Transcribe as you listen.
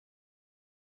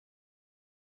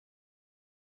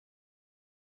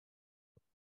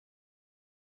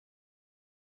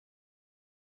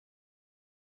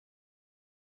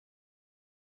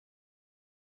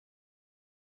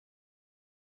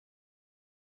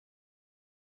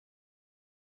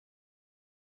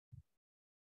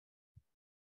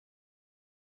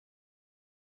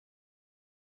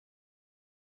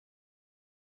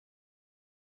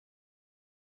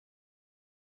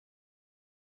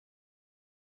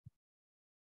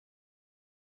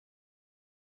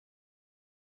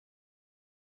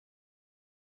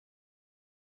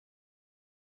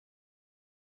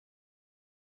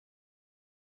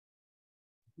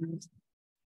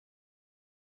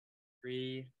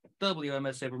Three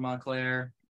WMSA for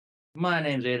Montclair. My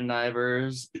name's Aidan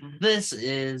Ivers. This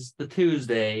is the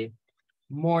Tuesday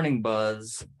Morning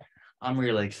Buzz. I'm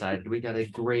really excited. We got a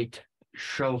great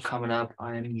show coming up.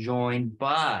 I am joined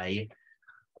by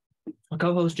my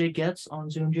co-host Jake Goetz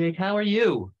on Zoom. Jake, how are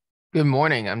you? Good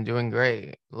morning. I'm doing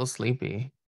great. A little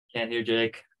sleepy. Can't hear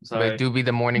Jake. I'm But sorry. it do be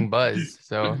the morning buzz,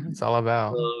 so it's all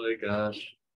about. Oh my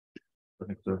gosh.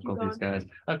 These guys.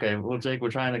 Okay, well, Jake, we'll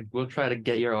try to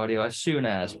get your audio as soon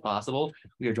as possible.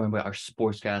 We are joined by our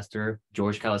sportscaster,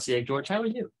 George Kalasiak. George, how are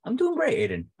you? I'm doing great,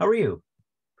 Aidan. How are you?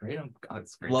 Great.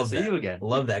 It's great Love to that. see you again.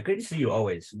 Love that. Good to see you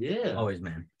always. Yeah. Always,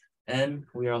 man. And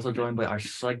we are also joined by our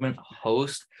segment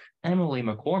host, Emily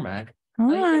McCormack. Hi.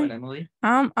 How you doing, Emily?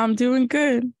 I'm doing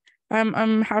good.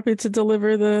 I'm happy to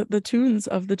deliver the tunes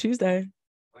of the Tuesday,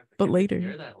 but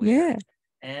later. Yeah.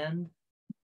 And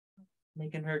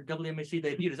making her WMSC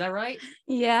debut. Is that right?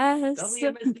 Yes.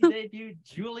 WMSC debut,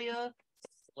 Julia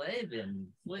Slevin.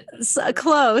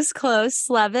 Close.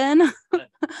 Slevin.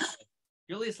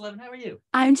 Julia Slevin, how are you?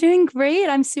 I'm doing great.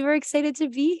 I'm super excited to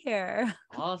be here.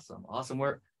 Awesome.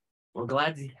 We're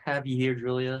glad to have you here,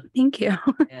 Julia. Thank you.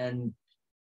 And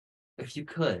if you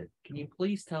could, can you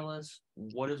please tell us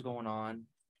what is going on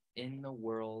in the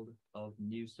world of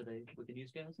news today with the news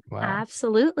guys? Wow.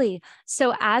 Absolutely.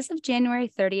 So as of January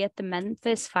 30th, the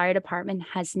Memphis Fire Department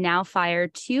has now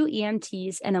fired 2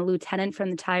 EMTs and a lieutenant from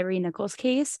the Tyre Nichols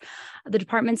case. The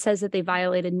department says that they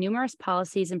violated numerous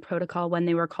policies and protocol when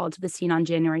they were called to the scene on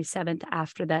January 7th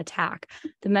after the attack.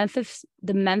 The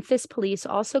Memphis police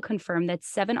also confirmed that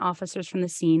 7 officers from the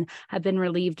scene have been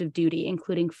relieved of duty,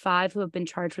 including 5 who have been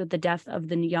charged with the death of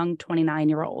the young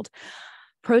 29-year-old.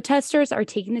 Protesters are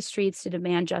taking the streets to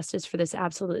demand justice for this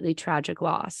absolutely tragic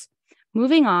loss.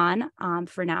 Moving on,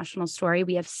 for national story,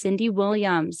 we have Cindy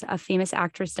Williams, a famous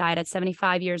actress, died at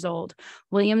 75 years old.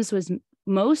 Williams was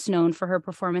most known for her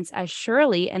performance as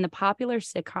Shirley in the popular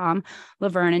sitcom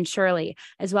Laverne and Shirley,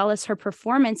 as well as her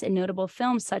performance in notable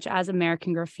films such as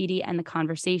American Graffiti and The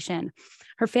Conversation.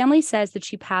 Her family says that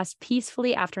she passed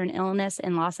peacefully after an illness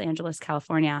in Los Angeles,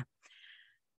 California.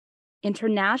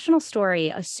 International story,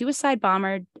 a suicide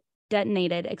bomber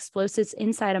detonated explosives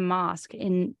inside a mosque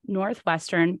in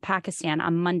northwestern Pakistan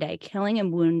on Monday, killing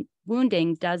and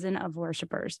wounding dozens of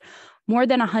worshippers. More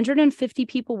than 150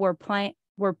 people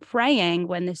were praying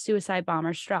when the suicide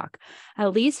bomber struck.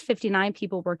 At least 59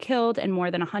 people were killed and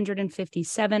more than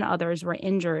 157 others were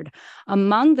injured.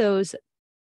 Among those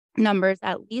numbers,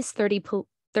 at least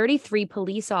 33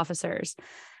 police officers.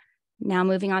 Now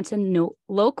moving on to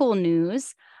local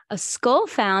news. A skull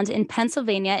found in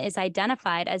Pennsylvania is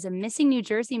identified as a missing New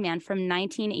Jersey man from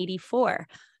 1984.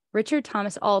 Richard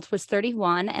Thomas Alt was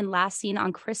 31 and last seen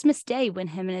on Christmas Day when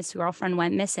him and his girlfriend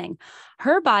went missing.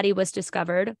 Her body was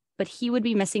discovered, but he would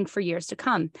be missing for years to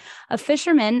come. A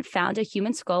fisherman found a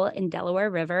human skull in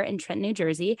Delaware River in Trenton, New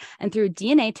Jersey, and through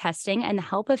DNA testing and the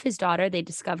help of his daughter, they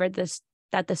discovered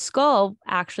that the skull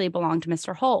actually belonged to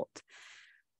Mr. Holt.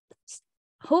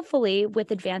 Hopefully, with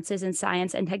advances in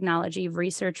science and technology,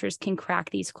 researchers can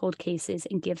crack these cold cases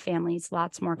and give families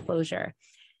lots more closure.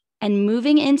 And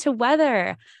moving into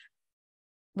weather,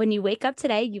 when you wake up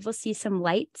today, you will see some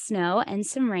light snow and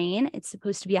some rain. It's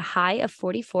supposed to be a high of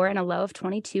 44 and a low of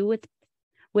 22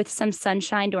 with some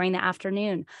sunshine during the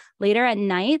afternoon. Later at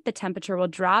night, the temperature will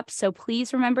drop, so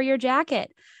please remember your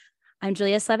jacket. I'm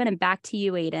Julia Slevin, and back to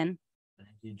you, Aidan.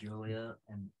 Thank you, Julia.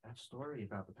 And that story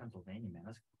about the Pennsylvania man,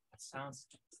 that sounds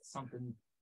something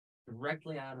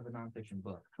directly out of a nonfiction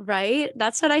book. Right?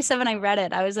 That's what I said when I read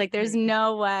it. I was like, there's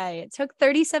no way. It took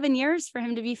 37 years for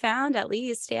him to be found, at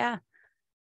least. Yeah.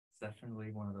 It's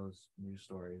definitely one of those news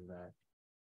stories that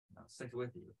sticks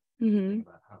with you. Mm-hmm. Think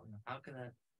about how could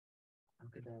that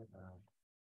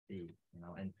be?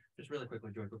 And just really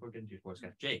quickly, George, before getting to your sports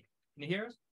guy, Jake, can you hear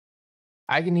us?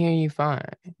 I can hear you fine.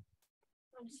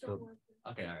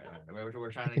 Okay, all right.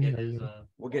 We're trying to get his.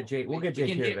 We'll get Jake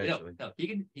here eventually. No, he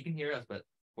can hear us, but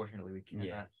fortunately we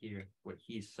cannot hear what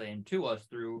he's saying to us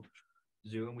through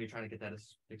Zoom. We're trying to get that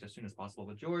fixed as soon as possible.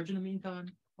 But George, in the meantime,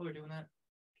 while we're doing that,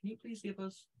 can you please give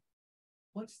us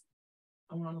what's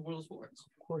going on in the world of sports?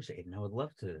 Of course, Aidan. I would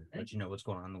love to let you know what's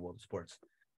going on in the world of sports.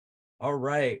 All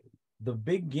right. The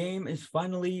big game is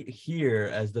finally here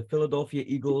as the Philadelphia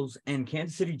Eagles and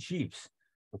Kansas City Chiefs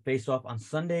will face off on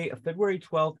Sunday, February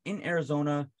 12th in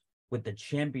Arizona with the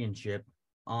championship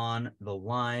on the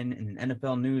line. In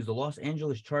NFL news, the Los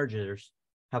Angeles Chargers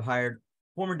have hired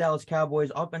former Dallas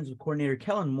Cowboys offensive coordinator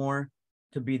Kellen Moore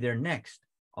to be their next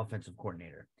offensive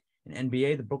coordinator. In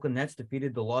NBA, the Brooklyn Nets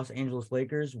defeated the Los Angeles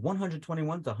Lakers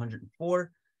 121-104.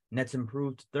 Nets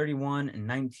improved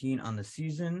 31-19 on the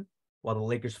season, while the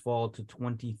Lakers fall to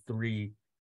 23-28.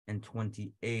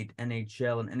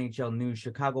 NHL and NHL news: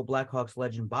 Chicago Blackhawks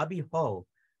legend Bobby Hull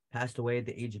passed away at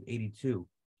the age of 82.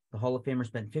 The Hall of Famer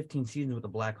spent 15 seasons with the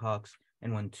Blackhawks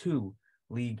and won 2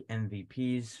 league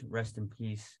MVPs. Rest in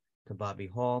peace to Bobby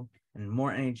Hull. And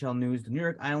more NHL news: the New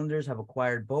York Islanders have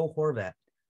acquired Bo Horvat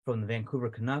from the Vancouver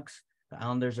Canucks. The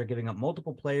Islanders are giving up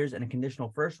multiple players and a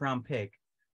conditional first-round pick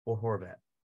for Horvat.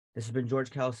 This has been George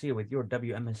Calacia with your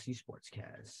WMSC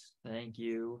Sportscast. Thank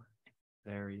you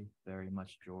very, very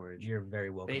much, George. You're very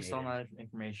welcome. Based on Aiden. that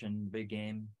information, big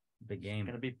game. Big It's game.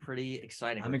 gonna be pretty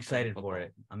exciting. I'm with excited football. for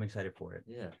it. I'm excited for it.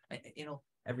 Yeah,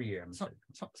 Every year, I'm excited.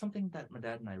 something that my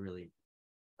dad and I really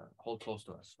hold close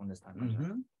to us when this time comes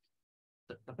around.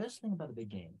 The best thing about a big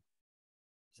game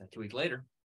is that 2 weeks later,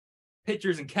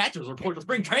 pitchers and catchers report to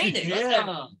spring training.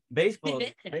 Yeah.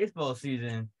 Baseball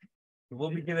season. We'll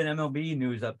be giving MLB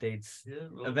news updates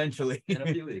eventually. in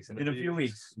a few weeks. In a few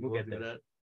weeks, we'll get do there. that.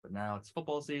 But now it's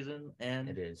football season, and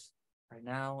It is. right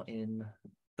now in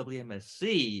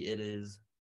WMSC, it is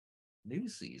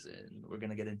news season. We're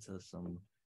gonna get into some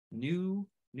new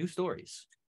stories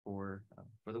for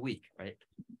the week, right?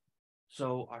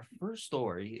 So our first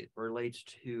story relates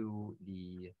to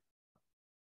the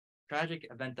tragic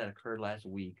event that occurred last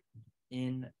week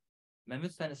in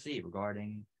Memphis, Tennessee,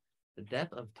 regarding the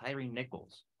death of Tyre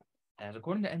Nichols. As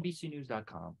according to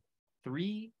NBCnews.com,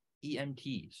 3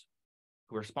 EMTs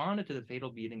who responded to the fatal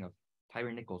beating of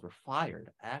Tyre Nichols were fired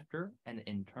after an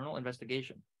internal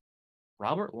investigation.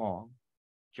 Robert Long,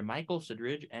 Jermichael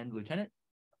Sidridge, and Lieutenant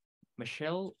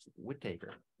Michelle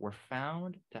Whittaker were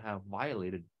found to have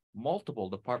violated multiple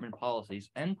department policies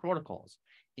and protocols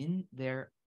in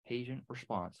their patient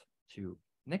response to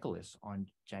Nicholas on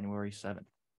January 7th.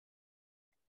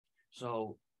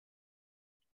 So,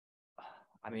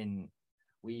 I mean,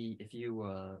 if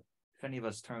any of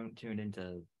us tuned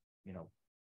into,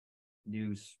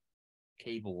 news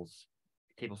cable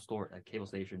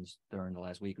stations during the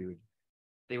last week,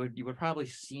 you would probably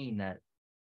seen that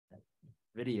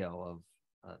video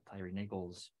of Tyre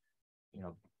Nichols,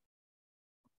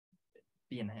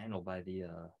 being handled by the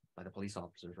police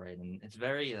officers, right? And it's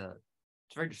very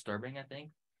disturbing, I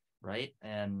think, right?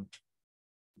 And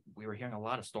we were hearing a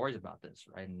lot of stories about this,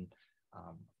 right? And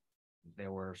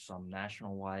there were some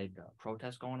national-wide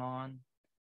protests going on,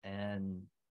 and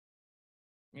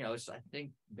it's, I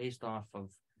think, based off of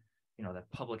the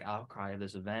public outcry of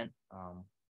this event.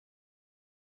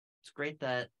 It's great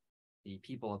that the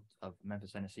people of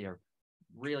Memphis, Tennessee, are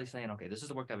really saying, okay, this is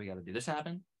the work that we got to do. This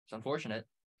happened. It's unfortunate,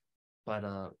 but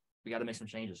we got to make some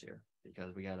changes here,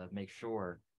 because we got to make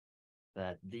sure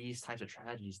that these types of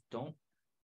tragedies don't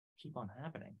keep on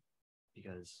happening.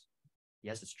 Because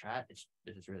yes, it's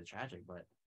really tragic, but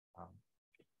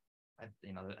I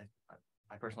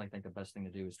personally think the best thing to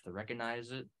do is to recognize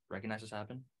this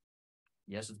happened.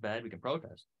 Yes, it's bad. We can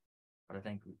protest, but I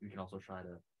think we can also try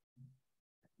to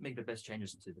make the best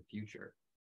changes into the future,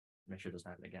 make sure it doesn't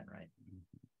happen again, right?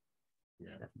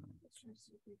 Yeah.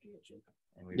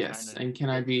 And Yes, and can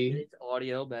I be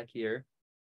audio back here?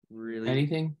 Really,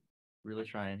 anything? really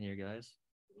trying here, guys.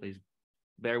 Please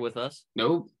bear with us.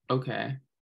 Nope. Okay.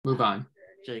 Move on.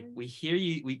 Jake, we hear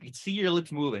you. We can see your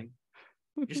lips moving.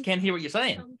 We just can't hear what you're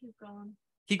saying.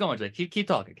 Keep going, Jake. Keep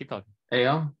talking. Keep talking.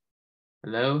 Ayo.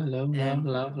 Hello. And-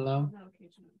 Hello.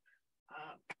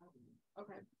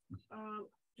 Okay.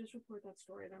 Just report that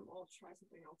story, and I'll try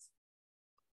something else.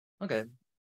 Okay.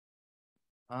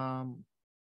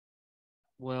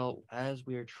 Well, as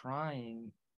we're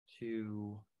trying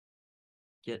to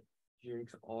get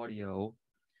Jake's audio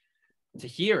to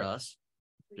hear us,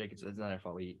 Jake, it's not our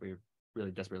fault. We're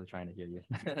really desperately trying to hear you.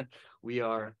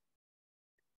 We're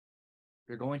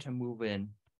going to move in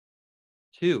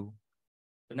to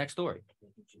the next story.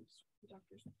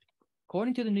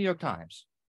 According to the New York Times,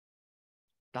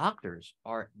 doctors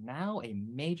are now a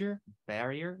major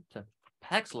barrier to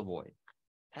Paxlovid.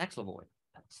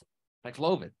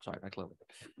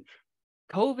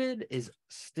 COVID is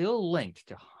still linked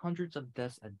to hundreds of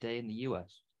deaths a day in the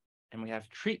U.S., and we have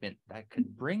treatment that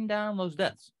could bring down those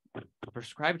deaths. A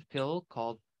prescribed pill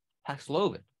called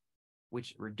Paxlovid,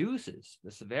 which reduces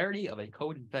the severity of a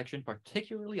COVID infection,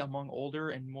 particularly among older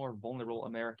and more vulnerable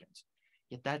Americans.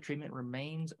 Yet that treatment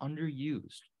remains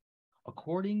underused.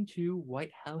 According to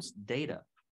White House data,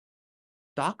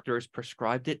 doctors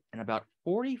prescribed it in about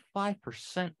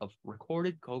 45% of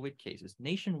recorded COVID cases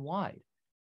nationwide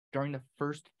during the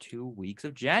first 2 weeks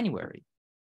of January.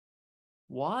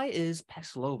 Why is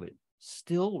Paxlovid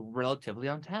still relatively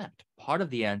untapped? Part of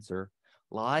the answer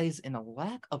lies in a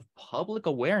lack of public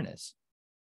awareness.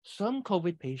 some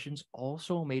COVID patients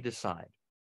also may decide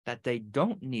that they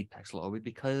don't need Paxlovid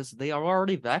because they are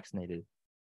already vaccinated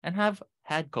and have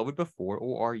had COVID before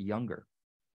or are younger.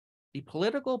 The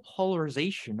political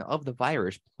polarization of the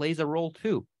virus plays a role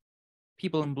too.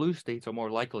 People in blue states are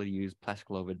more likely to use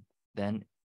Paxlovid than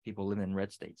people living in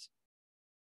red states.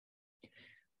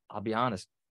 I'll be honest,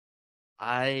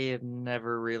 I have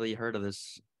never really heard of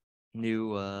this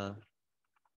new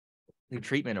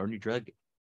treatment or new drug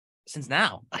since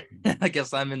now. I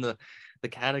guess I'm in the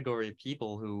category of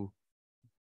people who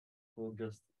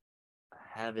just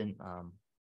haven't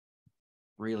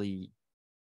really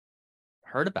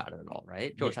heard about it at all,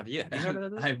 right? George, have you heard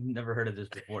of this? I've never heard of this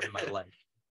before in my life,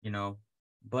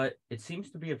 but it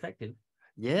seems to be effective.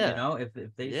 Yeah. If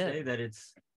they say that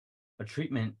it's a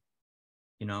treatment,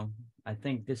 I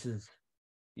think this is,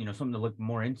 something to look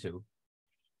more into.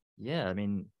 Yeah, I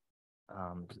mean,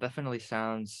 it definitely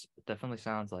sounds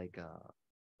like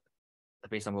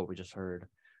based on what we just heard,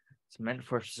 it's meant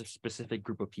for a specific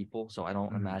group of people. So I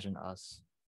don't imagine us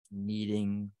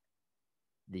needing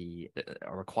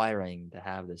or requiring to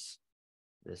have this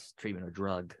treatment or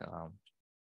drug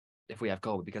if we have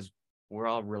COVID, because we're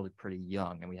all really pretty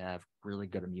young and we have really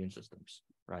good immune systems,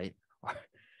 right?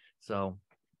 So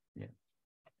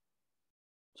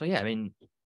yeah, I mean,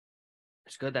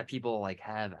 it's good that people like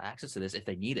have access to this if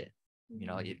they need it,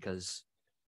 because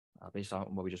based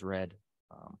on what we just read,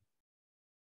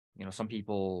 some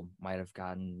people might have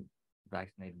gotten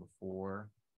vaccinated before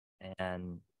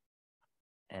and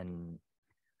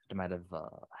they might have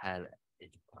had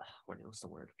what's the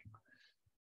word?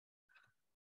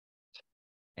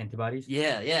 Antibodies?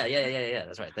 Yeah.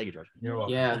 That's right. Thank you, George. You're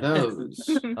welcome. Yeah, those.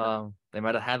 They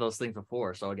might have had those things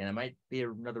before. So again, it might be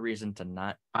another reason to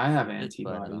not. I have but,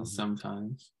 antibodies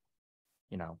sometimes.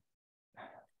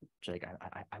 Jake,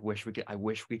 I wish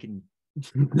we can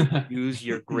use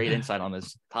your great insight on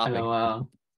this topic. LOL.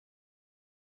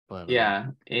 But yeah,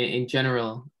 in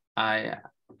general,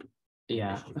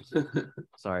 yeah.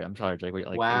 Sorry, I'm sorry, Jake.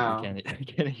 Wow. We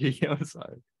can't hear you. I'm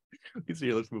sorry. We can see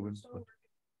your lips moving.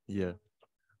 Yeah.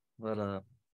 But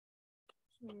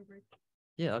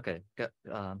yeah, okay.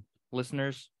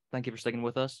 Listeners, thank you for sticking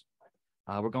with us.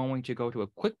 We're going to go to a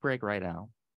quick break right now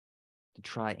to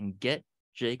try and get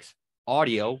Jake's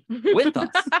audio with us.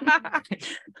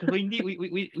 we need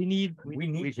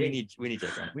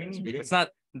Jake. It's not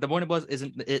the morning buzz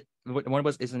isn't it. The morning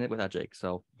buzz isn't it without Jake.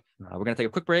 So we're gonna take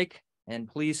a quick break, and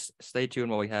please stay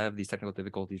tuned while we have these technical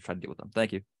difficulties. Try to deal with them.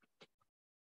 Thank you.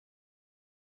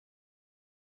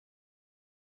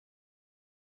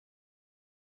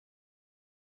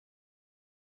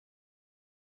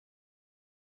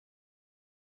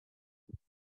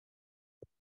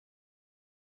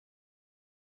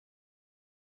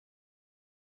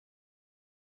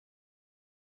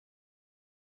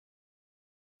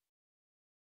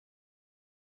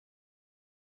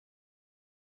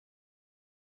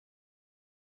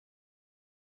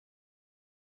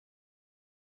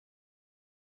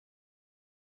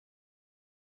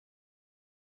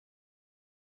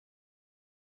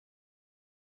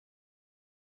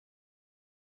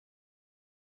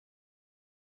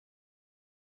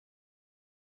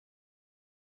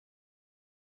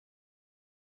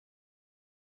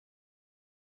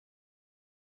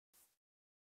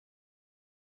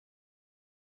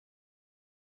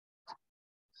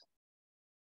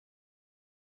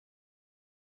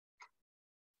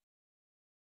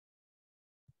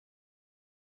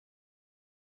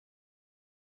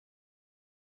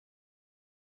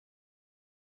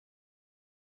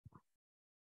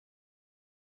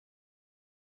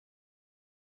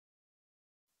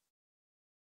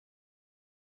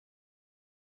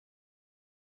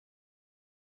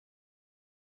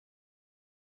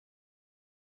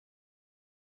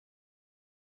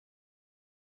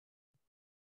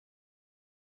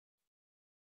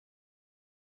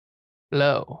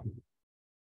 Hello.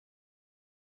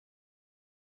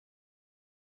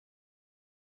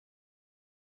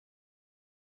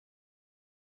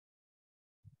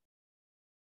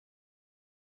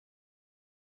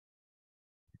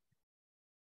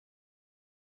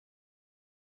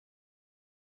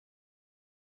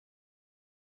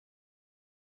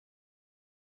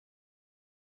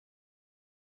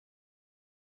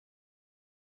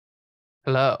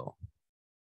 Hello.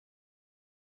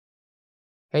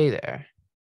 Hey there.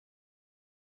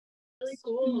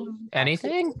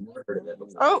 Anything?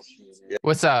 Oh,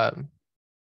 What's up?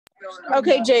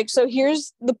 okay, Jake. So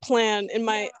here's the plan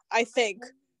I think.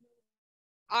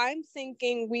 I'm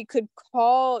thinking we could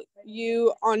call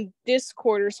you on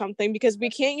Discord or something because we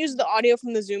can't use the audio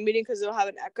from the Zoom meeting because it'll have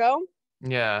an echo.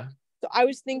 Yeah. So I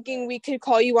was thinking we could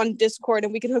call you on Discord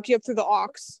and we can hook you up through the aux.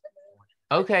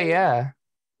 Okay, yeah.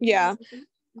 Yeah.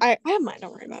 I have mine,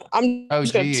 don't worry about it. I'm Oh,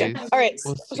 just gonna geez. all right.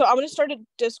 We'll see. So I'm gonna start a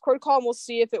Discord call and we'll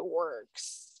see if it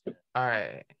works. All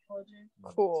right.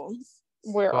 Cool.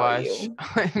 Where are Gosh, you?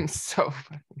 I'm so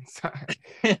fucking sorry.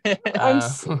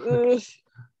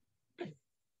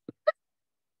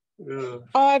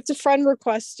 I have to friend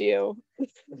request you.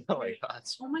 Oh my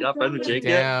gosh. You're not friends with Jake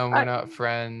yet? Damn, we're not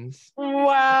friends.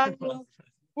 Wow.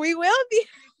 We will be.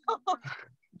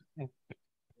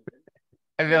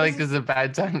 I feel like this is a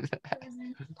bad time.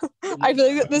 I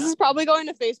feel like this is probably going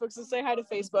to Facebook, so say hi to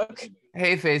Facebook.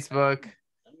 Hey, Facebook.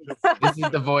 This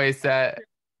is the voice that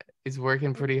is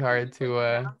working pretty hard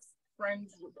to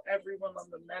Friends with everyone on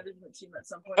the management team at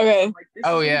some point. Okay. I'm like, this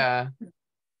Oh is- yeah.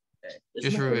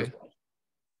 Just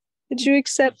Did you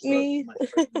accept me?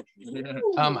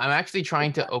 I'm actually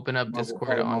trying to open up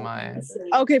Discord on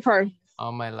Okay,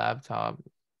 my laptop.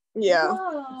 Yeah.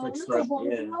 Whoa, that's a whole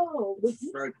world. It's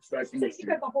like you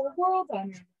got the whole world on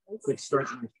you.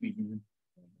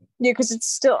 Yeah, because it's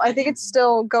still, I think it's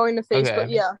still going to Facebook.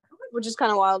 Okay. Yeah, which is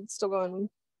kind of wild. It's still going.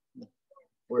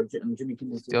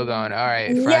 Still going. All right,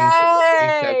 friends.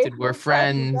 Yay! Accepted. We're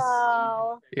friends.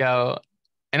 Wow. Yo,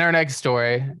 in our next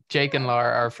story, Jake and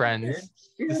Laura are friends.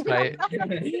 Despite I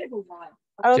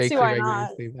don't Jake's see why irregular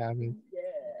not. sleep habits.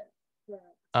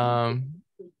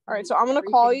 All right, so I'm gonna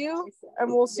call you and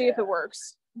we'll see if it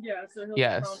works. Yeah, so he'll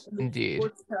Yes, come- indeed.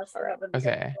 Sports Pass are having-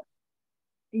 Okay.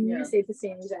 And Yeah. you say the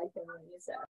same exact thing when you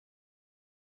said.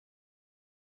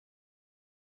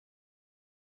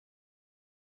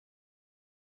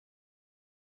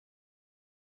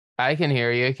 I can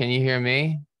hear you. Can you hear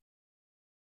me?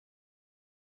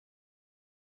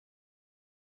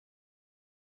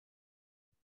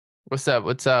 What's up?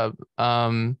 What's up?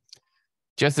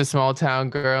 Just a small town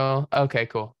girl. Okay,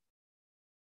 cool.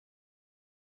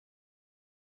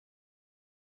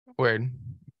 Word.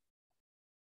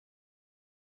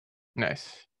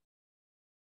 Nice.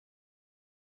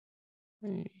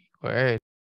 Word.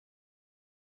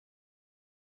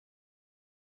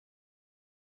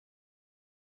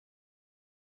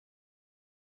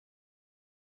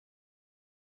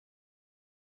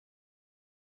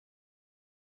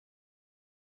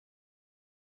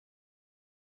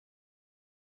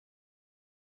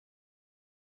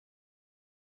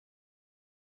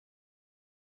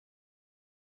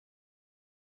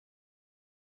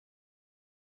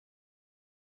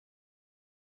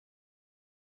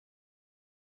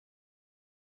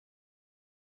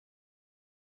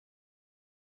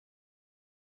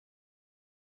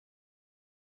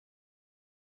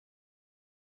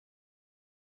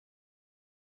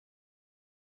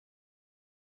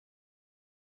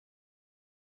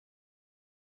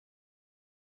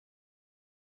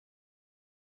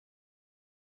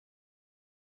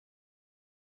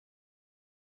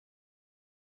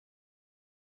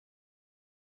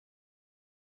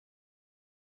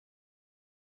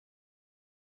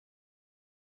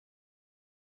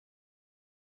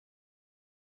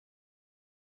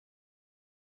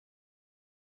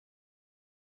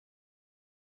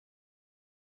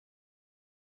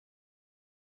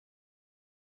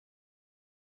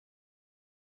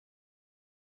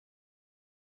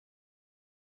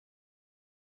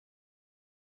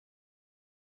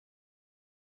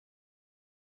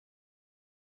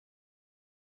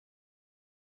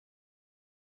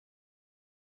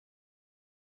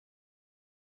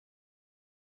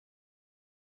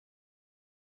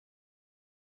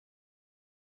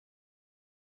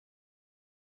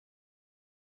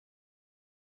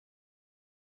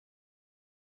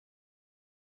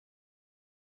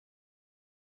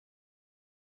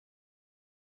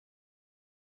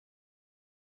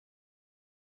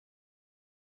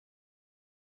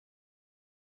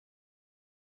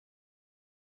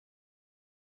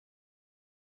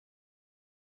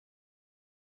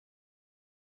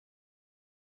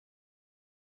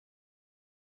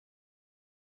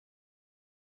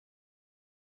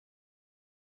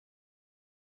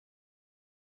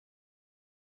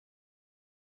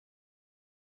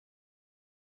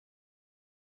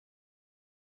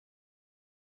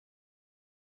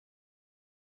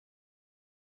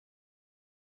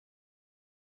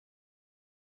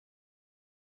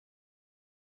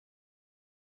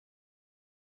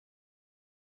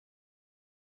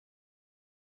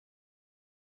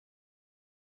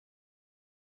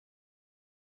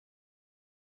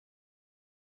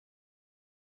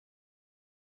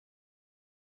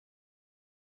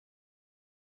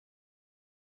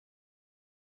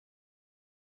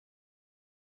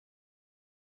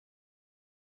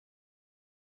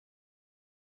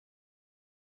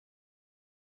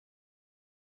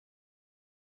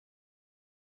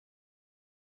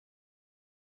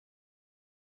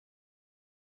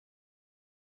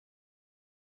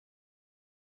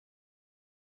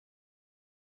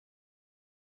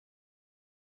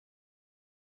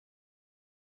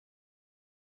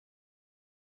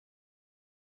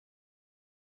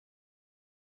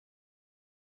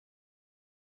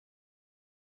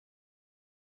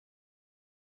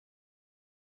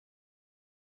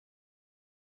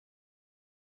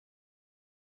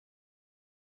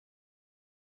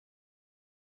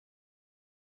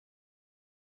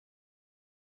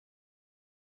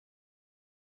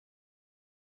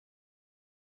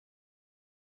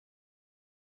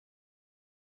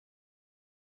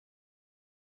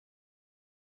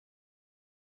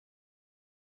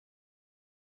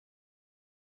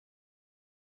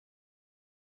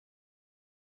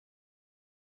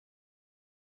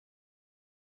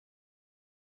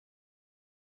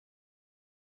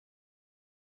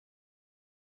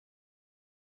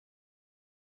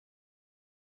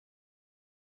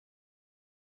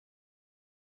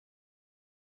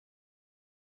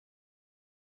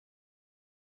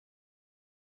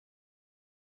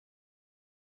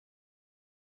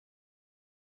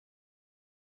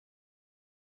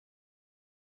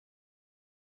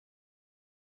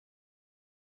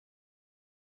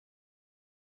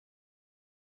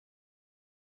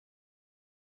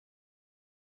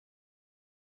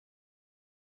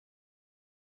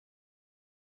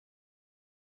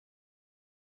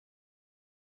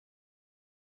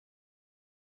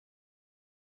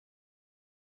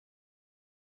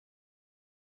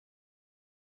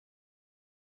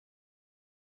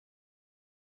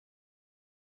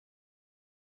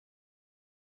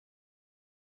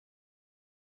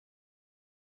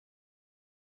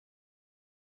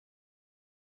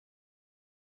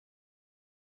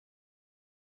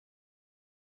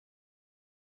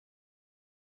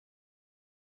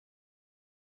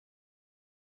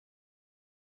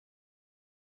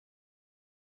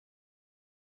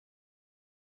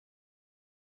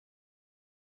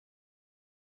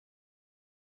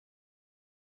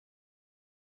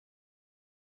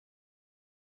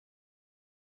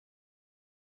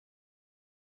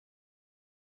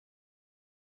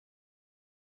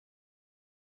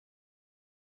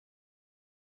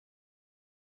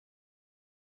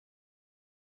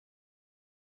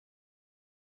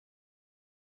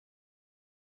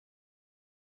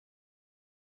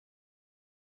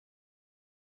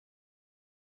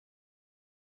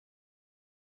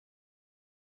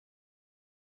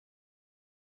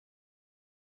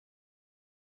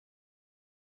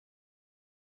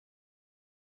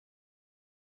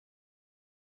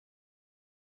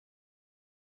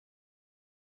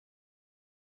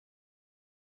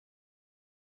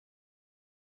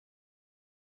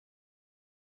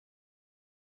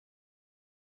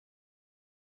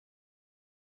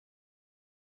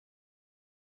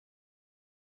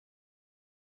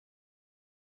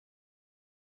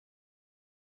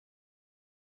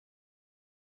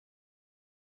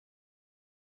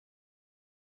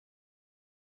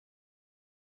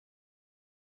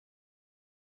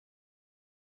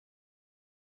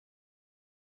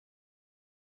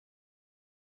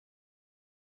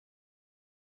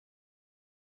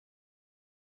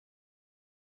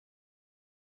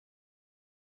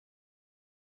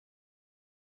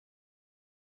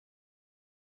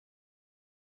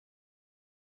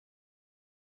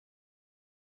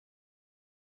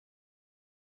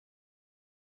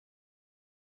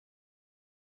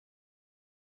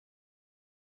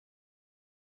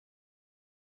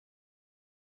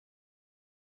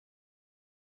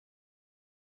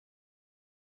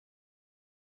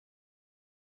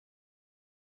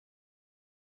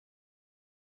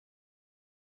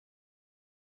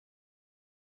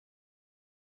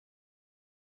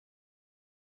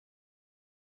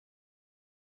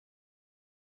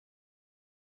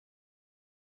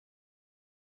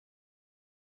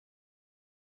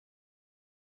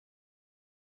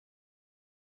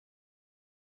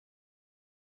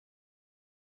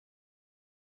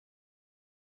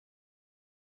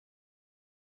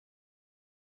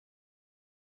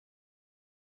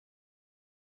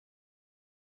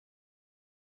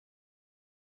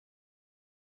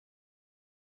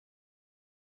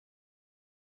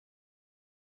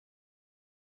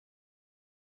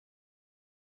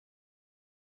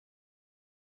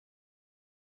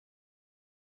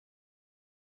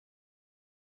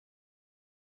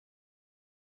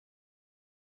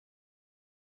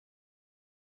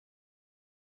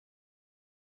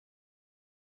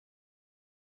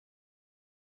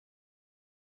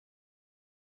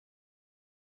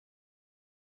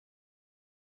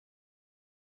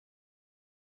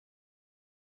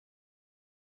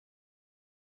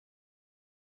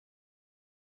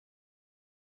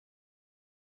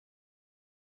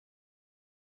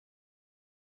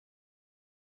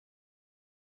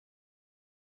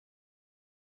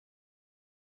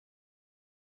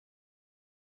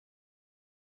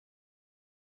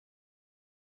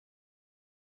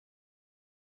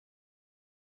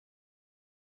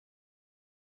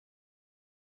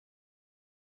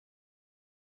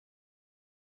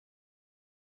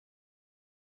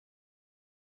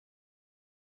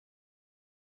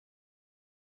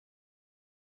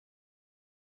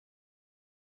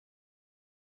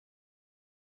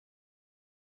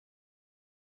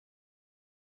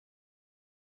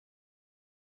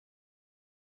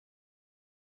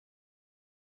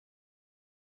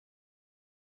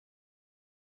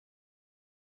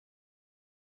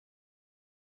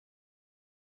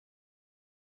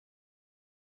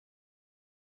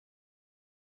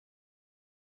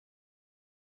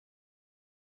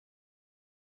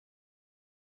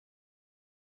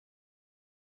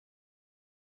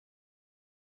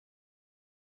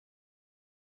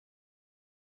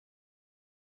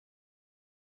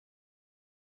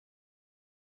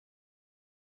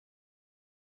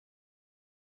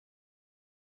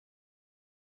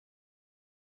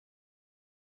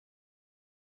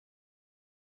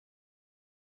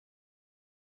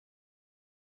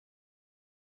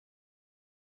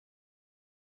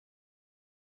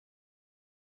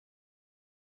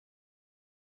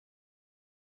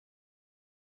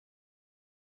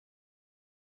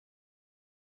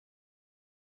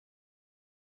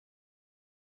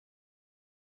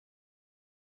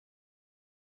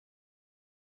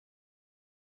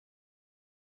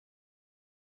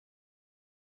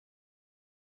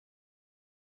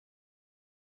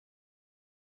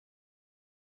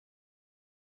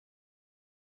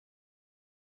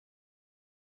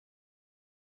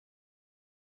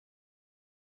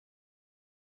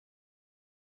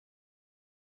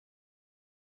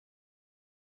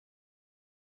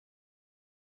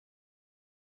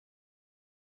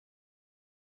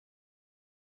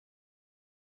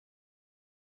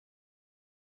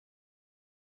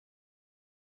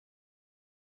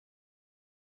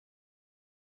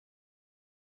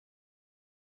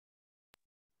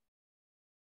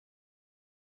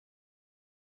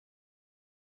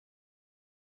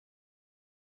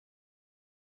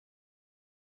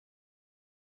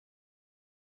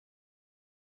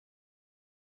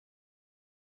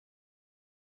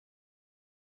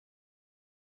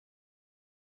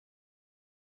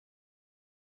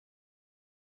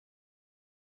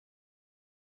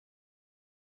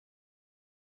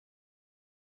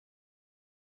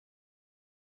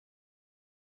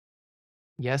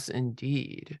 Yes,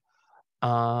 indeed.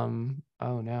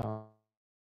 Oh no.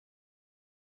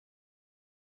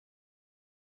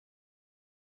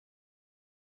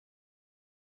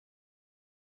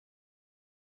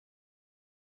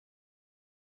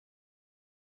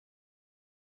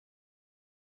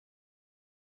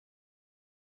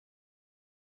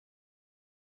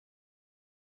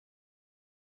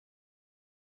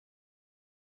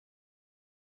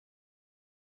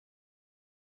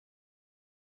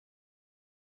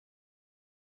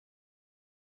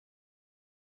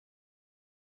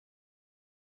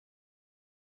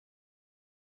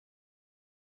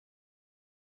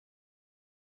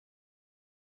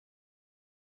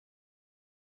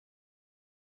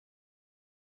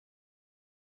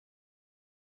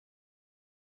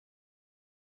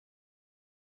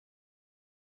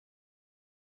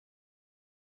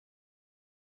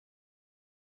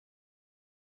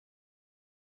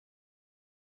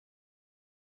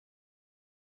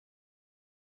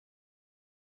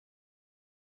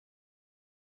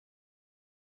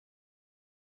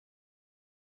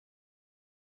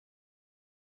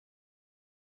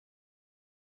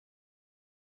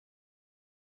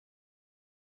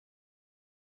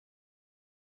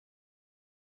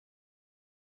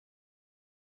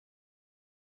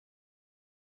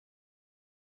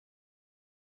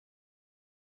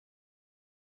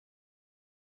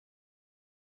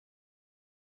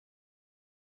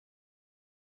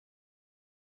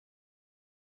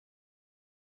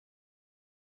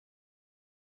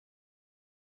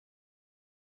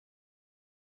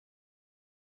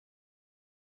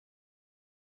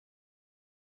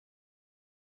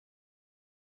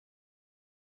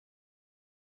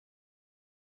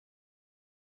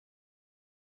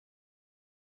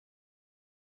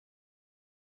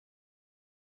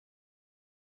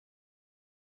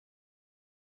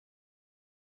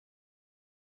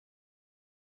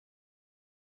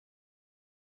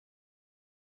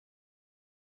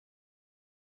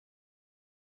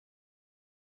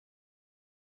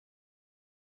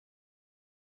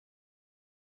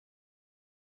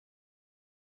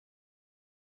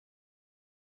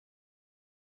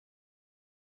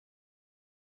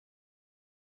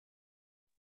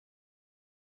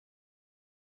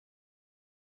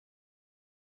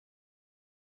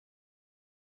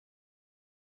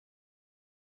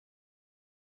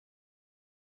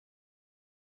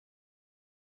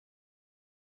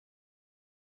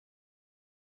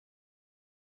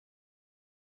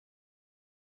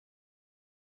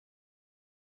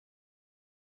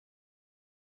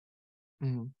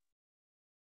 Mhm.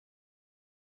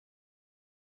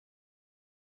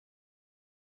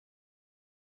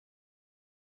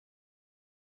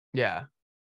 Yeah.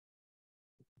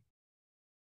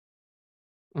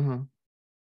 Mhm.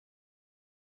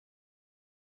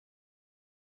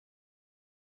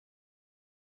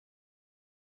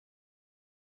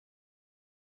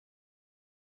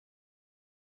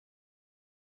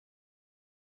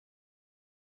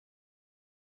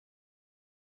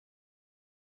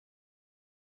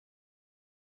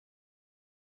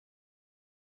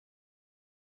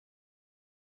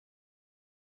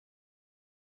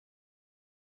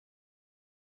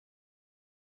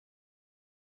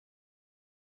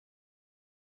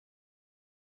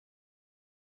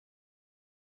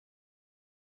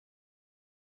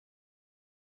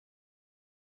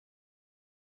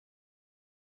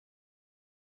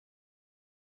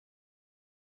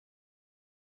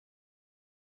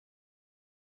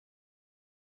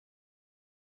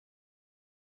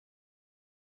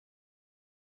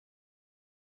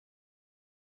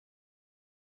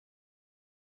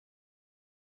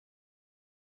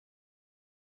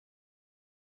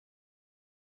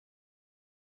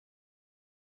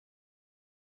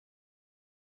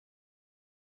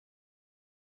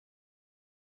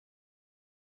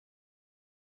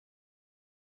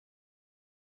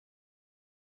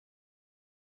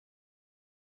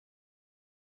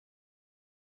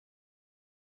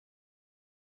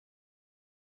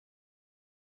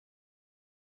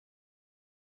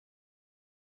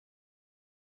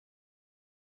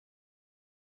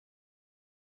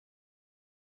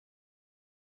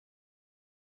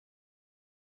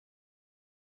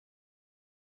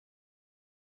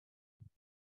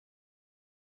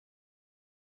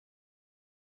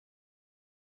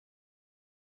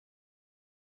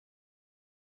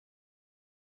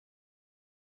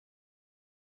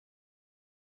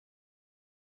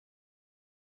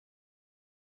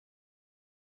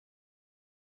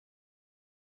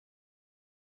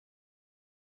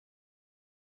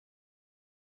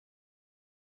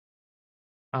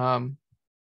 Um,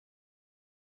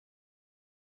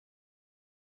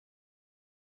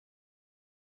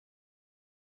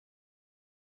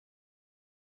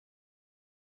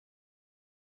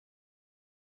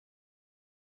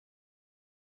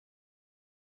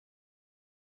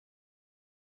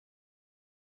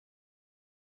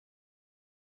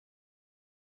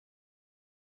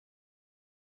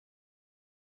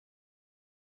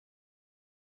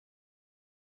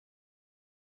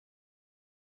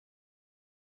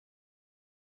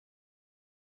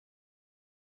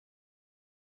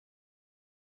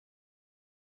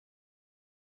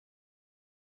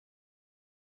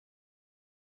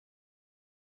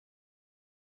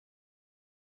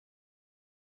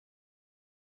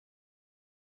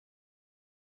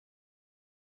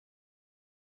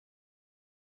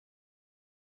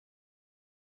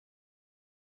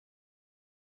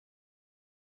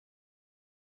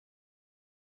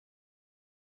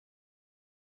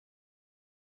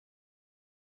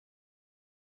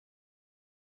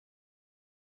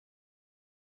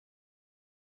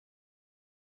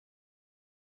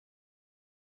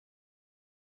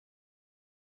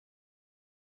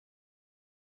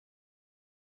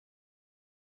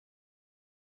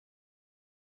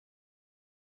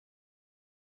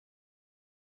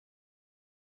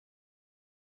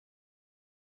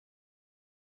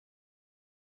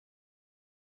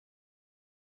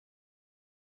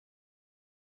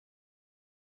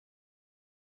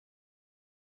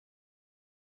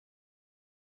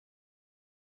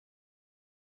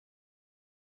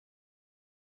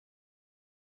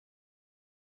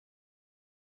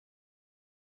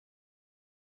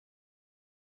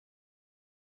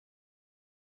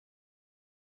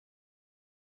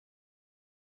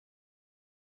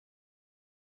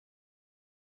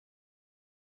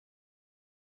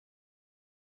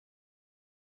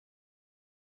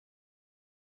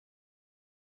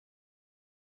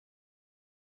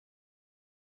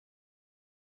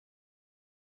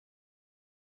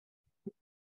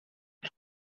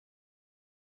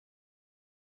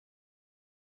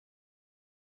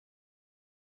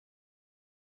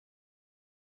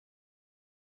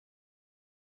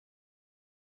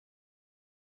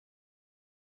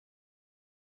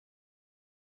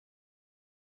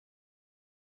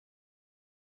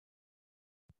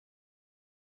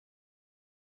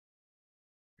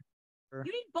 You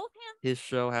need both hands. his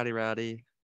show, Howdy Rowdy,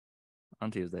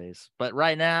 on Tuesdays. But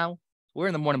right now, we're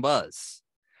in the morning buzz.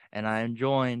 And I'm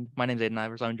joined, my name's Aidan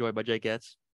Ivers. I'm joined by Jake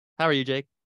Goetz. How are you, Jake?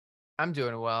 I'm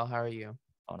doing well. How are you?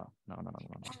 Oh, no.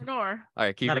 Nor. All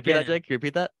right, can you Not repeat that, again. Jake? Can you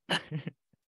repeat that?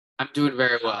 I'm doing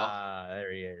very well. Ah,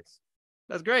 there he is.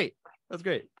 That's great.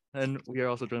 And we are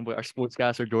also joined by our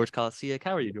sportscaster, George Coliseum.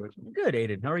 How are you, George? Good,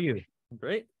 Aiden. How are you? I'm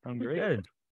great. Good.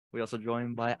 We also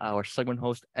joined by our segment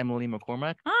host, Emily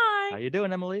McCormack. How Hi. you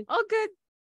doing, Emily? Oh, good.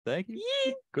 Thank you.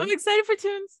 Yee. Good. I'm excited for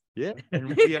tunes. Yeah.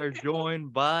 And we are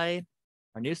joined by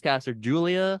our newscaster,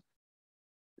 Julia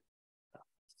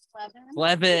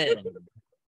Slevin.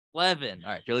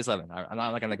 All right, Julia Slevin. All right, I'm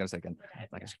not gonna say again.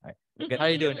 All right. How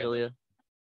you doing, Julia?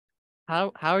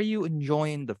 How are you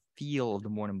enjoying the feel of the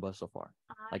morning bus so far?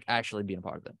 Like actually being a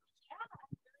part of it?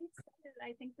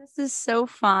 I think this is so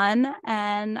fun,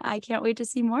 and I can't wait to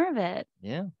see more of it.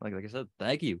 Yeah, like I said,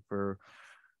 thank you for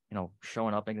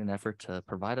showing up, making an effort to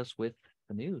provide us with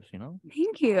the news.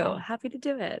 Thank you. Happy to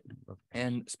do it.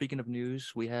 And speaking of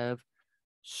news, we have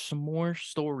some more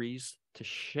stories to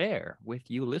share with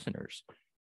you listeners,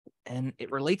 and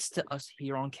it relates to us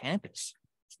here on campus.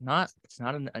 It's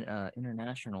not an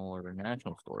international or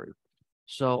national story.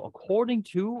 So, according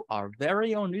to our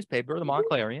very own newspaper, the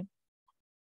Montclairian,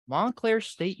 Montclair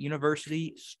State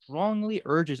University strongly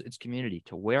urges its community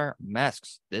to wear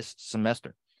masks this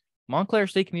semester. Montclair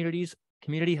State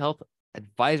Community Health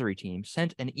Advisory Team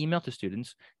sent an email to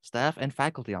students, staff, and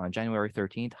faculty on January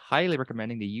 13th, highly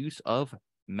recommending the use of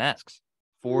masks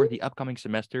for the upcoming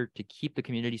semester to keep the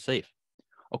community safe.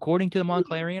 According to the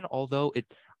Montclairian,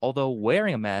 although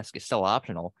wearing a mask is still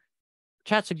optional,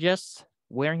 chat suggests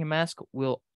wearing a mask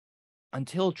will,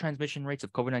 until transmission rates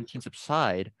of COVID-19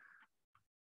 subside.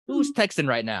 Who's texting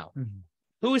right now?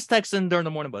 Who is texting during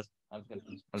the morning bus? I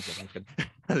was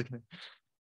kidding.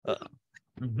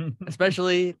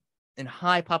 Especially in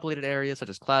high populated areas such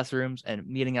as classrooms and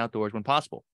meeting outdoors when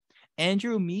possible.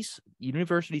 Andrew Meese,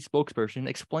 university spokesperson,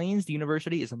 explains the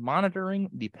university is monitoring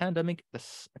the pandemic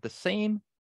the same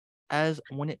as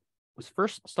when it was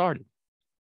first started.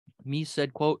 Meese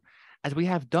said, quote, "As we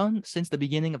have done since the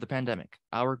beginning of the pandemic,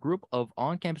 our group of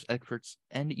on-campus experts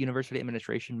and university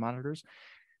administration monitors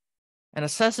and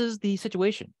assesses the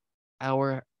situation.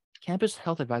 Our campus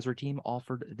health advisory team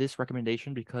offered this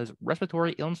recommendation because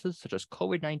respiratory illnesses such as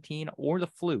COVID-19 or the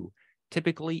flu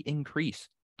typically increase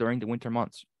during the winter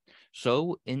months.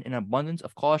 So, in an abundance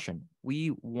of caution,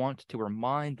 we want to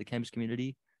remind the campus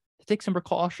community to take some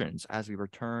precautions as we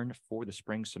return for the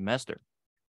spring semester."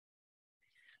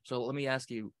 So let me ask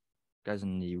you guys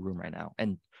in the room right now,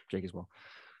 and Jake as well,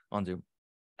 on Zoom.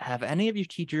 Have any of your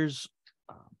teachers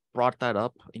brought that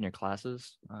up in your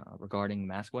classes regarding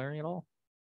mask wearing at all?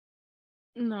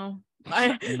 No.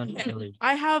 Not really.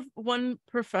 I have one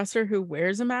professor who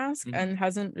wears a mask Mhm. and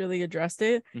hasn't really addressed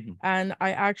it. Mhm. And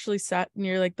I actually sat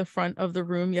near like the front of the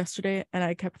room yesterday and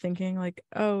I kept thinking like,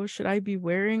 oh, should I be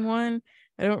wearing one?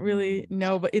 I don't really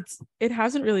know, but it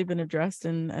hasn't really been addressed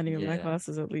in any of my Yeah.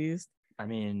 classes at least. I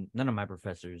mean, None of my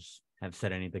professors have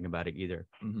said anything about it either.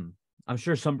 mhm. I'm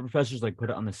sure some professors like put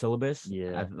it on the syllabus.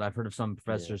 Yeah. I've heard of some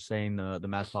professors saying the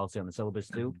mask policy on the syllabus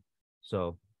too.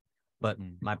 So, but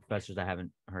my professors, I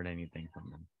haven't heard anything from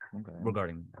them Okay.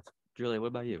 regarding that. Julia, what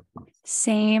about you?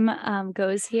 Same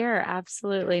goes here.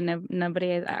 Absolutely.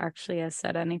 Nobody actually has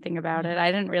said anything about it.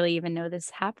 I didn't really even know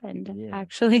this happened, Yeah.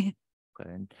 actually.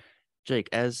 Okay. And Jake,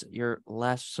 as your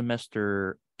last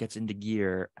semester gets into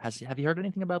gear, have you heard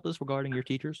anything about this regarding your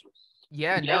teachers?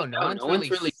 Yeah, no one's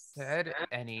really said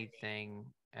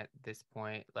anything at this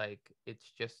point. Like,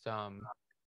 it's just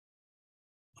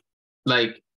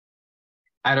like,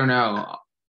 I don't know.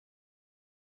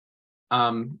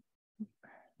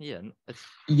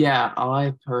 Yeah, all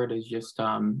I've heard is just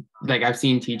like I've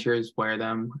seen teachers wear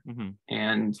them,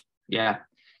 and yeah.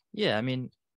 Yeah, I mean,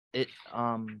 it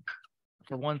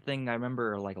for one thing, I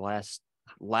remember like last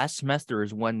semester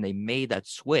is when they made that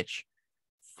switch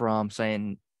from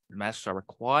saying masks are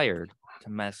required to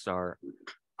masks are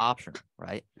optional,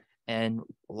 right? And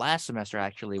last semester,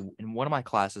 actually, in one of my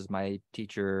classes, my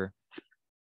teacher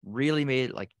really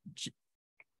made like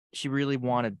she really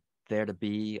wanted there to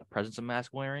be a presence of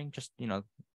mask wearing, just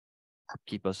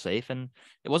keep us safe, and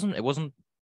it wasn't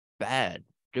bad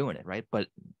doing it, right? But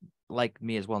like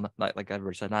me as well, not like I've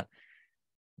already said,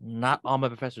 not all my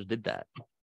professors did that.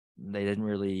 They didn't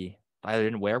really either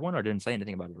didn't wear one or didn't say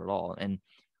anything about it at all. And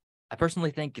I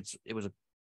personally think it was a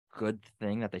good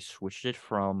thing that they switched it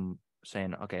from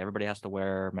saying, okay, everybody has to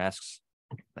wear masks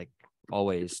like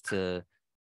always to,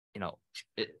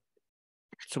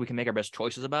 so we can make our best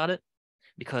choices about it.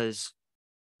 Because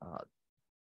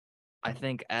I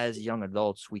think as young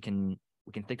adults, we can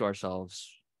think to ourselves,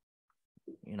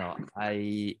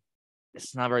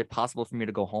 it's not very possible for me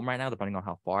to go home right now, depending on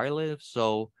how far I live.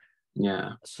 So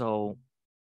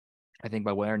I think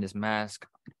by wearing this mask,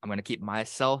 I'm going to keep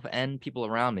myself and people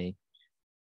around me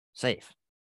safe.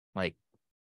 Like,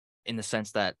 in the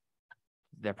sense that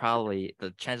they're probably,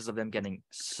 the chances of them getting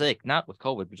sick, not with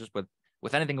COVID, but just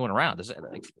with anything going around.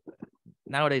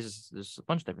 Nowadays, there's a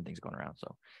bunch of different things going around.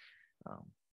 So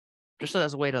just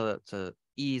as a way to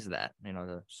ease that,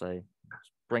 to say,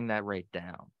 bring that rate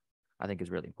down, I think is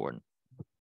really important.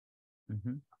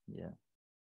 Mm-hmm. Yeah.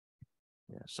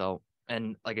 So,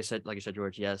 and like you said,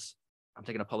 George, yes, I'm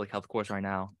taking a public health course right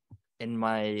now. In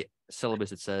my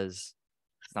syllabus, it says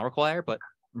it's not required, but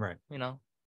right,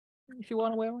 if you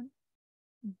want to wear one,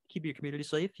 keep your community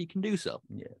safe, you can do so.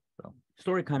 Yeah. So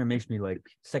story kind of makes me like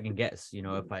second guess,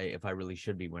 if I really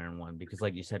should be wearing one, because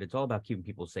like you said, it's all about keeping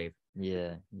people safe.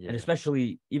 Yeah. And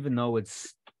especially even though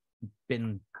it's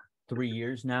been 3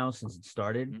 years now since it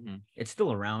started, it's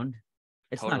still around.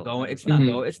 It's Totally. not going.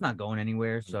 It's not going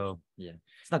anywhere. So yeah,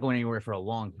 it's not going anywhere for a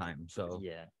long time. So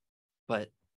yeah, but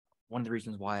another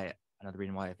reason why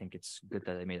I think it's good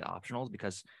that they made it optional is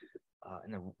because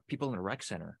people in the rec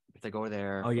center, if they go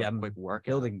there, I'm quick work,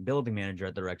 building manager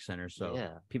at the rec center. So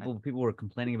yeah, people were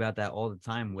complaining about that all the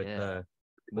time with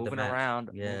moving around,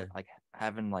 yeah, like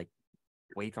having like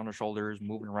weights on their shoulders,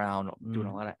 moving around, doing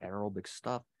a lot of aerobic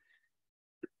stuff,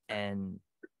 and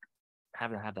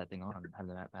having to have that thing on,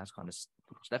 having that mask on is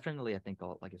definitely, I think,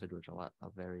 like I said, George,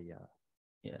 very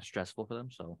stressful for them.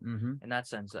 So in that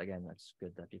sense, again, that's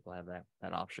good that people have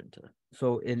that option to.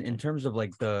 So in terms of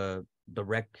like the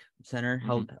rec center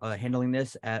handling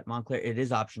this at Montclair, it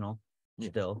is optional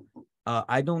still.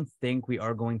 I don't think we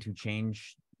are going to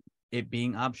change it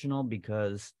being optional,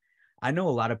 because I know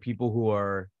a lot of people who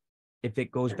are, if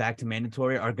it goes back to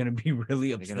mandatory, are going to be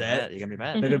really upset. You're gonna be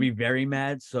mad. They're going to be very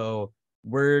mad. So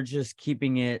we're just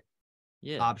keeping it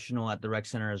optional at the rec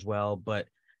center as well. But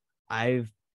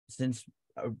since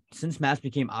masks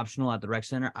became optional at the rec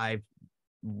center, I've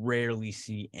rarely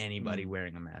see anybody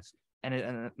wearing a mask.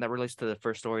 And that relates to the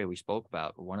first story we spoke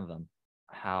about, one of them,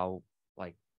 how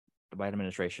like the Biden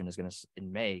administration is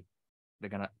in May,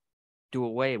 they're gonna do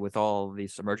away with all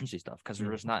this emergency stuff because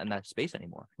we're just not in that space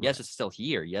anymore. Right. Yes, it's still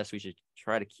here. Yes, we should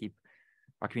try to keep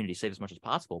our community safe as much as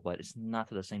possible, but it's not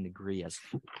to the same degree as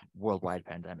worldwide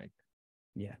pandemic.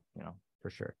 Yeah, for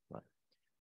sure.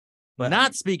 But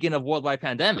not speaking of worldwide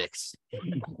pandemics,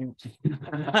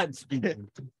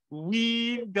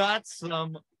 we've got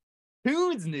some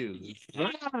Tunes news.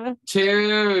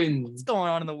 Tunes. What's going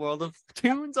on in the world of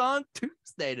Tunes on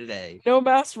Tuesday today? No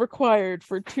mask required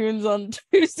for Tunes on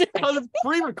Tuesday. Oh, it's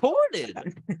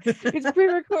pre-recorded. It's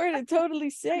pre-recorded, totally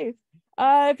safe.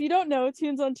 If you don't know,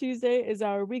 Tunes on Tuesday is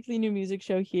our weekly new music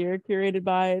show here, curated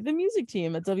by the music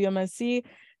team at WMSC.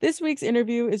 This week's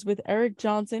interview is with Eric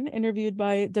Johnson, interviewed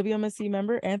by WMSC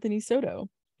member Anthony Soto.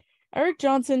 Eric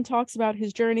Johnson talks about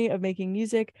his journey of making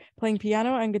music, playing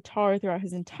piano and guitar throughout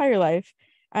his entire life,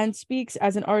 and speaks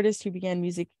as an artist who began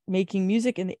making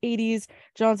music in the 80s.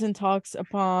 Johnson talks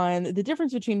upon the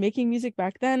difference between making music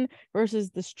back then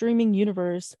versus the streaming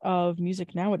universe of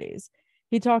music nowadays.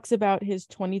 He talks about his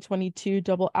 2022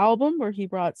 double album, where he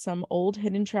brought some old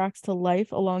hidden tracks to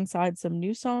life alongside some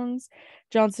new songs.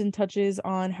 Johnson touches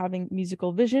on having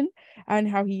musical vision and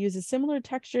how he uses similar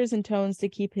textures and tones to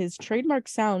keep his trademark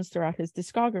sounds throughout his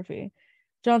discography.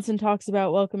 Johnson talks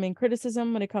about welcoming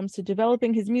criticism when it comes to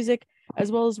developing his music,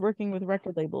 as well as working with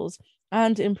record labels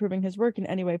and improving his work in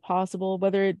any way possible,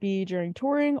 whether it be during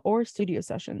touring or studio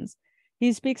sessions.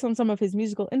 He speaks on some of his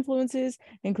musical influences,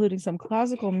 including some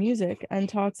classical music, and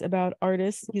talks about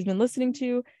artists he's been listening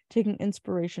to, taking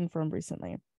inspiration from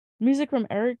recently. Music from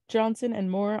Eric Johnson and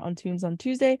more on Tunes on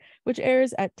Tuesday, which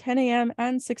airs at 10 a.m.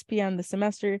 and 6 p.m. this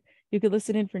semester. You could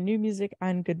listen in for new music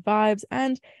and good vibes.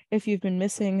 And if you've been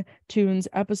missing Tunes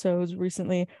episodes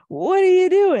recently, what are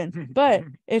you doing? But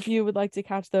if you would like to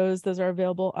catch those are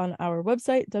available on our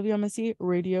website,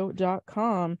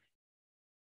 wmscradio.com.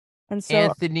 And so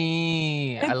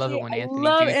Anthony, I love it when Anthony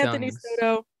love do Anthony things.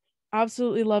 Soto.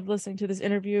 Absolutely loved listening to this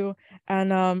interview.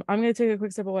 And I'm gonna take a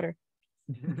quick sip of water.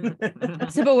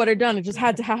 Sip of water done. It just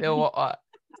had to happen.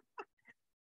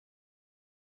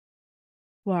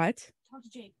 What?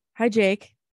 Hi,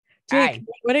 Jake. Hi.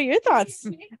 What are your thoughts?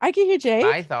 I can hear Jake.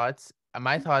 My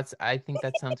thoughts. I think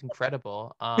that sounds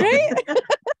incredible. Right?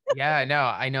 Yeah, no,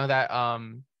 I know that.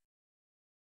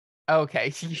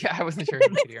 Okay, yeah, I wasn't sure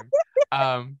if you could hear him.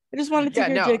 I just wanted to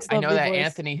hear Jake's lovely I know that voice.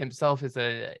 Anthony himself is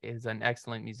an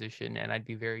excellent musician, and I'd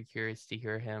be very curious to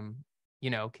hear him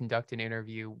conduct an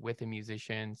interview with a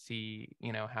musician, see,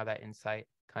 how that insight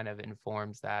kind of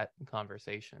informs that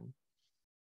conversation.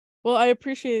 Well, I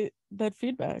appreciate that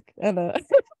feedback. And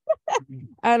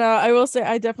and I will say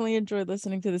I definitely enjoyed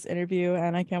listening to this interview,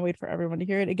 and I can't wait for everyone to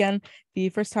hear it. Again, the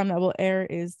first time that will air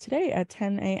is today at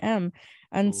 10 a.m.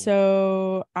 And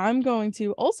so I'm going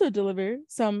to also deliver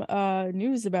some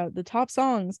news about the top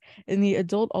songs in the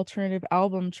adult alternative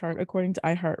album chart according to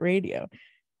iHeartRadio.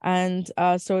 And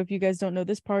so if you guys don't know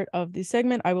this part of the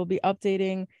segment, I will be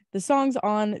updating the songs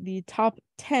on the top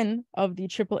 10 of the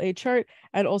AAA chart,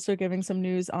 and also giving some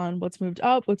news on what's moved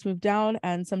up, what's moved down,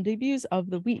 and some debuts of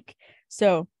the week.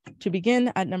 So to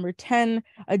begin at number 10,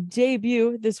 a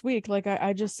debut this week, like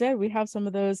I just said, we have some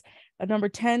of those. At number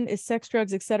 10 is Sex,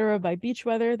 Drugs, Etc. by Beach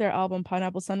Weather. Their album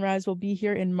Pineapple Sunrise will be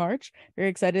here in March. Very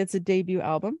excited. It's a debut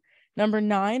album. Number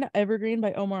 9, Evergreen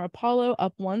by Omar Apollo,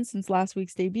 up 1 since last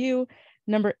week's debut.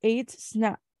 Number 8,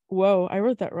 Snap. Whoa, I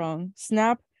wrote that wrong.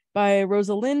 Snap by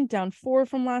Rosalind, down 4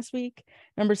 from last week.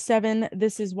 Number 7,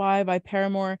 This Is Why by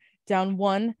Paramore, down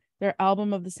 1. Their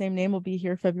album of the same name will be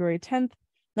here February 10th.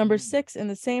 Number 6, in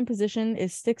the same position,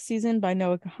 is Stick Season by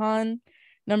Noah Kahan.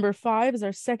 Number 5 is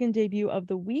our second debut of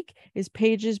the week, is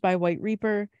Pages by White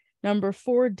Reaper. Number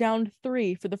 4, down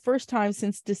 3 for the first time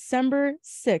since December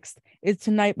 6th, is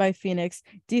Tonight by Phoenix,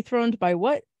 dethroned by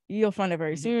what? You'll find it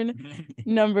very soon.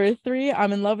 Number 3,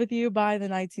 I'm in Love with You by the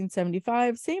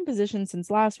 1975, same position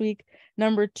since last week.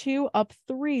 Number 2, up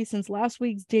 3 since last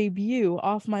week's debut,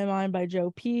 Off My Mind by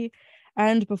Joe P.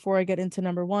 And before I get into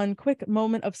number 1, quick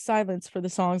moment of silence for the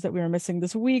songs that we are missing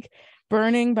this week.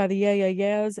 Burning by the Yeah Yeah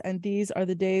Yeahs, and These Are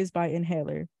the Days by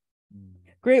Inhaler.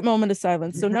 Great moment of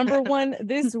silence. So number 1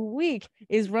 this week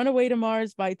is Runaway to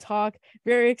Mars by Talk.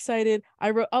 Very excited.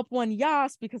 I wrote up 1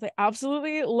 yas because I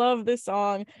absolutely love this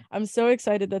song. I'm so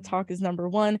excited that Talk is number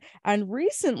 1. And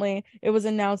recently it was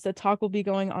announced that Talk will be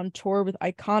going on tour with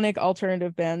iconic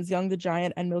alternative bands Young the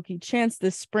Giant and Milky Chance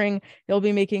this spring. They'll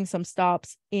be making some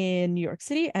stops in New York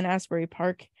City and Asbury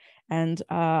Park. And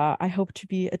I hope to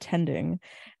be attending.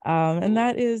 And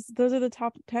those are the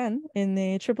top 10 in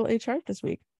the AAA chart this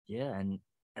week. Yeah, and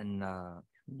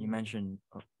you mentioned,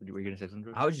 were you gonna say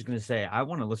something? I was just gonna say I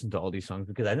want to listen to all these songs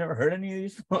because I never heard any of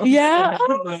these songs. Yeah.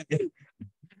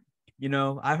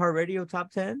 iHeartRadio top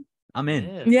 10. I'm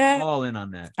in. Yeah. All in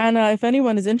on that. And if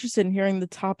anyone is interested in hearing the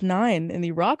top 9 in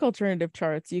the rock alternative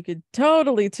charts, you could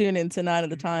totally tune in to 9 of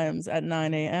the Times at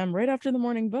 9 a.m. right after the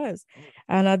morning buzz.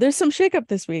 And there's some shakeup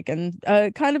this week, and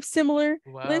kind of similar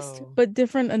list, but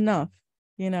different enough,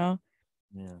 Yeah.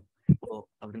 Well,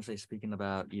 I was gonna say, speaking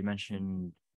about, you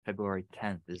mentioned February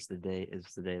 10th is the day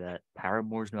that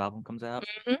Paramore's new album comes out.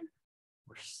 Mm-hmm.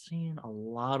 We're seeing a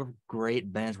lot of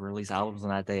great bands release albums on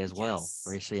that day as well.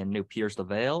 We're seeing new Pierce the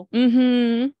Veil.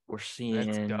 Mm-hmm. We're seeing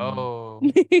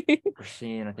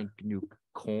I think new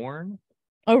Korn.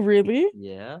 Oh, really?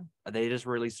 Yeah. They just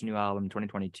released a new album in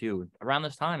 2022 around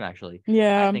this time, actually.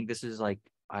 Yeah. I think this is like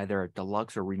either a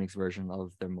deluxe or remix version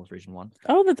of their most recent one.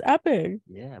 Oh, that's epic.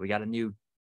 Yeah, we got a new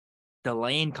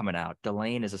Delane coming out.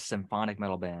 Delane is a symphonic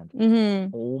metal band.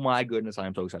 Mm-hmm. Oh my goodness, I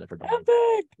am so excited for Delane.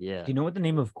 Epic. Yeah. Do you know what the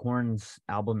name of Korn's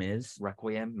album is?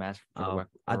 Requiem, Mass. I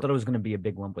thought it was gonna be a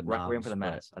big lump with Requiem knobs, for the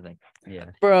but- Mass, I think.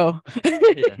 Yeah. Bro.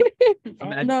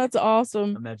 Imagine- No, it's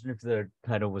awesome. Imagine if the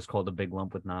title was called A Big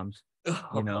Lump with Knobs.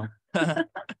 You know,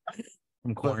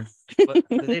 from Korn. But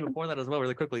the day before that as well,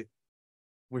 really quickly,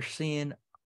 we're seeing,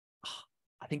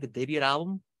 I think, the debut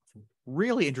album,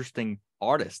 really interesting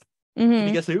artist. Can Mhm.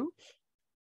 you guess who?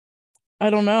 I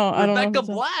don't know. I don't know. Rebecca who's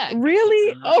that. Black.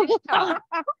 Really? Oh, Yeah.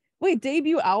 wait,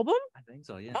 debut album? I think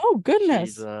so, yeah. Oh,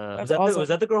 goodness. She's, That's Was awesome.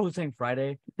 that the girl who sang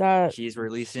Friday? she's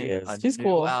releasing She is. a She's new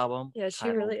cool. album. Yeah, she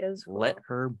titled really is cool. Let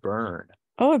Her Burn.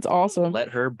 Oh, it's awesome. Let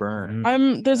Her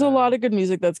Burn. There's a lot of good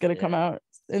music that's gonna come Yeah. out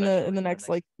in the next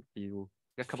like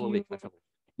a couple of weeks.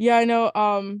 yeah, I know.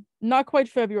 Not quite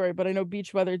February, but I know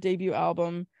Beach Weather debut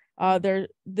album.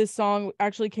 This song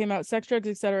actually came out. Sex, Drugs,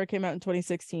 Etc. came out in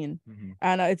 2016,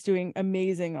 and it's doing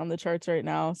amazing on the charts right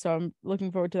now. So I'm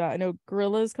looking forward to that. I know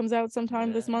Gorillaz comes out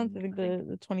sometime this month. I think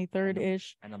the 23rd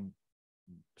ish. And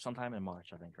sometime in March,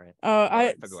 I think, right?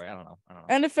 February. I don't know.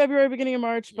 End of February, beginning of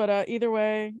March. But either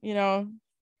way,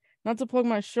 not to plug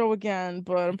my show again,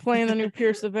 but I'm playing the new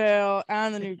Pierce the Veil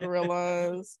and the new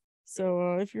Gorillaz.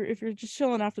 So if you're just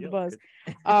chilling after the buzz,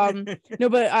 no,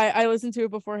 but I listened to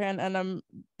it beforehand, and I'm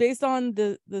based on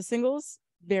the singles,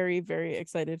 very, very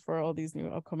excited for all these new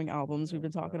upcoming albums we've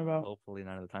been talking about. Hopefully,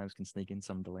 Nine of the Times can sneak in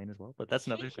some Delane as well, but that's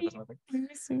another thing.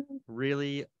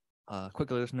 Really,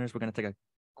 quickly, listeners, we're gonna take a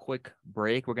quick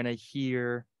break. We're gonna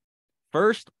hear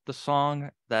first the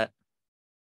song that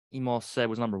Emal said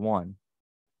was number 1,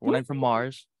 Running from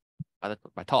Mars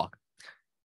by talk.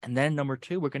 And then number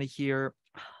 2, we're going to hear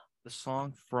the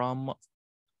song from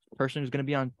the person who's going to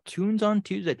be on Tunes on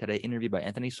Tuesday today, interviewed by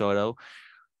Anthony Soto,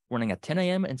 running at 10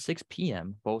 a.m. and 6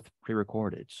 p.m., both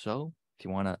pre-recorded. So if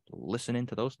you want to listen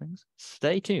into those things,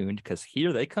 stay tuned because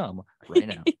here they come right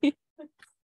now.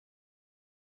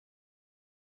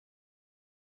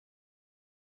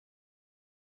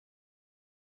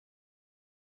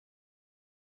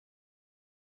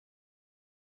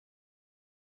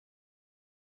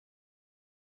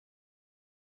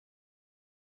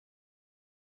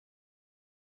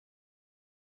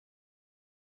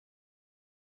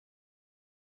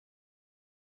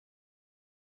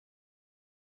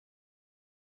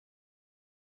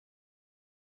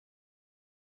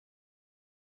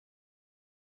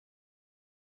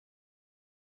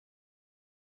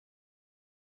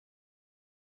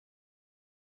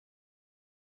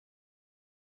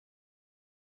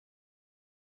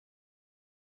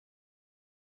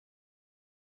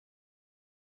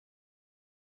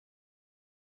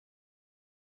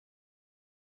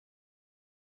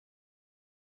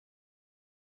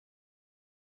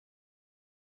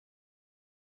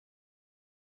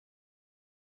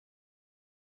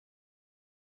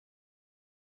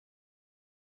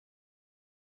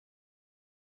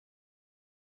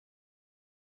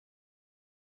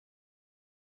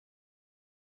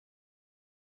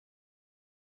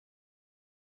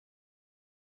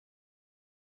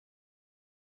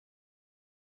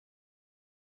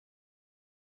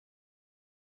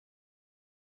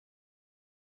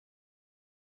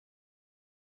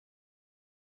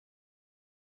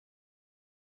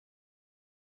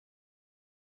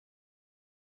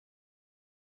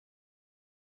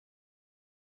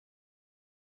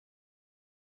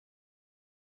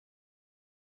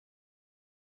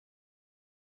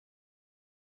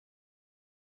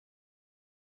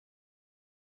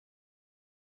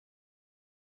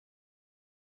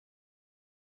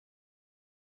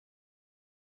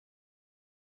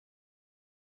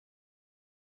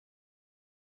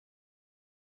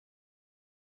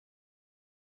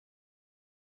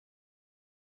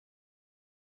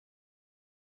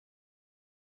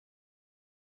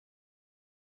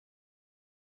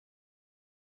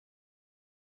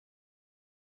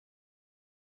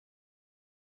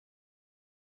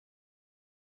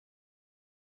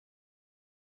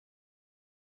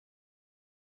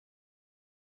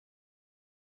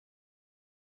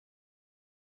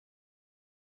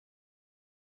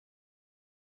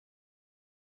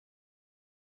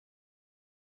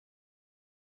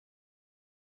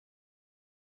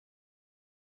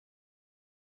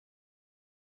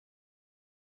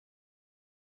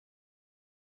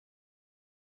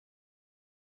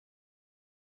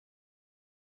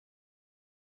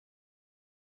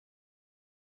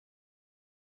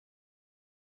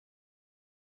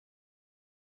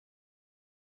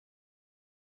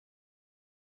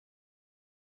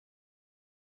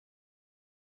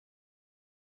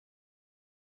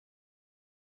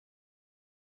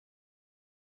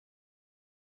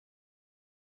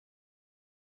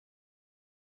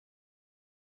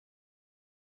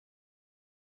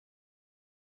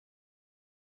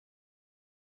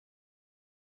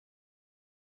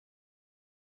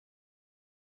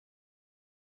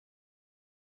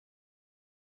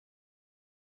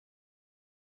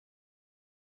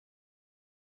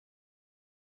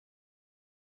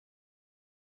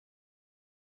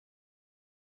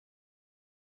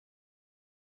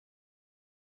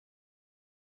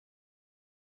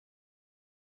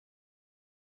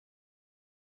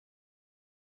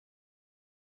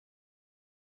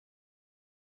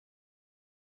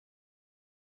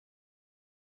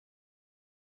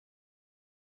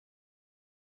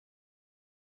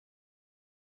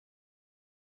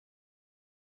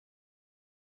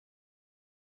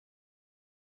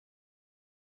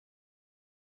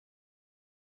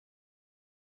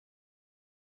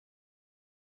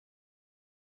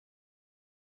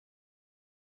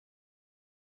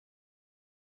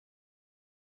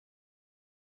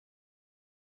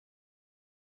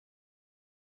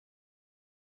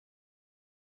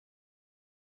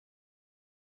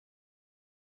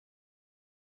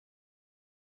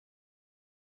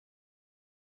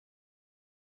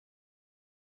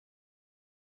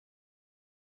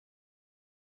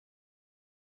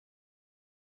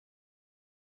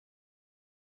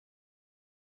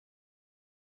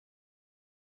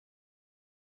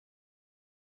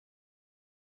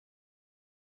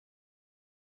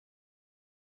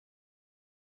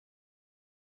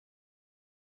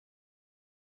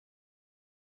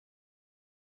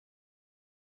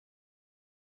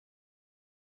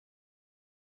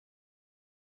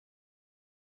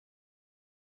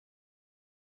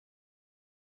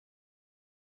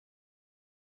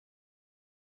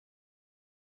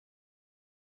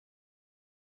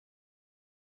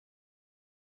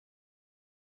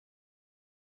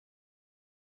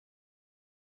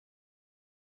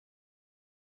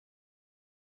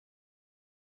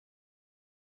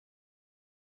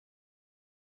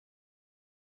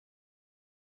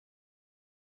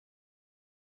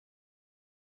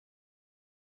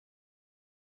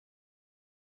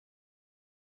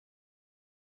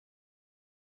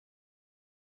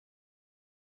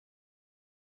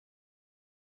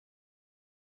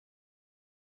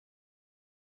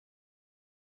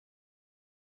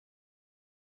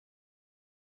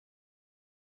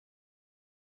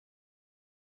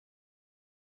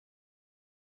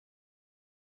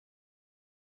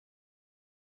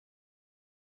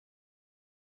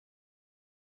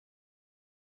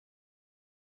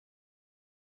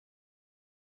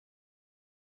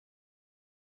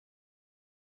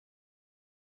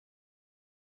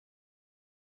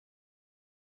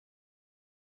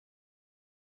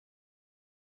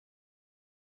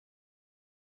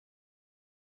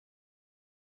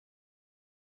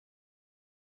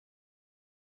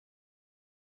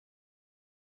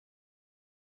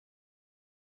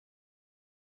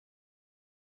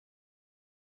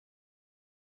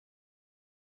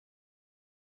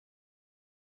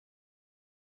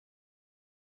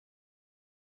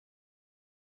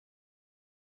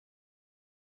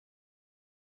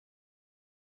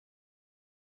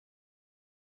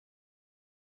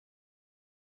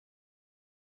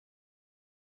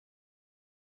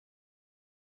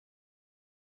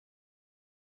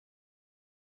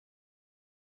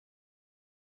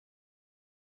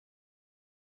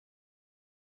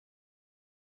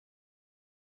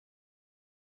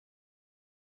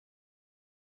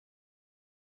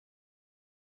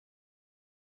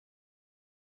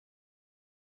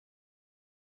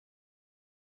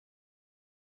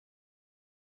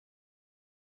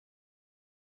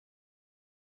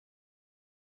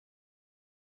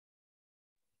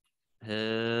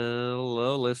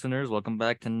 Hello, listeners. Welcome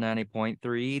back to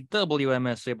 90.3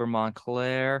 WMS Sabre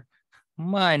Montclair.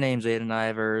 My name's Aidan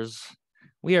Ivers.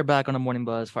 We are back on the Morning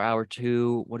Buzz for hour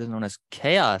 2, what is known as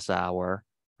Chaos Hour.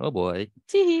 Oh boy.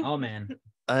 Oh man.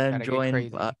 I'm joined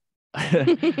by,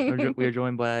 we are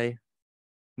joined by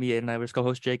me, Aidan Ivers,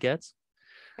 co-host Jake Goetz.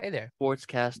 Hey there.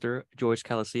 Sportscaster George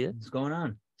Calasia. What's going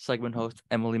on? Segment host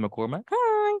Emily McCormack.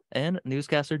 Hi. And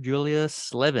newscaster Julia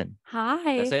Slevin.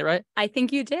 Hi. Did I say it right? I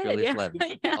think you did. Julia Yeah.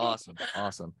 Slevin. Yeah.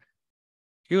 Awesome.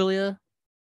 Julia,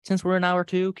 since we're in hour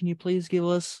 2, can you please give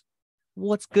us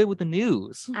what's good with the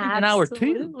news in hour 2?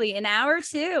 Absolutely, in hour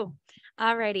 2.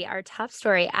 Alrighty, our top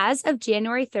story. As of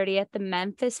January 30th, the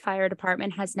Memphis Fire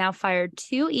Department has now fired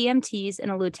 2 EMTs and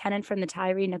a lieutenant from the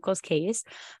Tyre Nichols case.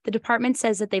 The department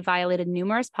says that they violated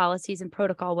numerous policies and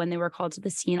protocol when they were called to the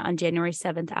scene on January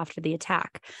 7th after the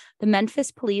attack. The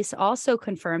Memphis police also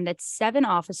confirmed that 7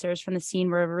 officers from the scene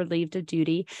were relieved of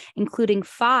duty, including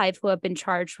 5 who have been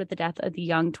charged with the death of the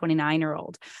young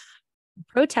 29-year-old.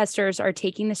 Protesters are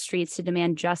taking the streets to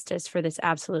demand justice for this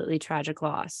absolutely tragic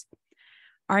loss.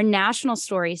 Our national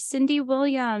story, Cindy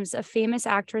Williams, a famous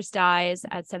actress, dies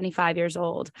at 75 years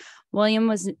old.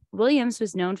 Williams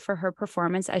was known for her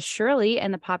performance as Shirley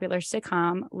in the popular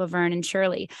sitcom Laverne and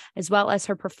Shirley, as well as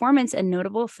her performance in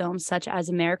notable films such as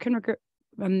American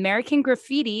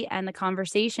Graffiti and The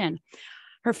Conversation.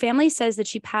 Her family says that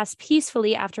she passed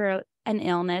peacefully after an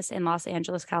illness in Los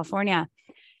Angeles, California.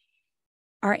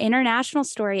 Our international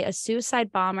story, a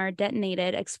suicide bomber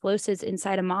detonated explosives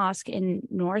inside a mosque in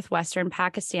northwestern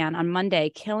Pakistan on Monday,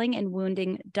 killing and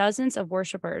wounding dozens of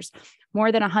worshippers.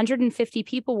 More than 150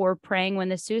 people were praying when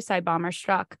the suicide bomber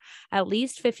struck. At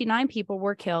least 59 people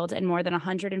were killed and more than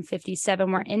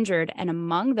 157 were injured, and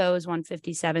among those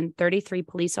 157, 33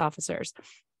 police officers.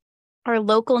 Our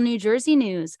local New Jersey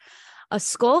news. A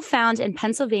skull found in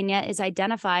Pennsylvania is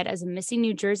identified as a missing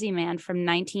New Jersey man from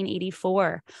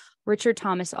 1984. Richard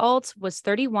Thomas Alt was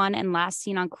 31 and last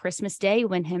seen on Christmas Day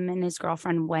when him and his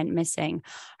girlfriend went missing.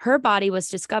 Her body was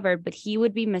discovered, but he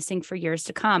would be missing for years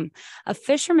to come. A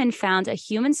fisherman found a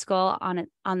human skull on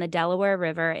the Delaware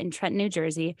River in Trenton, New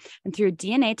Jersey, and through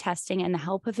DNA testing and the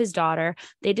help of his daughter,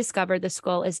 they discovered the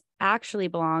skull actually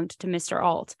belonged to Mr.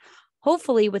 Alt.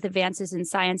 Hopefully, with advances in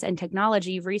science and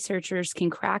technology, researchers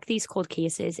can crack these cold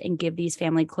cases and give these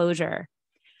family closure.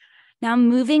 Now,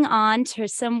 moving on to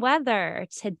some weather.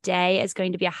 Today is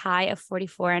going to be a high of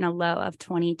 44 and a low of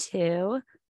 22. Oh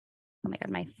my God,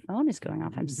 my phone is going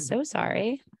off. I'm so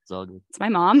sorry. It's all good. It's my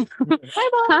mom.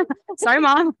 Hi, Mom. Sorry,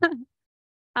 Mom.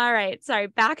 All right. Sorry.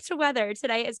 Back to weather.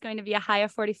 Today is going to be a high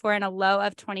of 44 and a low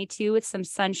of 22 with some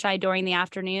sunshine during the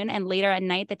afternoon. And later at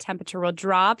night, the temperature will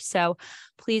drop. So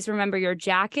please remember your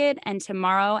jacket. And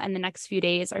tomorrow and the next few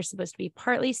days are supposed to be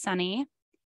partly sunny.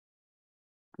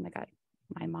 Oh my God.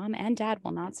 My mom and dad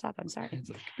will not stop. I'm sorry.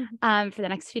 For the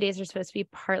next few days are supposed to be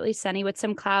partly sunny with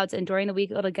some clouds. And during the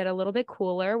week, it'll get a little bit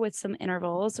cooler with some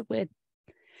intervals.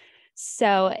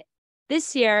 So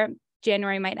this year,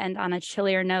 January might end on a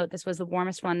chillier note. This was the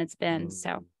warmest one it's been.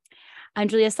 So I'm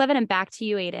Julia Slevin, and back to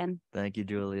you, Aidan. Thank you,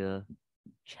 Julia.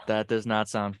 That does not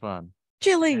sound fun.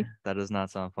 Chilly. That does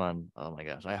not sound fun. Oh my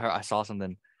gosh. I saw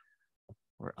something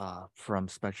from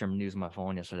Spectrum News on my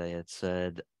phone yesterday. It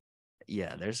said,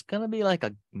 yeah, there's gonna be like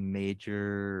a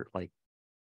major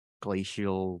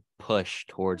glacial push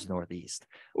towards northeast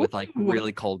with like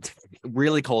really cold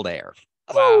air.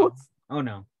 Wow. Oh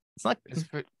no. It's not.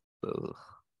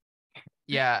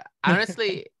 Yeah,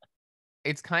 honestly,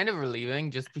 it's kind of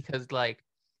relieving just because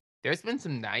there's been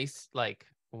some nice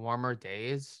warmer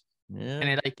days, Yeah.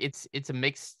 and it's a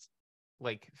mixed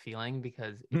feeling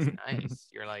because it's nice.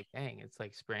 You're like, dang, it's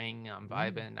spring. I'm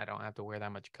vibing. I don't have to wear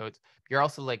that much coats. You're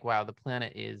also like, wow, the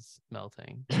planet is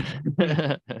melting.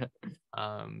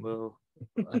 Well,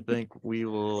 I think we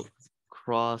will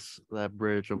cross that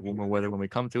bridge of warmer weather when we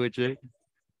come to it, Jake.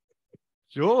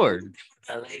 George.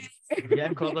 Yeah,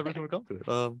 cross that bridge when we come to it.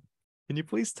 Can you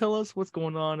please tell us what's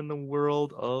going on in the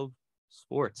world of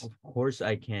sports? Of course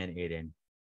I can, Aidan.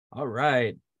 All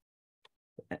right.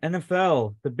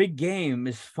 NFL, the big game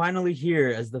is finally here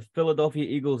as the Philadelphia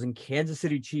Eagles and Kansas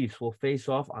City Chiefs will face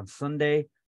off on Sunday,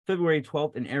 February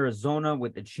 12th in Arizona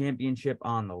with the championship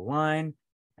on the line.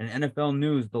 And NFL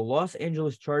news, the Los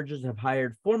Angeles Chargers have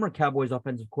hired former Cowboys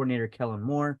offensive coordinator Kellen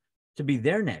Moore to be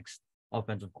their next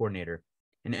offensive coordinator.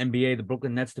 In NBA, the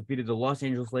Brooklyn Nets defeated the Los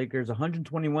Angeles Lakers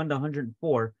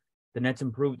 121-104. The Nets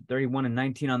improved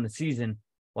 31-19 on the season,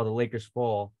 while the Lakers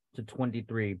fall to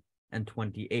 23-28.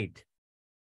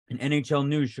 In NHL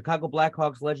news, Chicago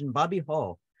Blackhawks legend Bobby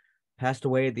Hull passed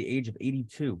away at the age of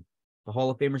 82. The Hall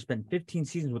of Famer spent 15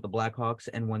 seasons with the Blackhawks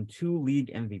and won 2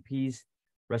 league MVPs.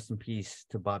 Rest in peace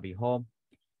to Bobby Hall.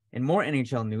 In more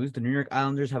NHL news, the New York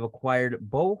Islanders have acquired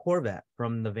Bo Horvat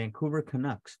from the Vancouver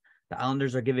Canucks. The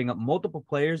Islanders are giving up multiple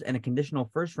players and a conditional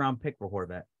first-round pick for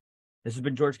Horvat. This has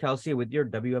been George Calcia with your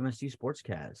WMSC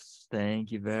Sportscast.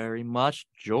 Thank you very much,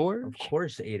 George. Of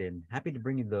course, Aiden. Happy to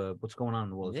bring you the what's going on in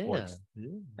the world of sports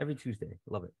every Tuesday.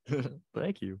 Love it.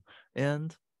 Thank you.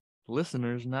 And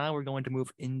listeners, now we're going to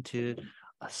move into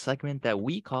a segment that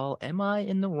we call "Am I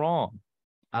in the Wrong?"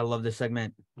 I love this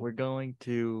segment. We're going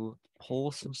to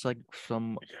pull some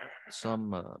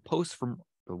posts from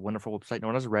the wonderful website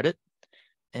known as Reddit,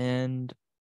 and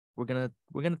we're gonna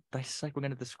dissect, we're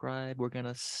gonna describe, we're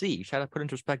gonna see, try to put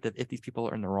into perspective if these people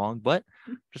are in the wrong. But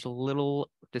just a little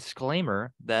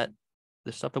disclaimer that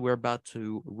the stuff that we're about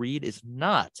to read is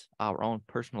not our own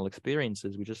personal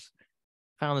experiences. We just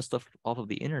found this stuff off of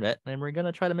the internet, and we're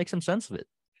gonna try to make some sense of it.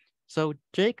 So,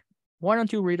 Jake, why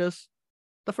don't you read us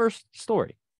the first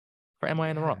story for Am I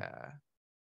in the Wrong?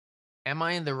 Am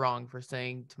I in the wrong for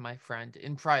saying to my friend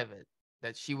in private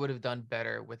that she would have done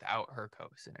better without her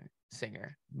co-singer?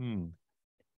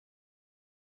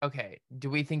 Okay, do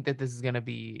we think that this is going to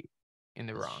be in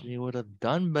the wrong? She would have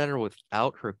done better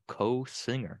without her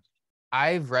co-singer.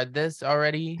 I've read this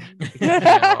already. Because,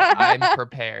 I'm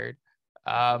prepared.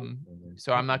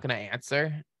 So I'm not going to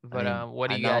answer. But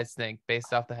what do you guys think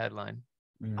based off the headline?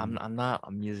 I'm not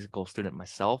a musical student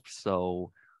myself,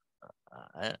 so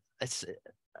it's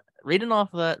reading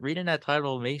that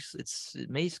title it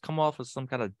may come off as some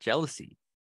kind of jealousy.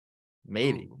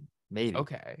 Maybe.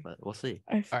 Okay, but we'll see.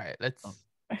 All right,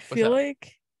 I feel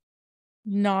like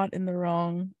not in the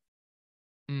wrong,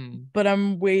 but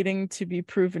I'm waiting to be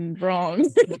proven wrong.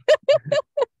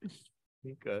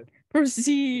 Okay.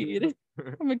 Proceed.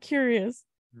 I'm curious.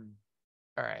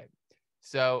 All right.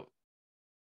 So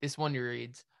this one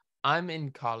reads, I'm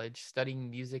in college studying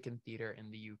music and theater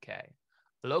in the UK.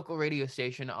 The local radio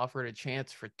station offered a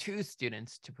chance for 2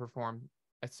 students to perform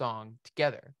a song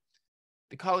together.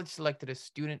 The college selected a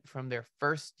student from their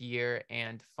first year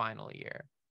and final year.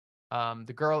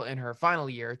 The girl in her final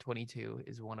year, 22,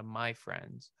 is one of my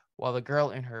friends, while the girl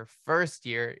in her first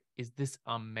year is this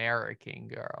American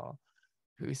girl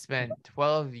who spent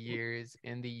 12 years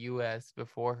in the US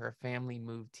before her family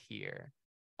moved here,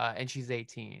 and she's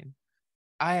 18.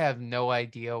 I have no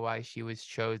idea why she was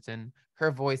chosen. Her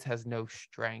voice has no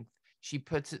strength. She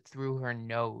puts it through her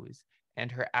nose,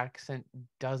 and her accent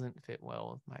doesn't fit well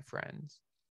with my friends.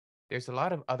 There's a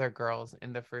lot of other girls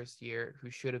in the first year who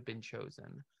should have been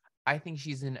chosen. I think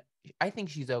she's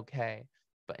okay,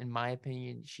 but in my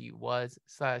opinion, she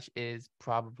is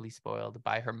probably spoiled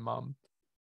by her mom.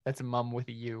 That's a mum with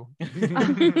a U.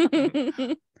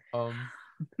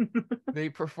 They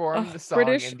performed the song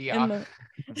British in the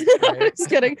right? Just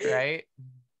kidding. Right?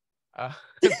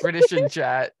 British in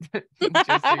chat,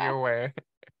 just so you're aware.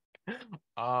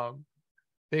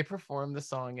 They performed the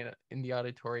song in the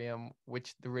auditorium,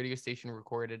 which the radio station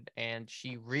recorded, and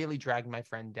she really dragged my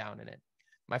friend down in it.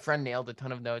 My friend nailed a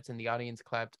ton of notes, and the audience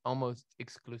clapped almost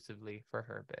exclusively for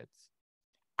her bits.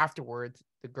 Afterwards,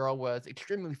 the girl was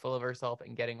extremely full of herself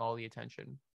and getting all the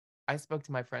attention. I spoke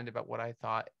to my friend about what I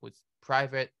thought was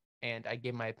private, and I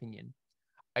gave my opinion.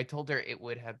 I told her it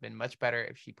would have been much better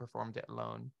if she performed it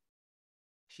alone.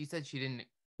 She said she didn't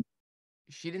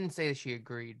say that she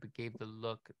agreed, but gave the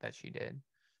look that she did.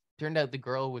 Turned out the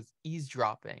girl was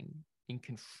eavesdropping and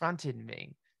confronted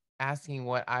me, asking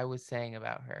what I was saying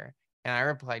about her. And I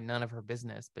replied none of her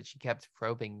business, but she kept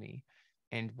probing me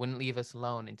and wouldn't leave us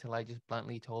alone until I just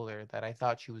bluntly told her that I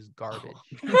thought she was garbage.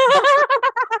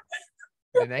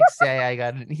 The next day, I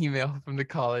got an email from the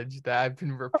college that I've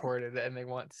been reported and they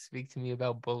want to speak to me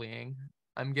about bullying.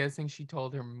 I'm guessing she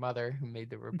told her mother who made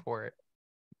the report.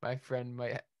 My friend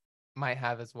might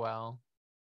have as well.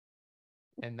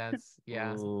 And that's,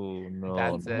 yeah. Oh, no.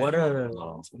 That's it. What a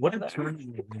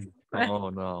turn. Oh,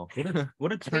 no.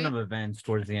 What a turn of events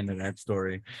towards the end of that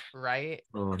story. Right?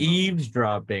 Oh, no.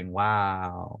 Eavesdropping.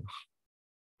 Wow.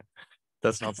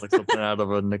 That sounds like something out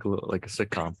of a like a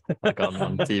sitcom, like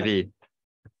on TV.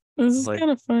 This is Like-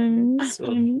 kind of funny. It's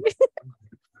funny.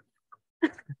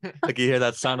 Like you hear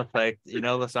that sound effect,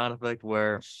 the sound effect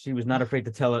where She was not afraid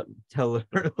to tell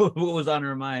her what was on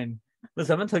her mind.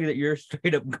 Listen, I'm gonna tell you that you're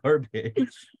straight up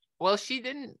garbage. Well, she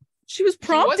didn't. She was She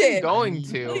prompted. wasn't going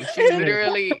to.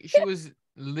 She was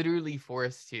literally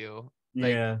forced to.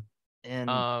 Like, Yeah.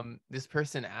 and This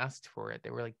person asked for it.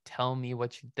 They were like, "Tell me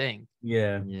what you think."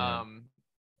 Yeah. yeah.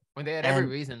 When they had every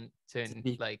And reason to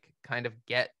like kind of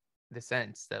get the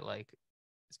sense that like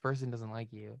this person doesn't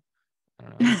like you. I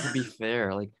don't know. To be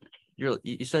fair, like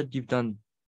you said you've done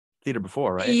theater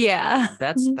before, right? Yeah.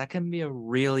 That can be a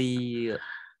really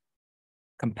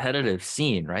competitive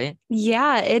scene, right?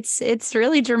 Yeah, it's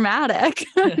really dramatic.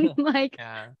 Like,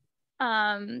 Yeah.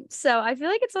 so I feel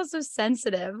like it's also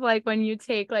sensitive, like when you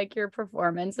take like your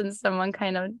performance and someone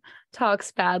kind of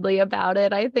talks badly about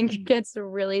it. I think it gets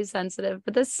really sensitive,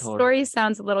 but this Totally. story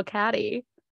sounds a little catty.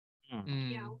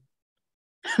 Mm.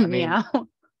 I mean, Meow.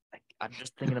 I'm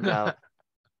just thinking about,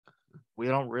 we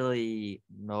don't really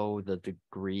know the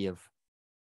degree of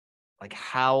like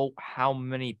how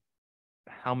many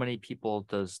people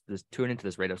does this tune into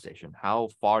this radio station? How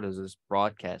far does this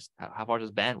broadcast? How far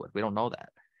does bandwidth? We don't know that.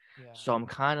 Yeah. So I'm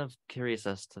kind of curious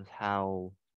as to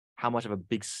how much of a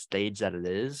big stage that it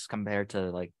is compared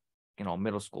to like,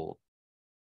 middle school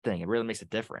thing. It really makes a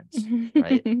difference,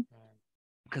 right?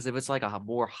 Because if it's like a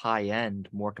more high end,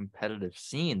 more competitive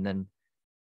scene, then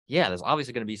yeah, there's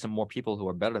obviously going to be some more people who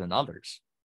are better than others.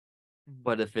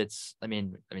 But if it's, I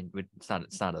mean, it's not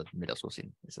a middle school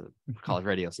scene. It's a college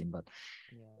radio scene. But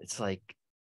it's like,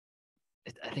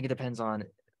 I think it depends on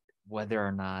whether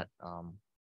or not,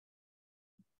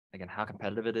 again, how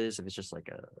competitive it is. If it's just like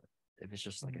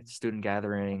a student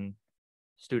gathering,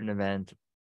 student event.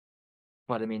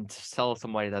 But I mean, to tell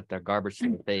somebody that they're garbage to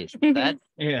the face, that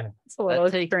It's a little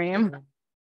extreme.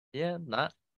 yeah,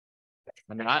 not.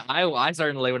 I mean, I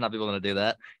certainly would not be willing to do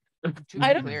that. To be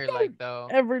I don't clear, like though,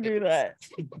 ever do that.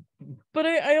 But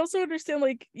I also understand,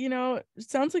 like, it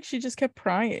sounds like she just kept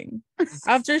prying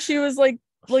after she was like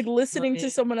listening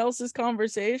to someone else's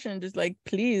conversation, just like,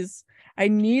 please, I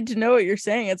need to know what you're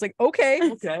saying. It's like, okay,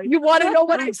 you want to know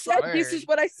what I said? This is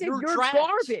what I said. You're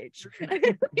garbage.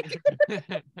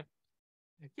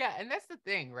 Yeah, and that's the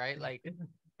thing, right? Like,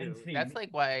 that's like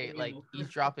why like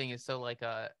eavesdropping is so like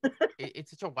it's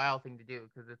such a wild thing to do,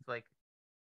 because it's like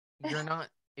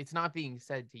it's not being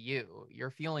said to you. Your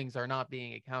feelings are not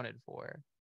being accounted for.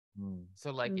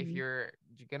 So like if you're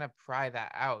gonna pry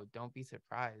that out, don't be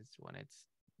surprised when it's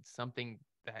something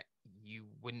that you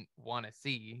wouldn't want to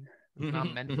see. It's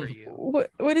not meant for you.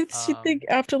 What did she think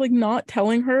after like not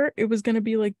telling her it was gonna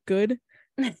be like good?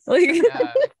 Like,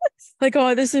 like,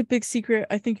 oh, this is a big secret.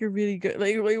 I think you're really good.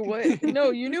 Like what? No,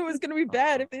 you knew it was gonna be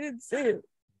bad if they didn't say it.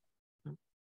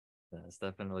 That's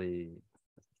definitely.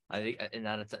 I think in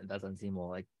that doesn't seem well.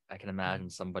 Like I can imagine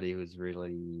somebody who's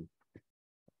really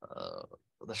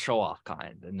the show off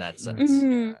kind in that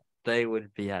sense. They would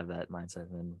have that mindset,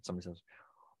 and then somebody says,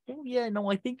 "Oh yeah,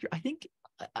 no, I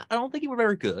don't think you were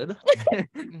very good." And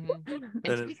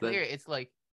to be clear, it's like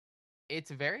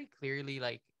it's very clearly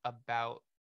like about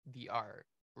the art,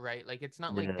 right? Like it's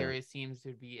not like there seems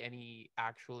to be any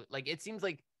actual, like it seems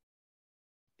like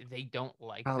they don't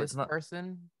like this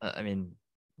person. I mean,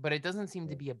 but it doesn't seem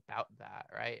to be about that,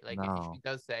 right? Like she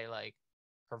does say like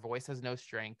her voice has no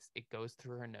strengths, it goes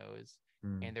through her nose,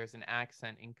 and there's an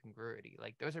accent incongruity.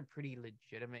 Like those are pretty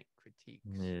legitimate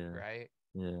critiques, right?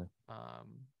 Yeah.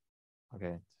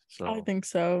 Okay. So I think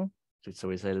so. So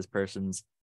we say this person's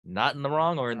not in the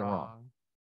wrong or in the wrong?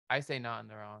 I say not in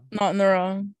the wrong. Not in the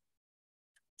wrong.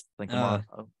 Think on.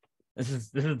 This is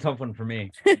a tough one for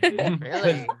me.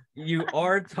 Really? You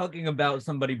are talking about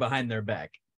somebody behind their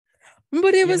back.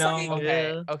 But it was like,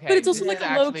 okay. But it's also this like is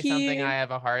a low actually key. something I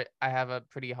have a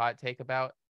pretty hot take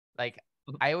about. Like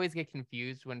I always get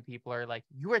confused when people are like,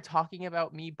 "You were talking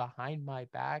about me behind my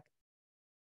back."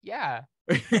 Yeah.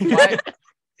 What?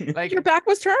 Like your back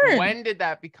was turned. When did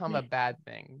that become a bad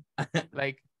thing?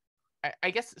 Like,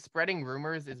 I guess spreading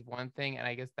rumors is one thing, and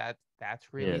I guess that's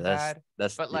really bad.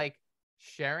 But like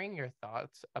sharing your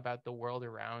thoughts about the world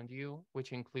around you,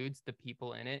 which includes the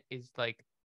people in it, is like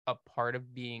a part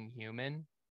of being human.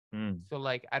 So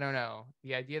like, I don't know,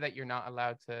 the idea that you're not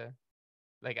allowed to,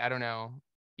 like, I don't know,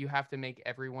 you have to make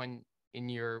everyone in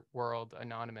your world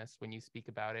anonymous when you speak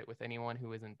about it with anyone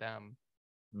who isn't them.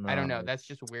 I don't know, that's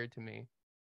just weird to me.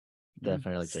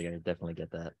 Definitely, I definitely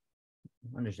get that.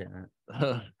 Understand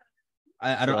that.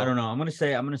 I don't know. I'm gonna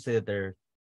say that they're.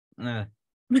 I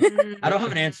don't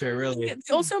have an answer really.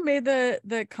 They also made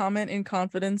the comment in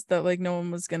confidence that like no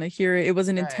one was gonna hear it. It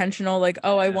wasn't intentional. Like,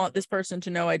 oh, I want this person to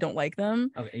know I don't like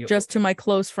them. Okay, just to my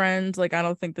close friends. Like, I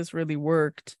don't think this really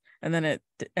worked, and then it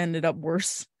ended up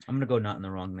worse. I'm gonna go not in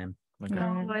the wrong, man. Okay.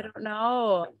 No, I don't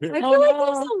know. I feel like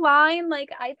there's a line. Like,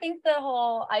 I think the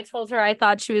whole I told her I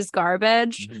thought she was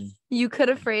garbage. You could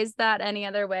have phrased that any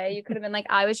other way. You could have been like,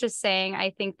 I was just saying,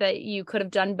 I think that you could have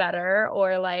done better,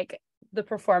 or like the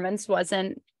performance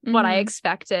wasn't what I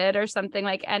expected, or something.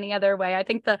 Like any other way. I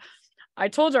think I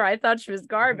told her I thought she was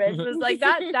garbage. It was like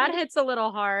that hits a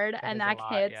little hard, and that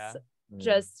hits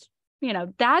just,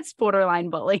 that's borderline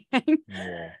bullying.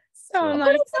 So I'm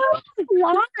like,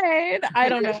 line. I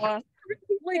don't know.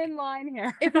 like, thin line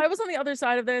here. if I was on the other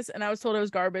side of this and I was told it was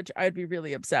garbage, I'd be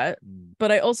really upset. Mm.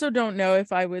 But I also don't know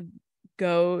if I would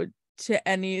go to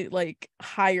any like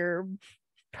higher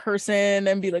person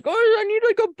and be like, oh, I need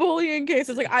like a bullying case.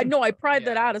 It's like, I know I pried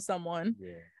that out of someone.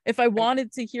 Yeah. If I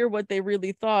wanted to hear what they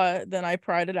really thought, then I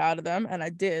pried it out of them, and I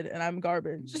did, and I'm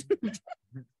garbage.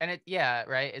 And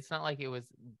right. It's not like it was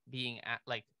being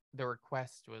like the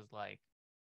request was like,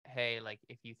 hey, like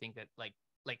if you think that like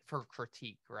for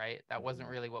critique, right? That wasn't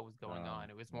really what was going on.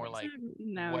 It was more like,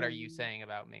 what are you saying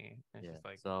about me? It's just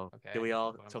like, so okay, do we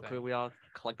all? that's what So I'm could saying. we all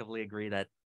collectively agree that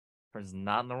person's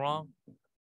not in the wrong?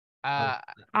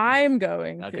 I'm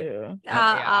going Okay. to.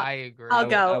 I agree. I'll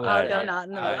go. I'll would- go. Not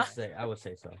in the I middle. would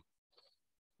say so.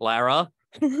 Lara,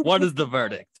 what is the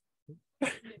verdict?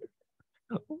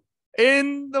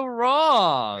 In the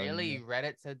wrong. Really,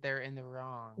 Reddit said they're in the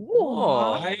wrong.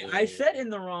 Whoa. I said in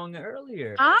the wrong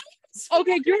earlier.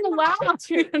 Okay, you're allowed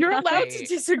to. You're allowed to Hey.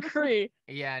 disagree.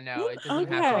 Yeah, no, it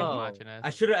doesn't have Okay. to be homogenous.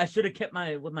 I should have kept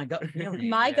my gut feeling.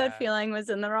 My gut Yeah. feeling was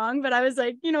in the wrong, but I was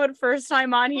like, you know what? First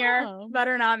time on here, Oh.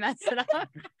 better not mess it up.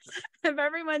 If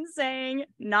everyone's saying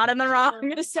not in the wrong,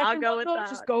 The I'll second go one, with though, that.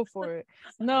 just go for it.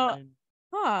 No,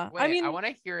 huh? Wait, I mean, I want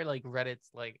to hear like Reddit's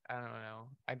like, I don't know.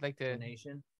 I'd like to.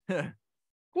 Nation.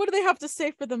 what do they have to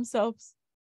say for themselves?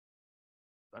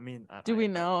 I mean, Do we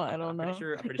know? I don't I'm know.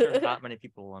 pretty sure not many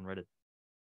people on Reddit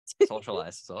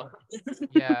socialize. So,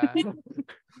 Yeah.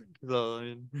 so I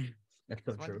mean, That's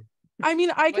so It's true. I mean,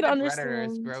 I When could did understand.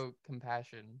 Redditors grow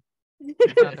compassion.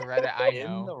 It's not the Reddit I in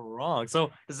the know. wrong.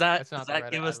 So does that That's not does the that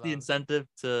Reddit give I us the love. incentive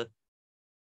to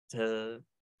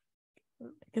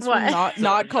Guess What? we're not So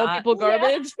not call not- people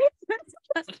garbage.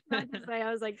 Not to say,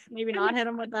 I was like, maybe not hit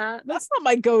him with that. That's not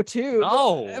my go-to.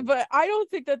 No. But I don't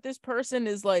think that this person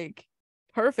is like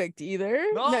perfect either.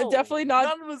 no Definitely not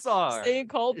None of us are. saying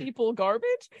call people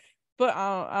garbage. But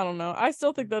I don't know. I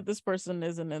still think that this person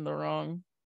isn't in the wrong.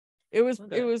 It was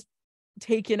Okay.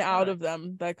 taken out Alright. of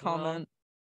them, that Well, comment.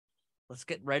 Let's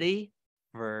get ready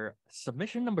for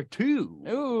submission number 2.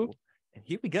 Ooh. And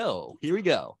here we go. Here we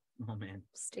go. Oh man.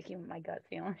 Sticking with my gut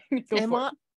feeling. Go Am for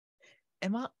I?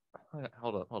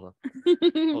 Hold up.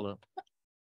 it. Hold up.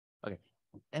 Okay.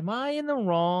 Am I in the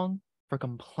wrong for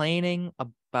complaining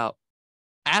about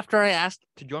after I asked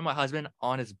to join my husband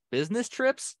on his business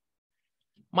trips?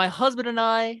 My husband and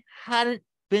I hadn't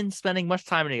been spending much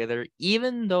time together,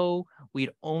 even though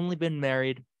we'd only been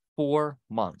married 4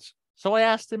 months. So I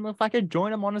asked him if I could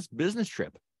join him on his business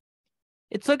trip.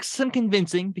 It took some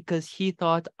convincing because he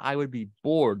thought I would be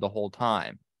bored the whole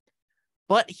time.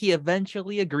 But he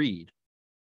eventually agreed.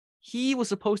 He was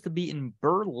supposed to be in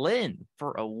Berlin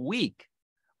for a week,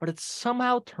 but it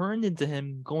somehow turned into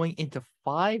him going into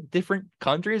 5 different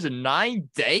countries in 9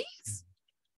 days?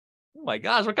 Oh my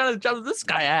gosh, what kind of job does this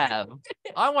guy have?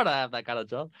 I want to have that kind of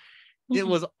job. It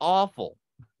was awful.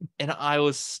 And I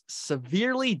was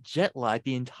severely jet lagged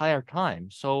the entire time,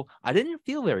 so I didn't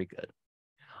feel very good.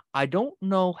 I don't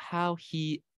know how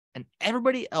he and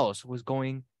everybody else was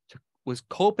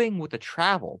coping with the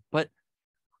travel, but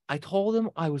I told him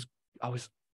I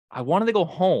wanted to go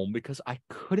home because I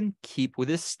couldn't keep with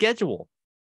his schedule.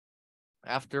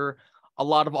 After a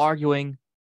lot of arguing,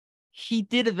 he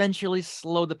did eventually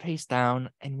slow the pace down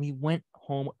and we went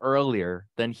home earlier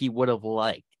than he would have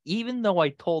liked, even though I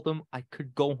told him I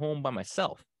could go home by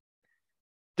myself.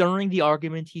 During the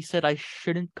argument, he said I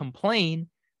shouldn't complain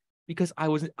because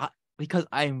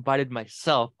I invited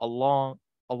myself along,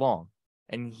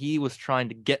 and he was trying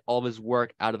to get all of his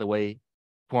work out of the way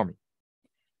for me.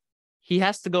 He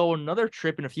has to go on another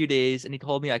trip in a few days, and he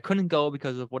told me I couldn't go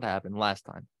because of what happened last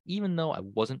time, even though I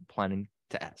wasn't planning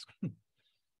to ask.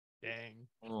 Dang.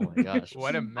 Oh my gosh.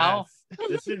 What a How-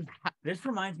 mess. This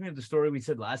reminds me of the story we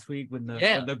said last week when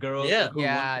the girl yeah. who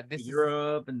Yeah, went to this is-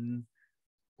 Europe and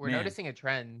We're Man. noticing a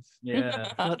trend.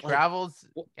 yeah. But, like, Travels,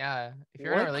 wh- yeah. If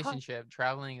you're in a what kind- relationship,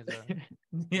 traveling is a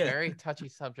Yeah. very touchy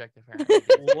subject, apparently.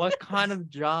 what kind of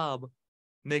job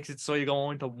makes it so you're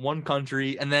going to one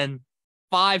country and then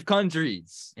 5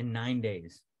 countries? In 9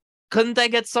 days. Couldn't they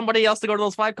get somebody else to go to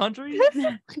those 5 countries?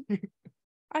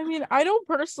 I mean, I don't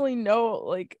personally know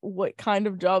like what kind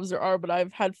of jobs there are, but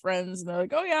I've had friends and they're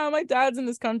like, oh yeah, my dad's in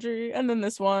this country and then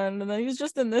this one, and then he's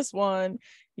just in this one,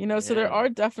 so there Yeah. are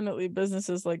definitely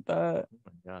businesses like that.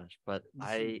 Oh my gosh, but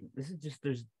This is just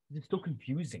it's still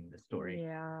confusing, the story.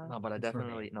 Yeah. no, but I It's for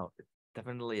me.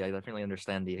 definitely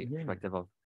understand the Yeah. perspective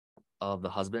of the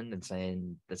husband and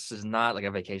saying this is not like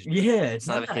a vacation. Yeah, it's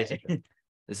not a not. vacation trip.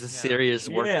 This is Yeah. serious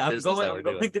work. Yeah, I'm business that going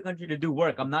we're to doing. the country to do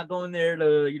work. I'm not going there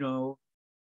to,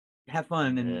 have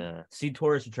fun and Yeah. see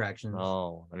tourist attractions.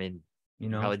 No, I mean, You you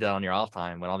know. probably did it on your off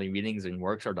time when all the meetings and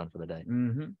works are done for the day.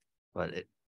 Mm-hmm. But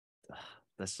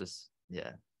That's just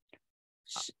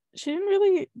She didn't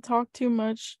really talk too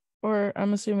much, or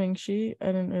I'm assuming I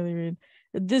didn't really read.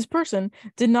 This person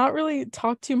did not really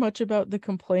talk too much about the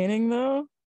complaining though.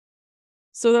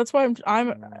 So that's why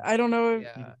I don't know if,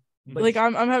 Yeah. like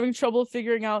I'm having trouble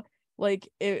figuring out like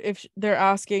if they're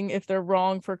asking if they're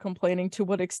wrong for complaining, to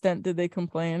what extent did they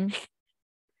complain?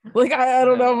 Like I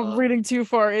don't know if I'm reading too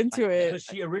far into it. Because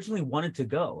she originally wanted to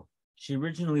go. She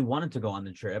originally wanted to go on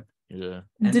the trip. yeah.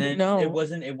 And Didn't then know. it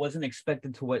wasn't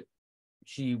expected to what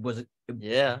she was.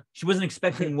 Yeah. She wasn't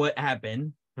expecting what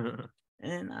happened.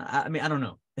 And I mean, I don't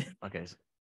know. Okay. So,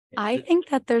 I think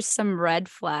that there's some red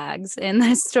flags in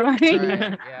this story.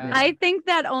 Right, yeah. I think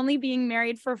that only being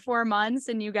married for 4 months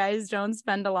and you guys don't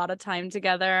spend a lot of time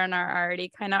together and are already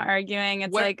kind of arguing.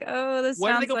 It's Where- like, oh, this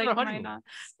where did they sounds go for like the might honeymoon? not.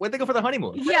 Where'd they go for the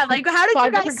honeymoon? Yeah, like how did you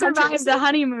 5 guys different survive countries. the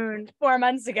honeymoon 4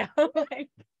 months ago? Like,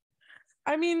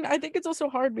 I mean, I think it's also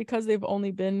hard because they've only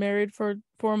been married for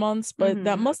 4 months, but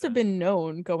that must have been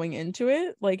known going into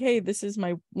it. Like, hey, this is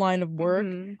my line of work.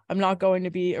 I'm not going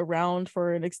to be around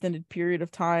for an extended period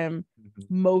of time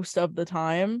most of the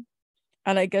time.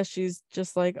 And I guess she's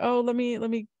just like, oh, let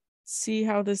me see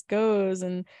how this goes.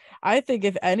 And I think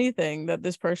if anything, that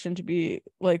this person to be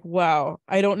like, wow,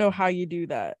 I don't know how you do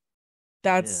that.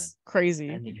 That's crazy.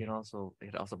 And it could also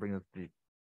bring up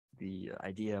the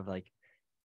idea of like,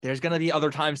 there's gonna be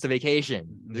other times to vacation.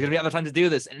 There's gonna be other times to do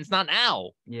this, and it's not now.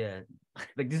 Yeah,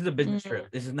 like this is a business trip.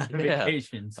 This is not a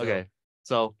vacation. So. Okay,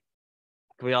 so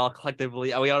can we all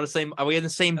collectively? Are we all the same? Are we in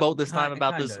the same boat this time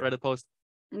about this Kinda. Reddit post?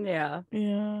 yeah.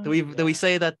 Yeah. Do we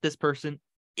say that this person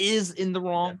is in the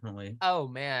wrong? Definitely. Oh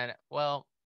man. Well,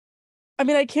 I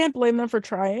mean, I can't blame them for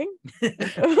trying.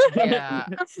 yeah.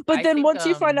 But I then think, once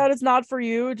you find out it's not for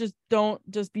you, just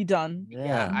be done.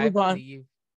 Yeah, I Move on. believe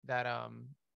that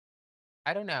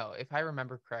I don't know if I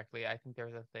remember correctly. I think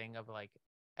there's a thing of like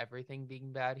everything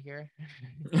being bad here,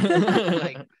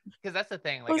 like because that's the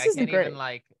thing. Like Well, I this isn't can't even great.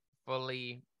 like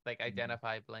fully like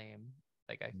identify blame.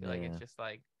 Like I feel like it's just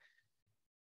like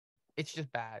it's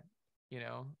just bad, you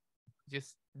know.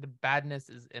 Just the badness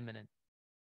is imminent.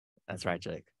 That's right,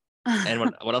 Jake. And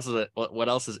what else is it? What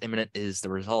else is imminent is the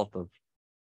result of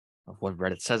what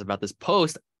Reddit says about this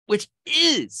post, which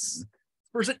is this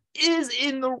person is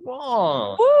in the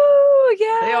wrong. Woo,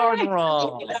 yeah. They are in the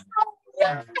wrong.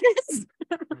 Yes.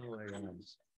 Oh my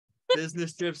gosh.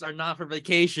 Business trips are not for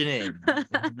vacationing.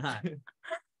 Not.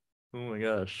 Oh my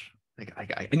gosh.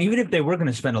 And even if they were going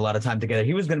to spend a lot of time together,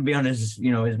 he was going to be on his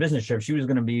business trip. She was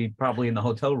going to be probably in the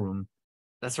hotel room.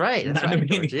 That's right. That's Not right.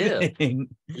 doing George. Yeah. anything.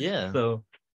 Yeah. So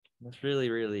That's really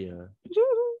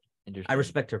interesting. I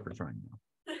respect her for trying.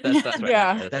 That's right.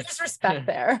 Yeah. There's just respect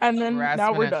there. And then now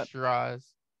Harassment we're at done. straws.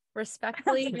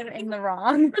 Respectfully, you're in the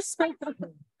wrong.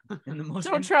 And the most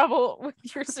Don't travel with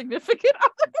your significant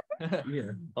other.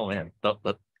 yeah. Oh man.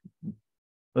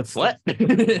 Let's What? what?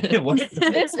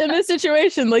 It's in this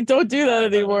situation, like don't do that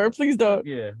anymore. Please don't.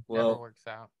 Yeah. Never Well, works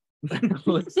out.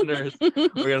 listeners, we're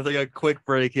gonna take a quick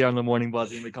break here on the Morning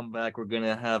Buzz. When we come back, we're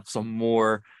gonna have some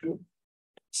more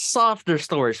softer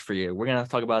stories for you. We're gonna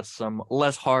talk about some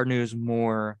less hard news,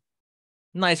 more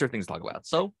nicer things to talk about.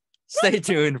 So stay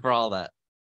tuned for all that.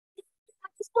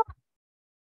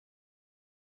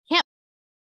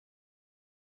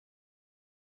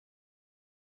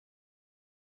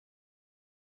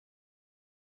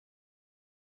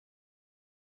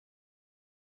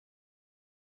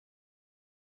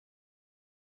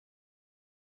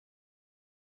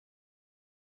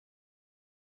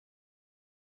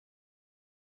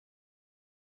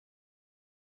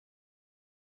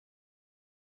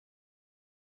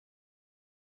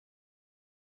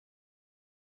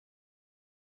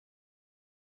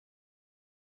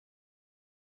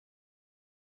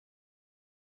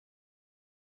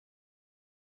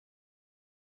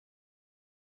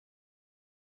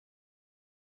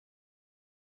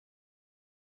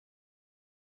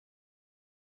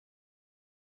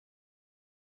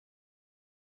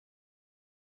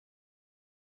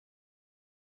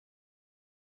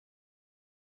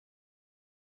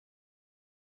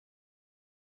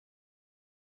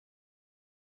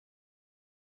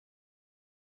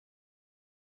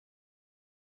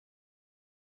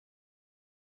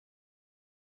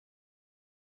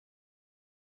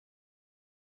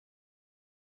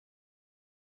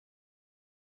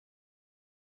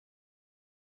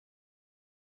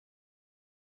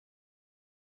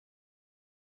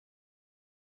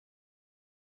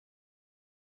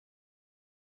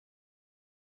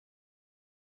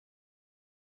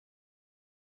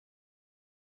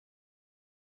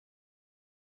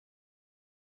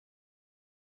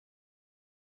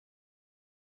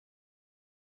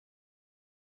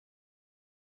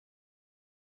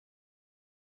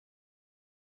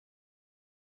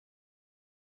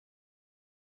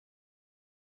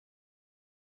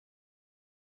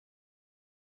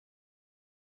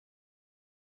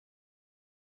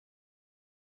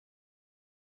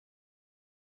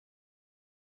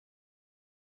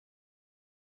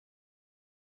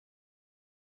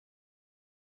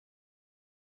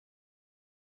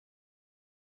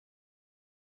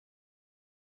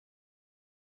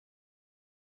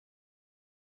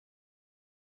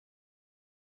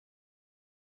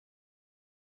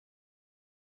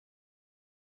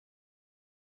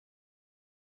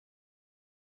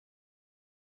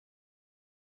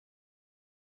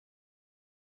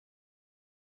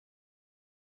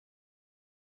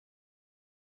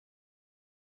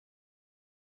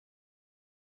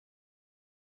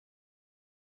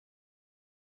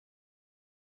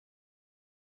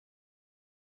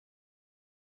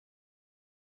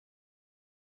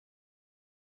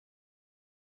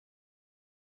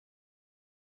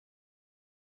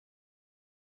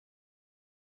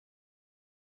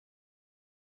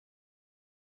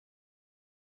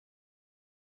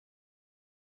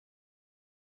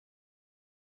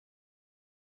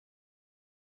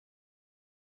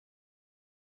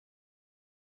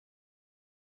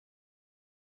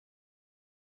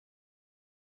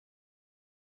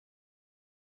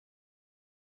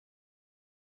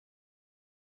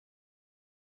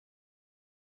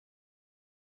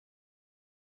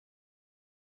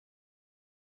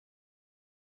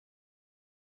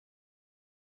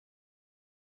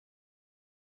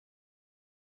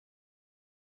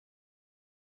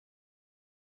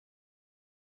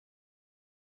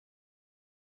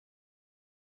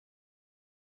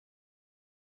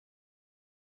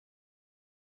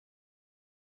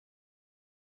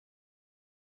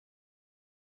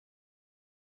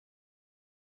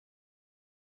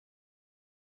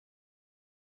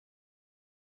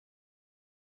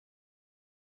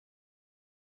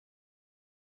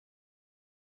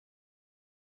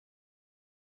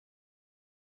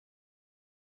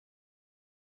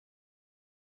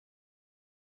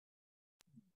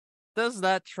 Does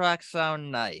that track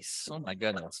sound nice? Oh my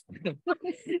goodness.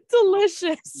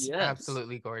 Delicious. Yes.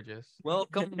 Absolutely gorgeous.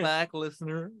 Welcome back,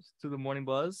 listeners, to the Morning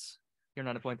Buzz. Here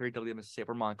on 90.3 WMSC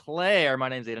for Montclair. My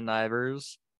name's Aidan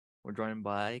Ivers. We're joined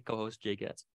by co-host Jay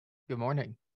Goetz. Good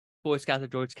morning.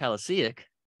 Voicecaster George Kalasiak.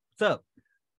 What's up?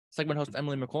 Segment host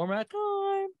Emily McCormack.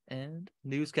 Hi. And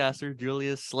newscaster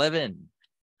Julia Slevin.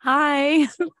 Hi.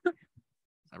 Is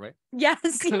that right?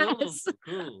 Yes, Cool. yes.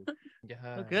 Cool.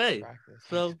 Yeah. Okay, Practice.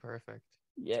 so- That's perfect.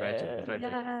 That's right.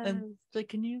 And Yes. so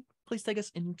can you please take us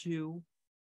into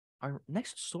our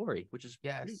next story, which is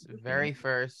Yes. pretty- Very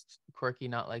first quirky,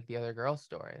 not like the other girl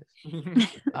stories.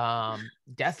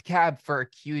 Death Cab for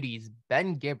Cuties.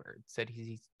 Ben Gibbard said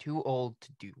he's too old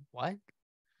to do what?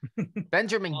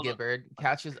 Benjamin Hold on. Gibbard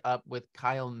catches up with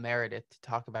Kyle Meredith to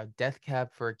talk about Death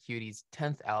Cab for Cuties'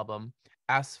 10th album,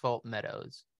 Asphalt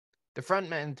Meadows. The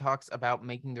frontman talks about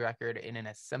making the record in an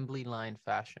assembly line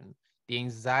fashion, the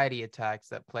anxiety attacks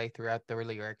that play throughout the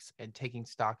lyrics, and taking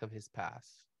stock of his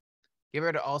past.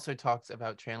 Gibbard also talks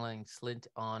about channeling Slint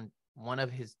on one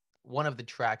of the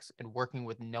tracks and working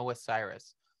with Noah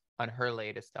Cyrus on her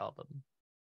latest album.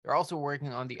 They're also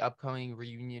working on the upcoming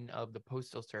reunion of the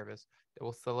Postal Service that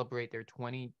will celebrate their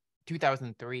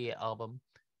 2003 album,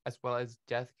 as well as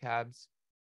Death Cab's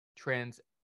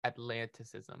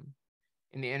transatlanticism.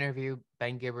 In the interview,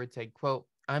 Ben Gibbard said, quote,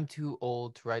 "I'm too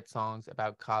old to write songs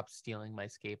about cops stealing my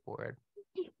skateboard."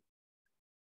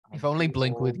 If only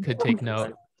Blinkwood could take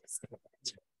note.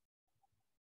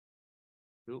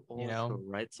 Too old You know? to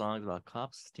write songs about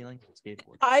cops stealing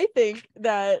skateboards. I think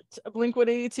that Blink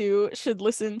 182 should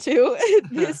listen to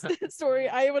this story.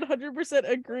 I 100%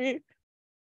 agree.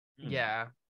 Yeah.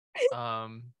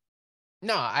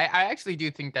 No, I actually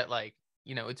do think that, like,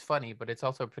 you know, it's funny, but it's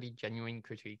also a pretty genuine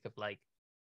critique of, like,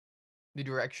 the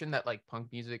direction that, like,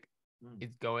 punk music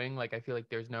is going. Like, I feel like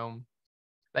there's no,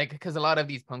 like, because a lot of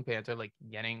these punk bands are, like,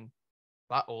 getting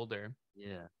a lot older.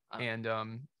 Yeah. And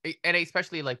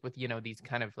especially, like, with, you know, these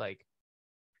kind of, like,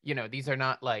 you know, these are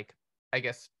not, like, I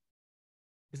guess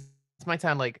this might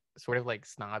sound like sort of like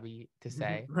snobby to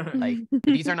say, like,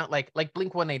 these are not like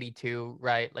Blink 182,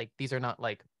 right? Like, these are not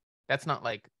like, that's not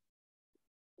like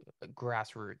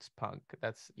grassroots punk.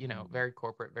 That's, you know, very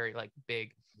corporate, very like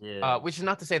big. Yeah. Which is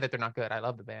not to say that they're not good. I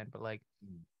love the band, but like,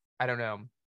 I don't know.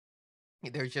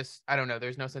 There's just, I don't know.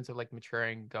 There's no sense of like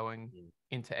maturing going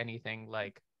into anything.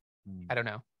 Like, I don't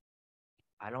know.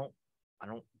 I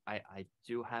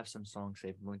do have some songs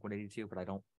saved from Blink 182, but I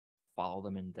don't follow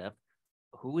them in depth.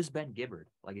 Who is Ben Gibbard?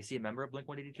 Like, is he a member of Blink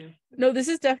 182? No, this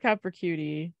is Death Cab for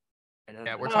Cutie.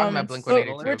 Yeah, we're talking about Blink so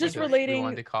 182. we're just because relating- We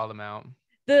wanted to call them out.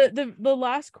 The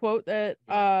last quote that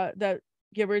that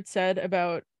Gibbard said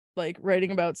about like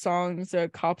writing about songs,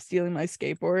 cops stealing my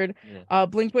skateboard.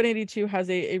 Blink 182 has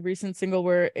a recent single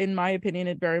where, in my opinion,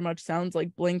 it very much sounds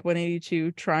like Blink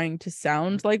 182 trying to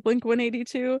sound like Blink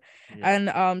 182.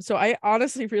 And so I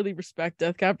honestly really respect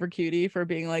Death Cab for Cutie for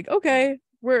being like, okay,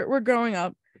 we're growing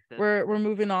up, we're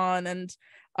moving on. And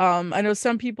I know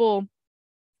some people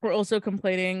were also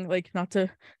complaining, like, not to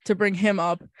bring him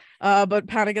up, but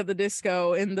Panic at the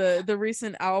Disco in the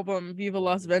recent album Viva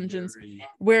Las Vengeance,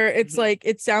 where it's like,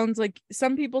 it sounds like,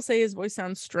 some people say his voice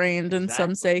sounds strained and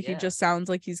some say he just sounds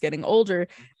like he's getting older.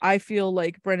 I feel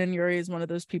like Brendan Urie is one of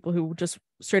those people who just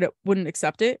straight up wouldn't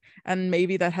accept it, and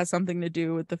maybe that has something to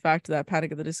do with the fact that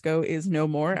Panic at the Disco is no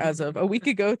more as of a week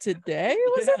ago today.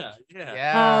 Was it?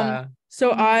 Yeah.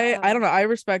 So I don't know, I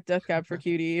respect Death Cab for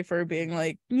Cutie for being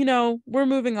like, you know, we're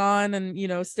moving on, and, you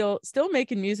know, still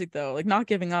making music though, like not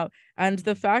giving up. And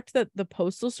the fact that the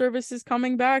Postal Service is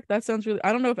coming back, that sounds really,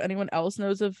 I don't know if anyone else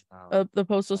knows of the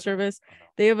Postal Service.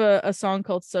 They have a song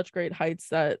called Such Great Heights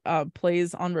that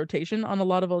plays on rotation on a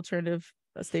lot of alternative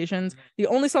stations. The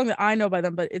only song that I know by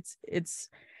them, but it's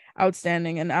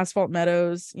outstanding. And Asphalt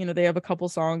Meadows, you know, they have a couple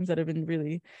songs that have been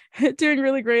really doing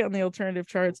really great on the alternative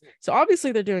charts. So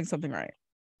obviously they're doing something right,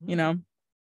 you know.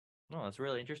 No, that's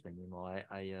really interesting. You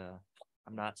know,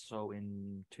 I'm not so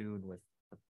in tune with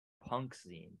the punk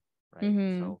scene,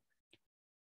 right? So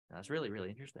that's really, really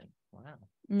interesting. Wow.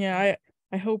 Yeah,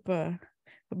 I hope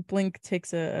Blink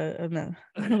takes a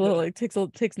little, like,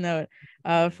 takes note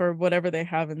for whatever they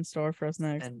have in store for us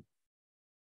next. And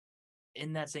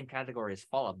in that same category is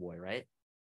Fall Out Boy, right?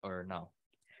 Or no?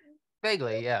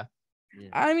 Vaguely, yeah.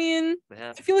 I mean,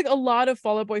 I feel like a lot of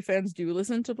Fall Out Boy fans do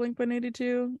listen to Blink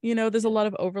 182. You know, there's a lot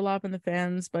of overlap in the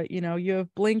fans, but, you know, you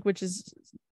have Blink, which is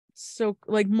so,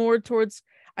 like, more towards,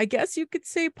 I guess you could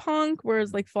say, punk,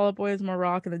 whereas like Fall Out Boy is more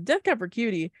rock, and the Death Cab for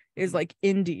Cutie is like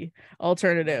indie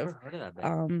alternative. Never heard of that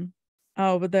band.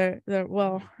 But they're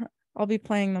well, I'll be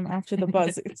playing them after the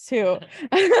buzz too.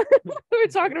 We're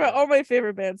talking about all my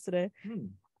favorite bands today.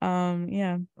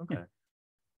 Yeah. Okay.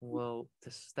 Well,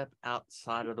 to step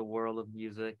outside of the world of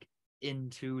music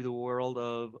into the world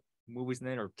of movies and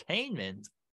entertainment,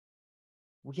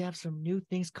 we have some new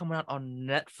things coming out on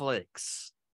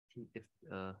Netflix. If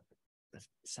that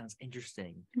sounds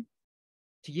interesting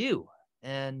to you.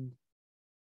 And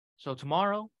so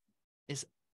tomorrow is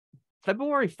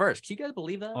February 1st. Can you guys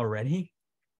believe that? Already?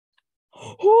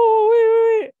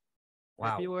 Oh, wait.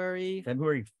 Wow.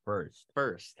 February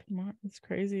 1st. It's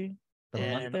crazy. The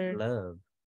month of love.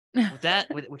 With that,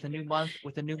 with a new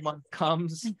month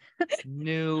comes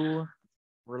new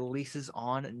releases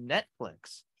on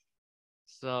Netflix.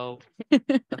 So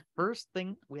the first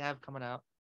thing we have coming out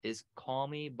is Call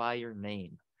Me by Your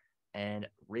Name. And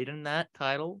reading that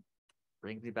title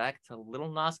brings me back to Lil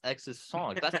Nas X's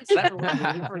song. Is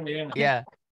that related? Yeah.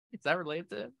 Is that related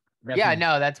to it? Yeah,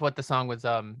 no, that's what the song was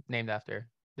named after,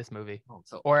 this movie.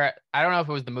 Or I don't know if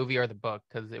it was the movie or the book,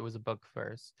 because it was a book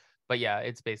first. But yeah,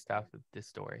 it's based off of this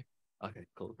story. Okay,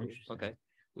 cool. Okay.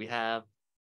 We have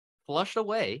Flushed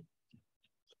Away.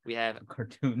 We have a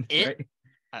cartoon. It. Right?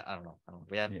 I don't know.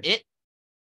 We have It.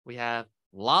 We have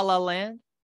La La Land.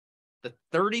 The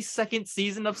 32nd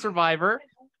season of Survivor.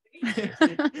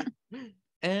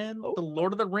 And the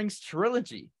Lord of the Rings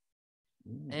trilogy.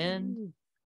 And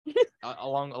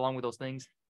along with those things,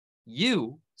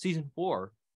 You season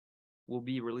 4 will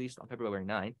be released on February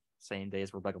 9th, same day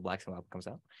as Rebecca Black's album comes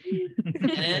out.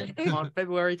 And on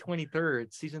February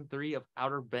 23rd, season 3 of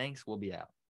Outer Banks will be out.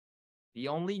 The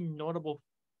only notable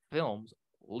films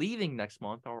leaving next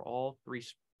month are all 3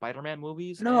 Spider-Man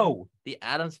movies. No, The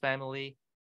Addams Family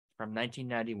from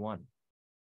 1991.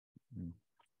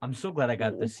 I'm so glad I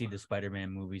got to see the Spider-Man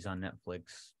movies on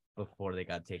Netflix before they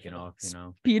got taken off,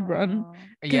 Speed run.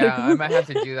 Yeah, I might have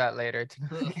to do that later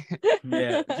tonight.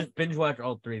 Yeah, just binge watch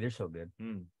all 3. They're so good.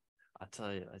 I'll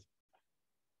tell you,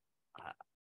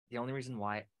 the only reason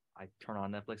why I turn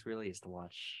on Netflix really is to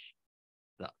watch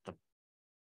the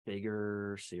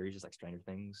bigger series, just like Stranger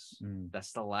Things.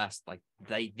 That's the last,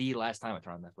 the last time I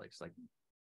turn on Netflix,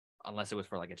 unless it was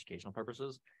for educational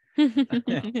purposes.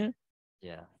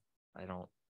 Yeah, I don't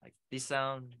these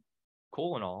sound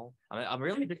cool and all. I'm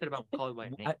really interested about Call Me by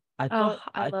Name. I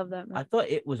love that movie. I thought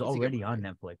it was already on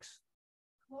Netflix.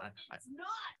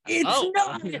 It's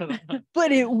not,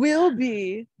 but it will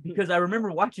be. Because I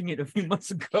remember watching it a few months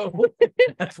ago.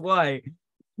 That's why.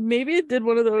 Maybe it did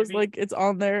one of those it's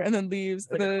on there and then leaves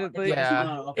and then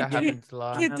that happens a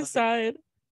lot. Can't decide.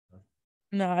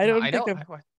 No, I don't.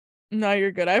 No,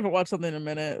 you're good. I haven't watched something in a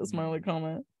minute. That's my only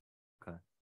comment. Okay.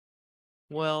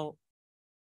 Well,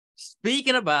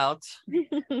 speaking about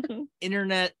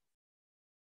internet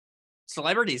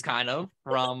celebrities, kind of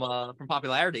from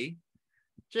popularity,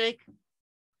 Jake,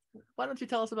 why don't you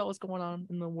tell us about what's going on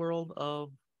in the world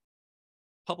of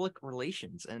public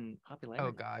relations and popularity?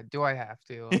 Oh God, do I have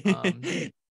to?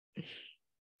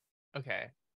 Okay,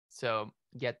 so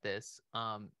get this.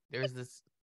 There's this.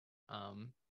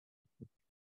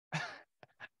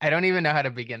 I don't even know how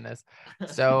to begin this.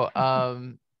 So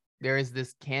there is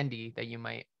this candy that you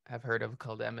might have heard of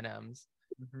called M&Ms,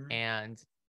 and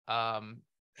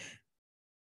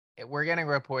we're getting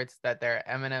reports that their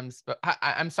M&Ms.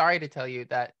 I'm sorry to tell you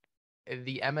that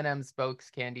the M&M spokes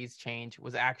candies change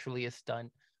was actually a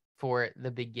stunt for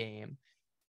the big game.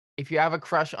 If you have a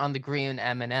crush on the green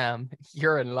M&M,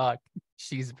 you're in luck.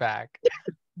 She's back.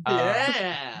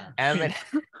 Yeah. M&M.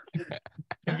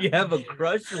 If you have a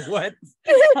crush, what?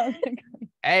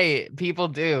 Hey, people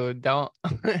do. Don't.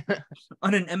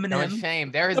 On an M&M? No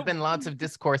shame. There has been lots of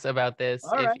discourse about this.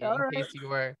 In case you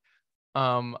were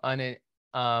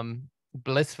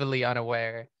blissfully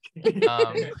unaware.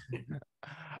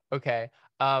 Okay.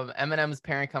 M&M's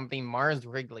parent company Mars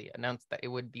Wrigley announced that it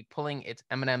would be pulling its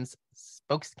M&M's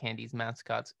spokes candies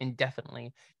mascots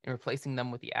indefinitely and replacing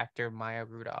them with the actor Maya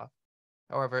Rudolph.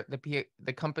 However,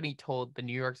 the company told the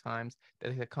New York Times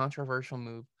that the controversial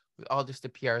move was all just a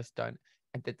PR stunt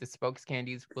and that the spokes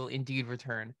candies will indeed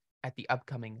return at the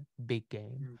upcoming big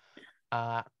game.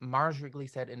 Mars Wrigley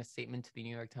said in a statement to the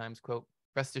New York Times, quote,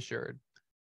 "Rest assured,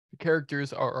 the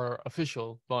characters are our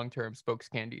official long-term spokes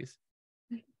candies."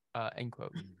 End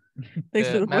quote.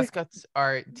 The mascots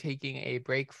are taking a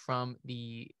break from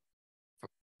the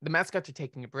mascots are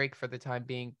taking a break for the time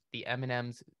being. The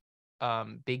M&M's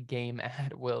big game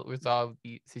ad will resolve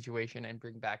the situation and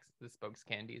bring back the spokes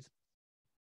candies.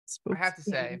 I have to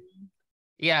say,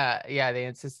 yeah, they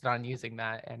insisted on using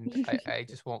that, and I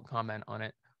just won't comment on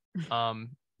it.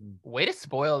 way to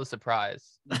spoil the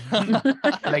surprise.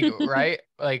 Like, right?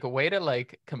 Like, way to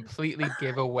like completely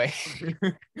give away.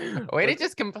 Way to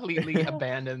just completely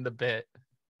abandon the bit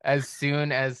as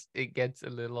soon as it gets a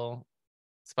little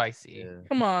spicy. Yeah.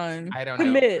 Come on. I don't know.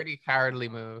 Commit. Pretty cowardly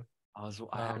move.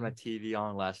 I had my TV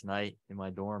on last night in my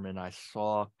dorm, and I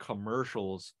saw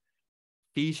commercials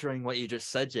featuring what you just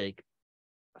said, Jake.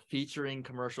 Featuring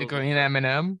commercials. The green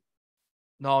M&M?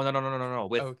 No.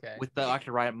 Okay. With the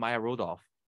actor Maya Rudolph.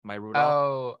 Maya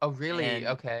Rudolph. Oh, really? And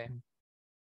Okay.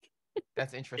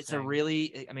 That's interesting. It's a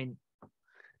really, I mean,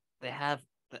 they have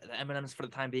the M&Ms for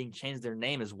the time being changed their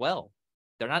name as well.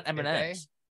 They're not M&Ms.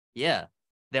 Yeah.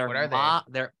 They're What are they?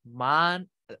 They're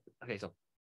okay, so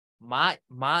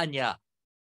Manya.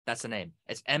 That's the name.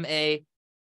 It's MANYA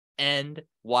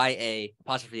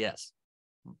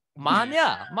 '.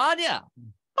 Manya.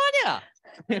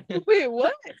 Wait,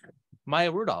 what?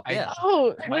 Maya Rudolph. Yeah.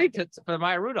 Oh, like For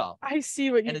Maya Rudolph. I see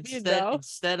what you And mean now.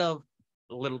 instead of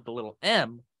the little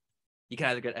M, you can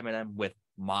either get M&M with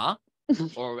Ma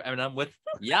or M&M with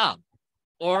Ya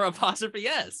or apostrophe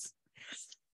S.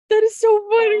 That is so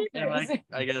funny. And like,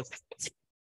 I guess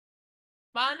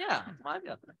Manya.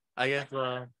 I guess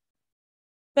That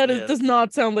yeah. does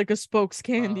not sound like a spokes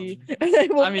candy.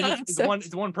 I mean,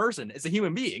 it's one person. It's a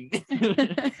human being.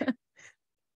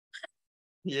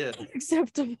 Yeah.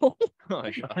 Acceptable. Oh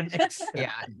my god.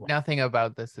 Yeah, nothing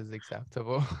about this is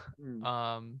acceptable.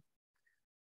 Mm.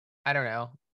 I don't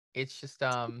know. It's just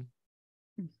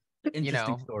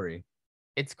Interesting story.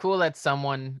 It's cool that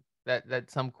someone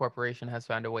that some corporation has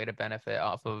found a way to benefit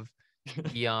off of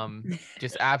the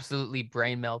just absolutely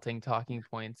brain melting talking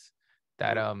points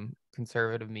that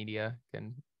conservative media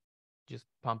can just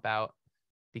pump out,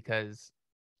 because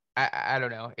I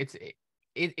don't know, it's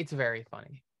very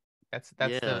funny. That's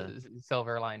the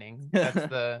silver lining.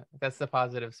 That's the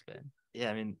positive spin.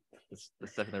 Yeah, I mean, it's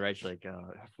definitely right. Like,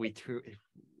 if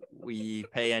we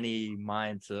pay any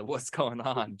mind to what's going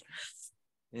on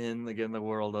in the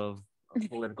world of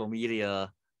political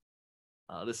media,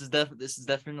 this is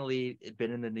definitely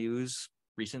been in the news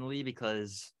recently,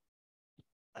 because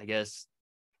I guess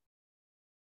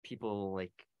people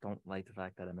like don't like the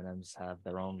fact that M&Ms have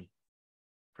their own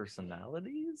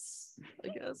personalities, I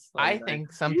guess. I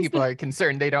think some people are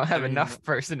concerned they don't have enough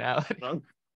personality.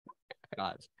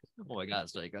 God. Oh my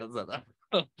gosh, Jake.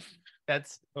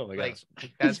 That's oh my like,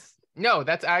 gosh.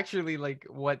 that's actually like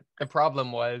what the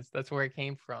problem was. That's where it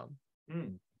came from.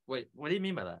 Wait, what do you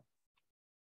mean by that?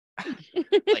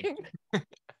 Like,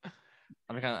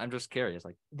 I'm just curious.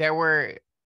 Like, there were,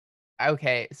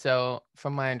 okay, so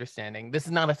from my understanding, this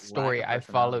is not a story I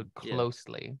followed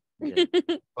closely. Yeah.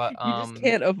 But you just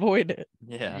can't avoid it.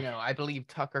 Yeah. I believe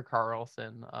Tucker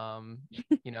Carlson,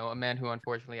 a man who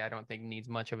unfortunately I don't think needs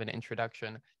much of an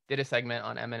introduction, did a segment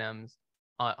on M&Ms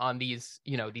on these,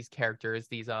 these characters,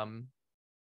 these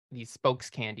spokes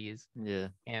candies. Yeah.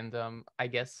 And I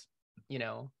guess,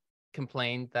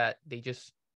 complained that they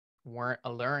just weren't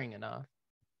alluring enough.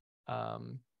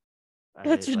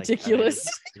 That's ridiculous.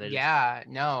 Yeah,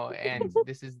 no, and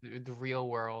this is the real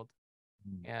world.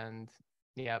 And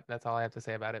yeah, that's all I have to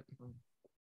say about it.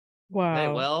 Wow. Hey,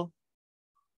 well,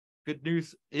 good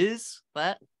news is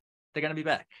that they're gonna be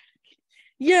back.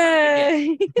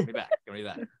 Yay! Gonna be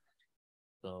back.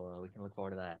 So we can look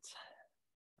forward to that.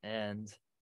 And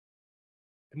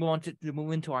to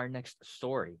move into our next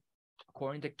story.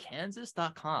 According to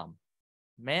Kansas.com,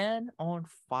 man on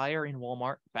fire in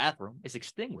Walmart bathroom is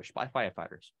extinguished by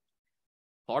firefighters.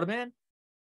 Florida man?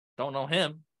 Don't know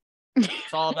him.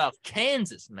 It's all about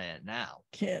Kansas man now.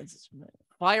 Kansas man.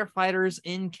 Firefighters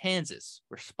in Kansas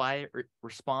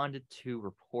responded to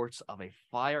reports of a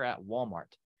fire at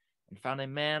Walmart and found a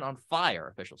man on fire,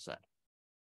 officials said.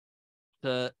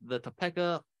 The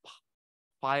Topeka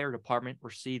Fire Department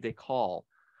received a call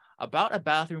about a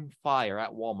bathroom fire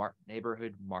at Walmart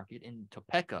neighborhood market in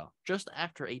Topeka just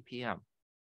after 8 p.m.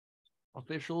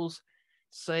 Officials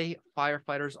say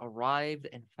firefighters arrived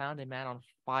and found a man on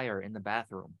fire in the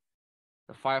bathroom.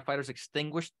 The firefighters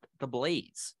extinguished the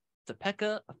blaze.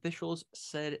 Topeka officials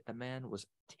said the man was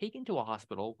taken to a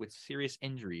hospital with serious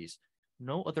injuries.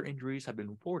 No other injuries have been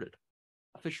reported.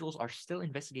 Officials are still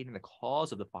investigating the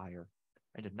cause of the fire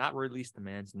and did not release the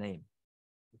man's name.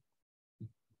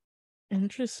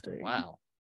 Interesting. Wow.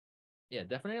 Yeah,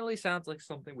 definitely sounds like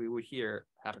something we would hear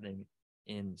happening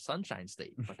in Sunshine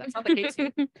State, but that's not the case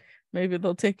here. Maybe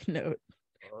they'll take note.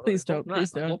 Please don't.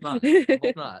 Please don't. I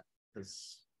hope not.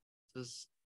 Because,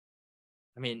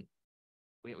 I mean,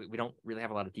 we don't really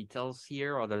have a lot of details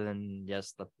here, other than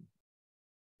yes, the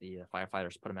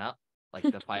firefighters put him out, like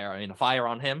the fire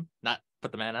on him, not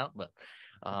put the man out, but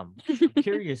Um, I'm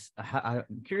curious to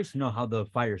know how the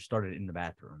fire started in the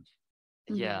bathrooms.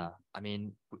 yeah, I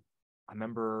mean, I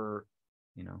remember,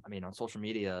 You know, I mean, on social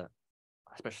media,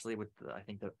 especially with I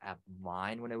think the app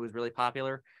Vine when it was really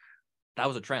popular, that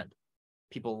was a trend.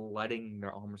 People lighting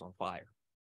their arms on fire,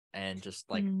 and just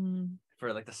like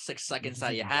for like the 6 seconds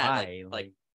that you had,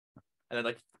 like, and then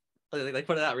like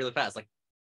put it out really fast. Like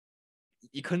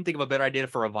you couldn't think of a better idea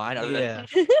for a Vine other than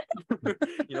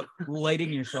you know,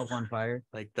 lighting yourself on fire.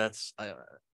 like that's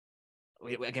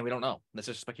again, we don't know. That's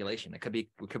just speculation. It could be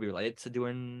related to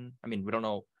doing. I mean, we don't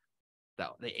know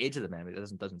the age of the man.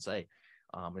 It doesn't say.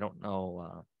 We don't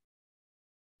know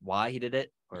why he did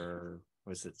it, or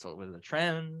was it a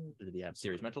trend? Did he have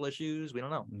serious mental issues? We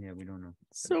don't know. Yeah, we don't know.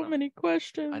 So many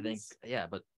questions. I think, yeah,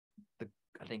 but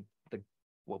I think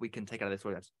what we can take out of this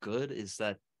story that's good is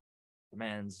that the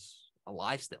man's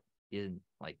alive still. He didn't,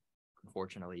 like,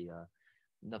 unfortunately,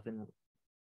 nothing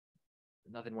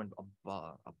went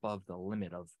above the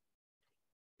limit of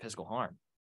physical harm,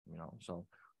 you know. So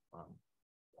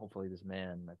hopefully this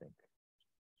man, I think,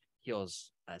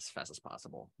 heals as fast as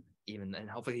possible, and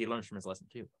hopefully he learns from his lesson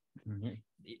too. Mm-hmm.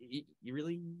 You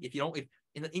really, if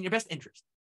in your best interest,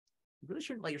 you really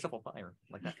shouldn't light yourself on fire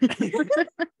like that.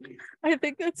 I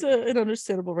think that's an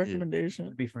understandable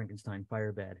recommendation. Be Frankenstein,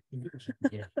 fire bad.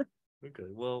 Yeah. Okay.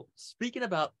 Well, speaking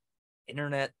about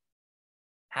internet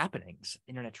happenings,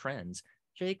 internet trends,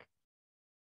 Jake,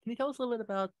 can you tell us a little bit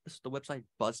about the website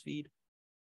BuzzFeed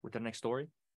with their next story?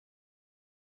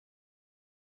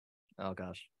 Oh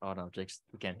gosh. Oh no, Jake's,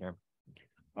 we can't hear him.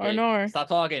 Or no. Stop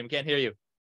talking. We can't hear you.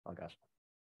 Oh gosh.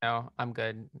 No, I'm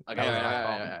good. Okay.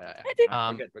 I think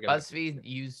BuzzFeed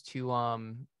used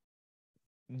to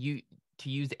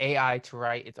use AI to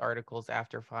write its articles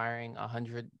after firing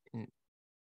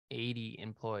 180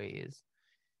 employees.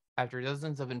 After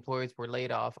dozens of employees were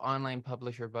laid off, online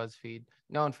publisher BuzzFeed,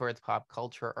 known for its pop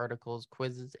culture articles,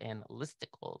 quizzes, and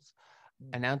listicles,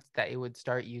 announced that it would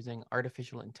start using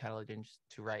artificial intelligence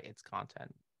to write its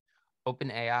content.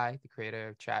 OpenAI, the creator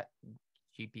of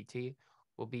ChatGPT,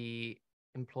 will be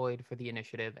employed for the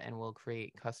initiative and will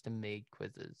create custom-made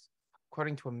quizzes.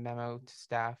 According to a memo to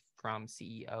staff from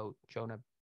CEO Jonah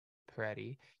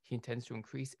Peretti, he intends to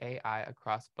increase AI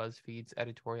across BuzzFeed's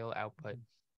editorial output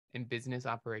in business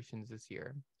operations this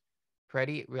year.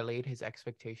 Peretti relayed his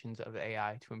expectations of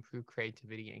AI to improve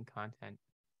creativity and content,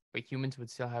 but humans would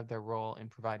still have their role in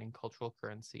providing cultural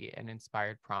currency and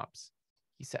inspired prompts.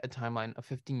 He set a timeline of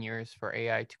 15 years for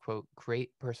AI to, quote,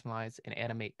 create, personalize, and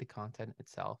animate the content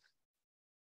itself.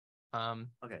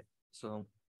 Okay, so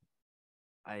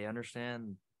I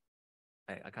understand.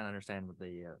 I kind of understand with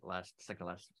the last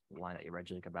line that you read,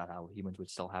 Jake, about how humans would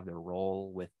still have their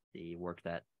role with the work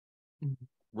that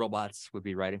robots would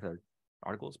be writing for their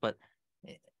articles. But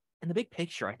in the big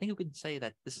picture, I think you could say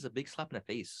that this is a big slap in the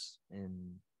face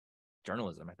in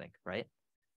journalism, I think, right?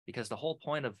 Because the whole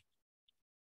point of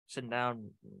sitting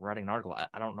down, writing an article,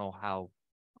 I don't know how,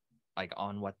 like,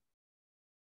 on what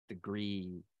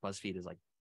degree BuzzFeed is like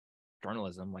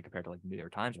journalism, like compared to like New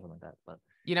York Times or something like that. But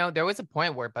you know, there was a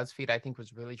point where BuzzFeed, I think,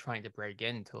 was really trying to break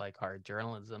into like hard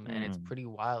journalism, and it's pretty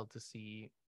wild to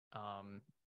see,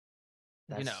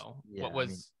 you know, what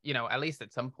was, you know, at least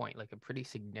at some point, like a pretty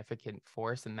significant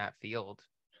force in that field,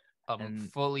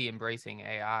 fully embracing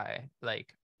AI,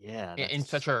 like, in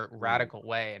such a radical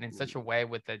way, and in such a way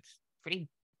with its pretty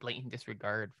blatant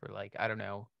disregard for, like, I don't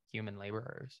know, human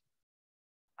laborers.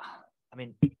 I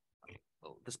mean,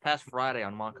 this past Friday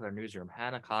on Montclair Newsroom,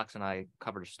 Hannah Cox and I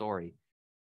covered a story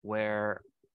where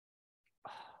I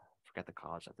forget the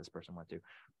college that this person went to,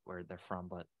 where they're from,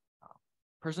 but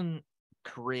person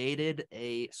created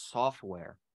a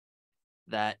software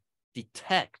that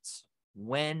detects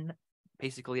when,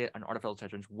 basically an artificial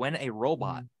intelligence, when a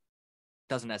robot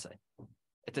does an essay.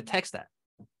 It detects that.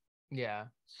 Yeah.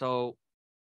 So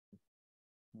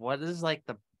what is like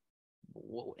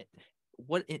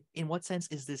in what sense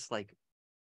is this like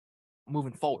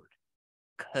moving forward?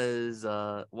 Because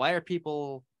why are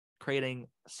people creating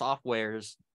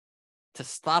softwares to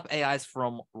stop AIs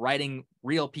from writing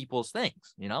real people's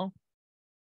things? You know,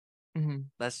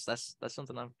 that's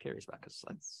something I'm curious about, because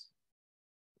that's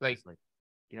like,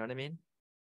 you know what I mean?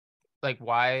 Like,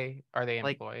 why are they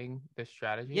employing this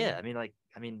strategy? Yeah, I mean,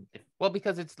 well,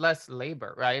 because it's less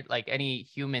labor, right? Like, any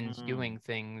humans doing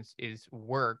things is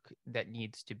work that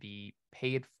needs to be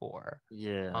paid for.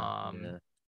 Yeah.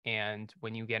 And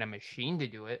when you get a machine to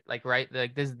do it, like, right,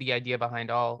 like, this is the idea behind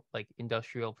all like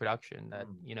industrial production, that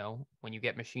you know, when you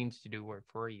get machines to do work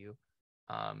for you,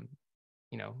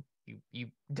 you know, you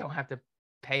don't have to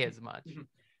pay as much.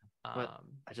 But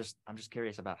I'm just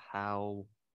curious about how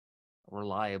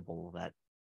reliable that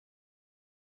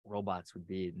robots would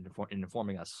be in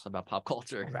informing us about pop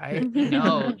culture. Right?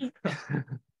 No.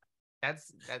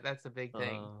 That's a big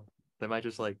thing. They might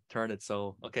just like turn it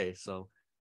so okay, so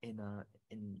in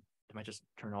they might just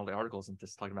turn all the articles and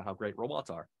just talking about how great robots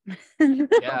are.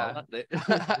 Yeah.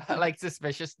 Like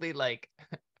suspiciously like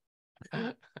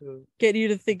Get you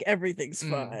to think everything's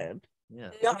fine. Yeah.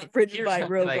 Not written by like,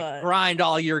 robots. Grind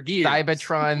all your gears.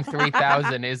 Cybertron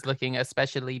 3000 is looking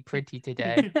especially pretty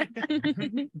today.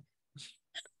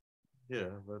 Yeah,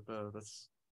 but that's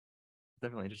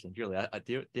definitely interesting. Julie,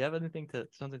 do you have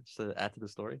something to add to the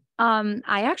story? I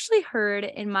actually heard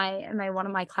in my one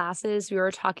of my classes, we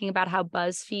were talking about how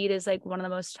BuzzFeed is like one of the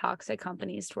most toxic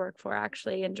companies to work for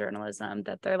actually in journalism,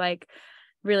 that they're like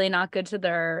really not good to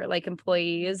their like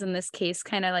employees, and this case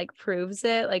kind of like proves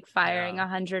it, like firing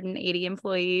 180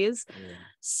 employees.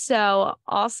 So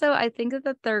also I think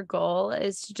that their goal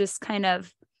is to just kind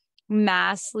of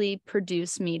massively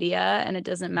produce media, and it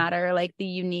doesn't matter like the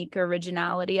unique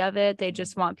originality of it. They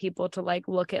just want people to like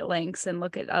look at links and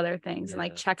look at other things and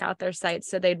like check out their sites.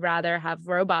 So they'd rather have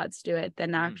robots do it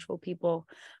than actual people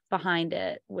behind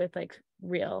it with like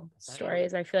real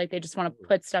stories. I feel like they just want to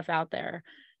put stuff out there,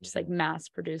 just like mass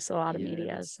produce a lot of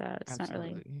media. So it's not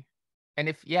really. And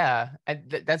if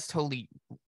that's totally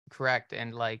correct.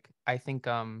 And like I think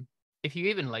if you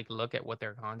even like look at what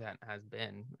their content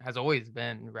has always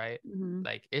been, right?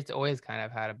 Like it's always kind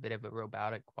of had a bit of a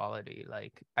robotic quality.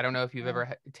 Like I don't know if you've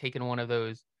ever taken one of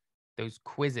those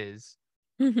quizzes,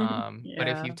 but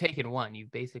if you've taken one,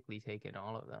 you've basically taken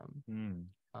all of them.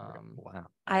 Wow.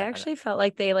 I actually felt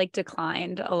like they like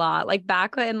declined a lot, like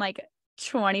back in like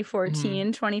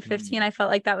 2014 2015. I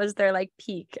felt like that was their like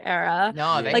peak era.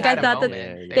 No, like I thought that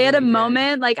they had a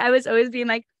moment. Like I was always being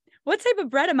like, what type of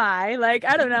bread am I? Like,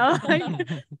 I don't know. Like,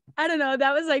 I don't know.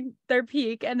 That was like their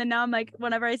peak. And then now I'm like,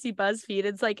 whenever I see BuzzFeed,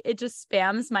 it's like, it just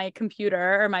spams my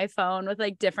computer or my phone with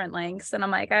like different links. And I'm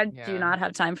like, I do not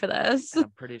have time for this. And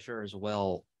I'm pretty sure as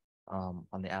well, on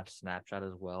the app Snapchat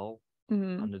as well,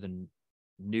 under the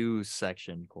news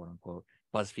section, quote unquote,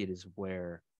 BuzzFeed is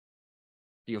where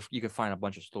you can find a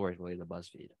bunch of stories related to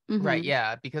BuzzFeed. Right,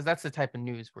 yeah, because that's the type of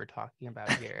news we're talking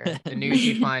about here. The news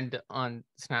you find on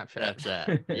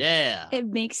Snapchat. Yeah. It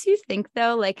makes you think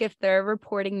though, like if they're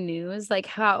reporting news, like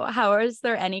how is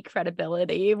there any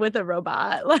credibility with a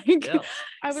robot? Like,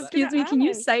 excuse me, can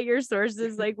you cite your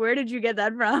sources? Like, where did you get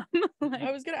that from? Like,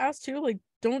 I was gonna ask too, like,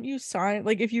 don't you sign,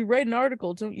 like if you write an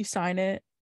article, don't you sign it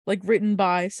like written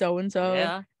by so and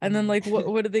so? And then like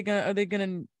what are they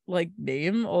gonna like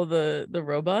name all the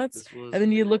robots? And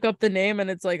then you look up the name and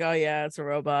it's like, oh yeah, it's a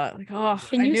robot. Like, oh,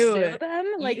 can you sue them?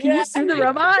 Like, can you sue the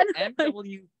robot?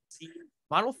 MWC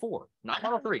Model 4, not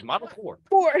Model 3, Model 4.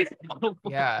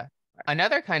 Yeah.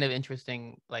 Another kind of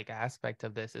interesting like aspect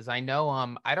of this is I know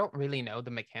I don't really know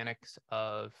the mechanics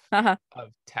of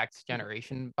text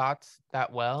generation bots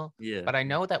that well. Yeah. But I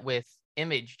know that with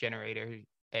image generator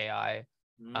AI,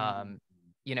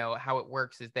 you know, how it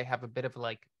works is they have a bit of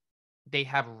like, they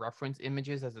have reference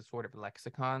images as a sort of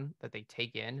lexicon that they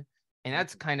take in, and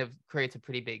that's kind of creates a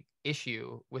pretty big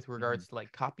issue with regards to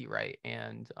like copyright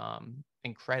and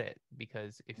credit,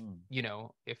 because if you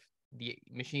know, if the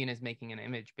machine is making an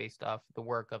image based off the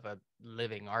work of a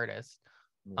living artist,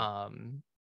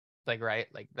 like right,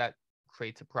 like that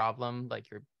creates a problem.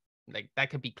 Like you're like that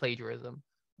could be plagiarism.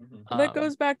 That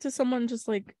goes back to someone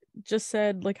just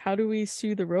said like, how do we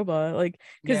sue the robot? Like,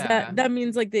 because that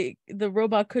means like the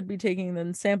robot could be taking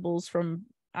then samples from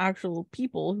actual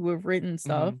people who have written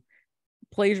stuff,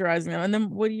 plagiarizing them, and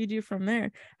then what do you do from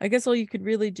there? I guess all you could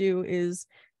really do is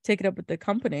take it up with the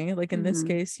company. Like in this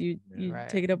case, you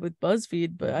take it up with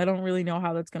BuzzFeed, but I don't really know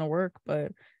how that's gonna work.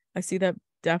 But I see that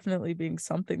definitely being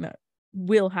something that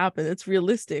will happen. It's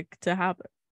realistic to happen.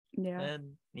 Yeah.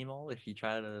 And Nemo, if you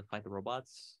try to fight the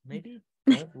robots, maybe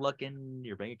don't look in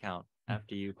your bank account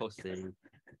after you post it.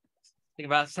 Think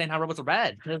about saying how robots are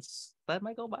bad, because that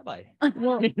might go bye-bye.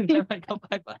 Well, that might go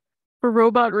bye-bye. For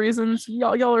robot reasons,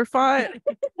 y'all are fine.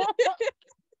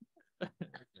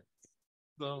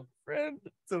 So, friend,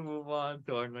 to move on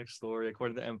to our next story,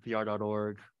 according to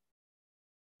NPR.org,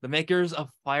 the makers of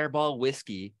Fireball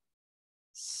whiskey.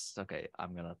 Okay,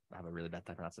 I'm gonna have a really bad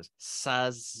time pronouncing this.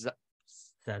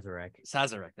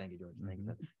 Sazerac, thank you, George. Thank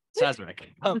you. Sazerac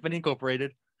Company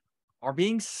Incorporated are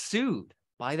being sued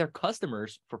by their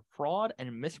customers for fraud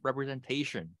and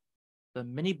misrepresentation. The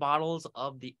mini bottles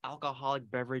of the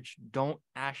alcoholic beverage don't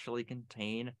actually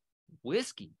contain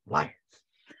whiskey. Liars.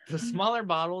 The smaller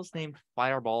bottles, named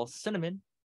Fireball Cinnamon,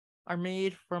 are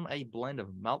made from a blend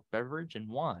of malt beverage and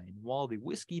wine, while the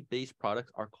whiskey-based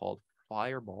products are called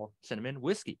Fireball Cinnamon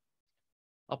Whiskey.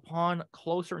 Upon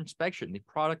closer inspection, the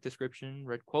product description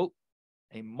read, quote,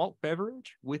 a malt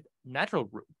beverage with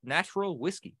natural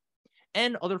whiskey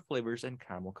and other flavors and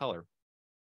caramel color.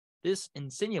 This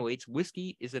insinuates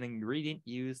whiskey is an ingredient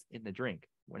used in the drink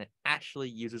when it actually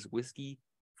uses whiskey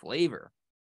flavor.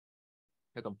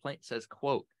 The complaint says,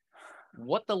 quote,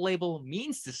 what the label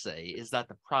means to say is that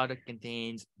the product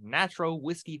contains natural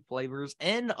whiskey flavors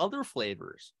and other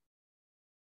flavors.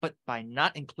 But by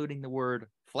not including the word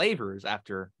flavors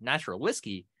after natural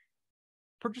whiskey,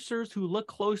 purchasers who look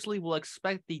closely will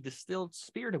expect the distilled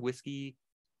spirit of whiskey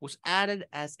was added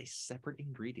as a separate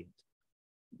ingredient.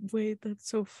 Wait, that's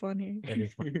so funny. That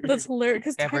is funny. That's hilarious.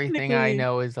 Because Everything I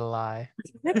know is a lie.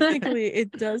 technically,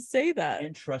 it does say I that.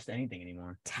 can't trust anything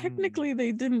anymore. Technically,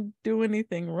 they didn't do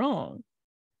anything wrong.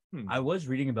 I was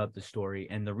reading about the story,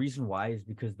 and the reason why is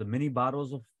because the mini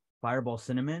bottles of Fireball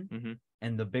Cinnamon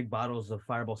and the big bottles of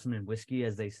Fireball Cinnamon whiskey,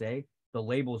 as they say, the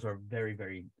labels are very,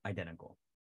 very identical.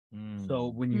 So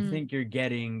when you think you're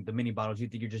getting the mini bottles, you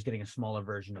think you're just getting a smaller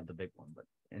version of the big one, but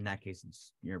in that case,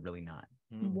 you're really not.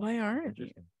 Why aren't?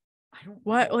 I don't.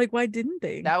 Why? know. Like, why didn't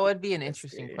they? That would be an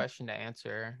interesting Investigate. question to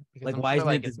answer because Like, I'm why sure, isn't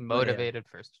it like it's this- motivated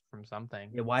from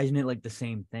something. Yeah, why isn't it like the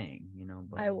same thing? You know.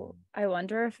 But, I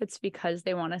wonder if it's because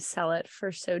they want to sell it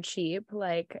for so cheap.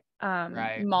 Like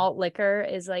Right. malt liquor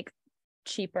is like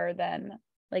cheaper than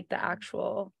like the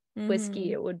actual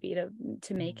whiskey it would be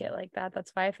to make it like that.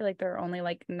 That's why I feel like they're only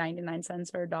like 99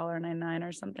 cents or $1.99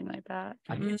 or something like that.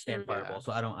 I can't stand Yeah. Fireball,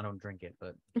 so I don't drink it.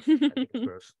 But I think it's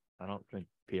gross. I don't drink,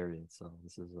 period. So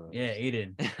this is Yeah,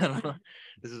 Aiden.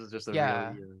 this is just a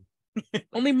Yeah. really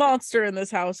Only monster in this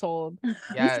household.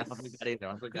 Yes. I don't drink that either. I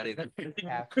don't drink that either.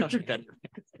 Yeah. I don't drink that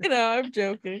You know, I'm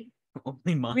joking.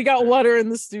 Only mine. We got water in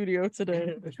the studio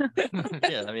today. either.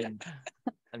 Yeah,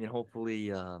 I mean,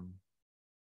 hopefully,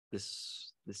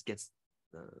 this gets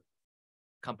the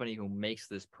company who makes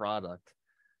this product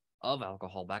of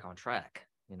alcohol back on track.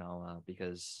 You know,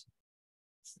 because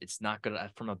it's not good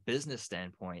from a business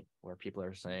standpoint where people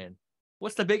are saying,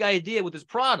 what's the big idea with this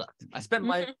product? I spent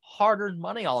my hard-earned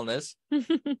money on this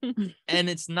and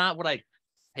it's not what I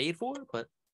paid for, but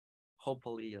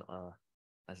hopefully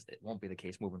as it won't be the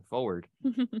case moving forward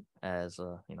as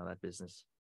you know, that business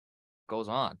goes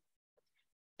on.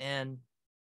 And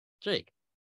Jake,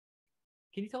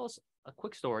 can you tell us a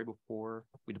quick story before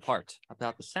we depart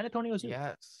about the San Antonio Zoo?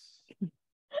 Yes.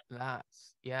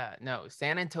 No,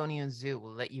 San Antonio Zoo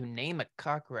will let you name a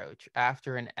cockroach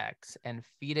after an X and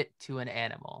feed it to an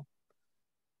animal.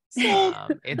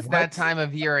 It's that time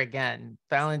of year again.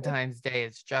 Valentine's Day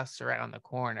is just around the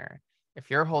corner. If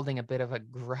you're holding a bit of a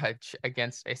grudge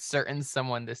against a certain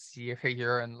someone this year,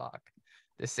 you're in luck.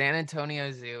 The San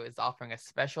Antonio Zoo is offering a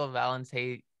special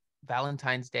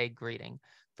Valentine's Day greeting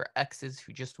for exes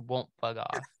who just won't bug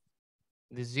off.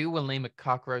 The zoo will name a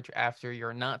cockroach after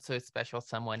your not-so-special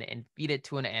someone and feed it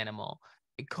to an animal.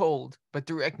 A cold but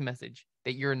direct message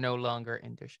that you're no longer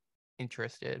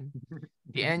interested.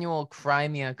 The annual Cry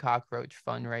Me a Cockroach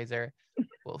fundraiser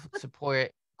will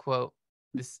support, quote,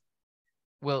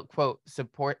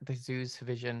 support the zoo's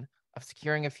vision of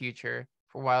securing a future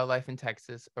for wildlife in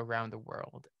Texas around the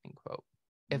world, end quote.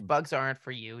 If bugs aren't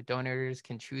for you, donors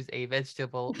can choose a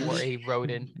vegetable or a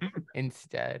rodent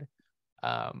instead.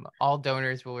 All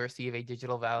donors will receive a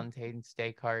digital Valentine's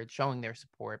Day card showing their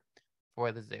support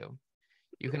for the zoo.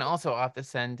 You can also opt to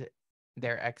send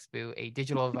their ex-boo a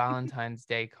digital Valentine's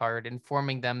Day card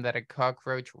informing them that a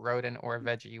cockroach, rodent, or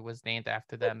veggie was named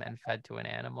after them and fed to an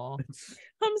animal.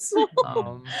 I'm so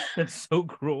That's so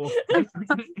cruel.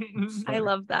 I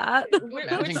love that.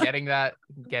 Imagine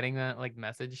getting that like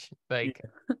message. Like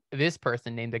this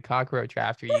person named a cockroach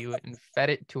after you and fed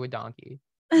it to a donkey.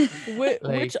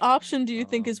 Which option do you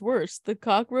think is worse? The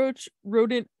cockroach,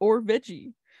 rodent, or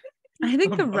veggie? I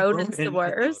think the rodent's the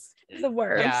worst. The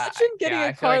worst. Yeah, Imagine getting I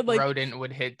a feel card like rodent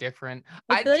would hit different.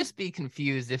 I I'd feel like- just be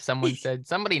confused if someone said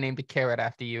somebody named a carrot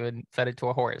after you and fed it to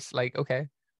a horse. Like, okay,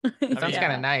 sounds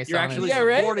kind of nice. You're actually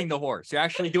honestly. supporting the horse. You're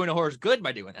actually doing a horse good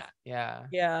by doing that. Yeah.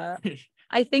 Yeah.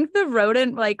 I think the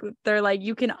rodent, like they're like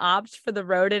you can opt for the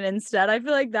rodent instead. I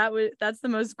feel like that's the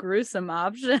most gruesome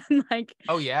option. Like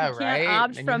Oh yeah, you can't right.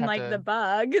 opt Then you from have like to- the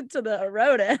bug to the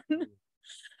rodent.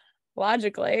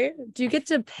 Logically, do you get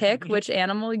to pick which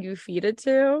animal you feed it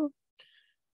to?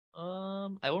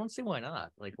 I won't see why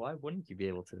not. Like, why wouldn't you be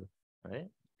able to? Right?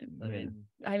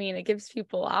 I mean, it gives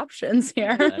people options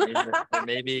here. I mean, or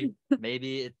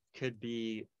maybe it could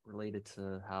be related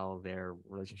to how their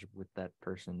relationship with that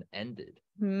person ended.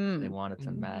 They wanted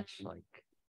to match, like,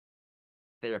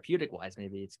 therapeutic wise.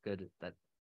 Maybe it's good that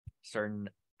certain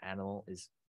animal is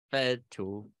fed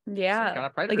to Yeah, some kind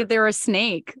of predator. like if they were a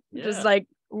snake, Yeah. just like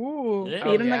Ooh. Yeah.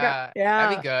 Oh, Feed 'em the yeah. yeah.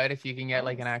 That'd be good if you can get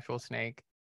like an actual snake.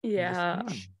 Yeah.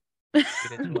 Feed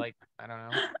it to like, I don't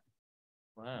know.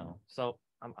 Wow. So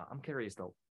I'm curious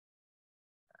though.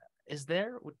 Is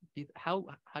there how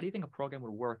do you think a program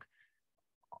would work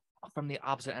from the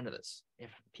opposite end of this?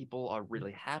 If people are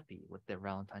really happy with their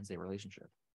Valentine's Day relationship,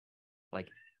 like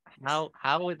how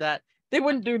would that They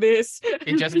wouldn't do this.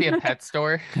 It'd just be a pet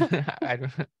store. I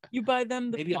don't know. You buy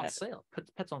them the maybe on pet. sale?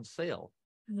 Put pets on sale.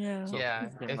 Yeah. So Yeah,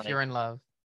 you can, if like, you're in love.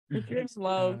 If you're in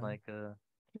love, like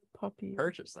puppy.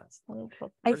 purchase that stuff. Little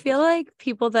puppy. I feel like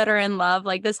people that are in love,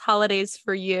 like this holiday's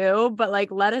for you, but like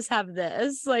let us have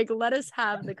this. Like let us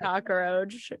have the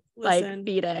cockroach like Listen.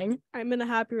 feeding. I'm in a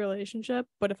happy relationship,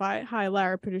 but if I hi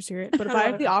Lara producer here, but if I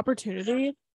have the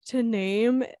opportunity to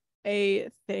name a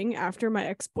thing after my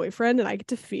ex-boyfriend and I get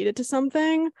to feed it to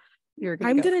something,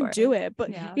 I'm gonna do it.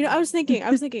 But Yeah. I was thinking,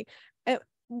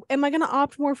 am I gonna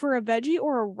opt more for a veggie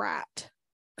or a rat?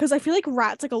 Because I feel like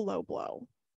rat's like a low blow.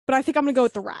 But I think I'm gonna go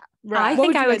with the rat. I What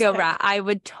think I you would guys go pick? rat. I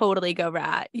would totally go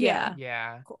rat. Yeah.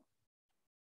 Yeah.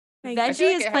 Thank you. I Veggie feel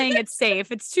like is it ha- playing it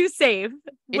safe. It's too safe.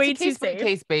 Way It's a too case by safe.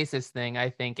 case basis thing,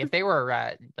 I think. If they were a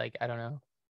rat, like I don't know.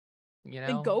 You know?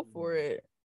 Then go for it.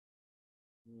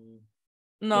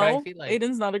 But I No, feel like-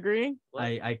 Aiden's not agreeing.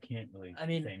 I can't really I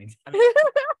mean, say anything.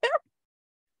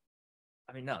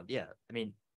 I mean, no, yeah. I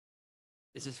mean,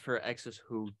 this is for exes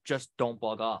who just don't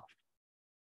bug off.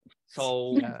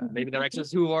 So Yeah. maybe they're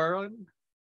exes who are on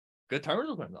good terms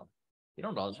with them. You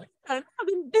don't know. Then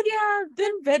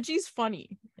veggie's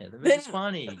funny. Yeah, the video's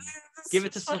funny. Give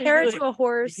it to some Compare it you to a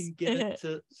horse. can give it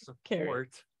to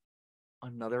Carrot. support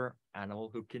another animal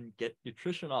who can get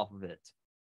nutrition off of it.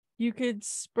 You could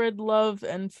spread love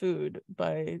and food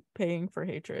by paying for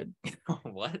hatred.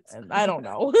 What? And I don't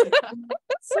know.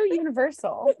 So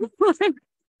universal.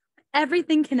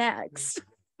 Everything connects.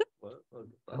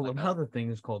 I love how the thing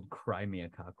is called Cry Me a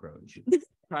Cockroach.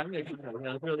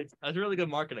 That's really good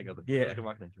marketing of it. Yeah. Really good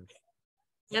marketing.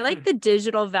 I like the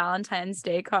digital Valentine's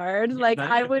Day card. Like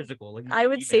Not I even would physical, like, I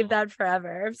would email. save that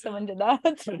forever if someone did that.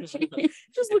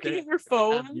 Just looking at your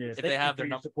phone. Yeah, If they thank you have for their your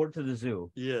number- support to the zoo.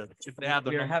 Yeah. If they have the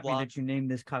We're happy block, that you named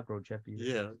this cockroach after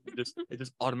you. yeah, it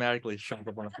just automatically shows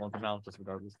up on a phone mouth just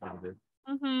regardless of what it is.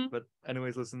 Mm-hmm. But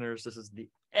anyways, listeners, this is the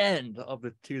end of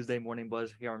the Tuesday morning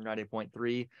buzz here on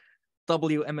 90.3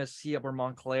 WMSC Upper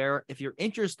Montclair. If you're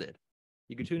interested,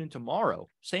 you can tune in tomorrow,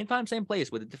 same time, same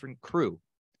place, with a different crew,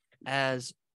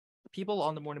 as people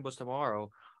on the morning buzz tomorrow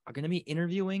are going to be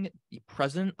interviewing the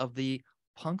president of the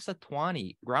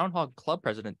Punxsutawney Groundhog Club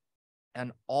president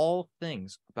and all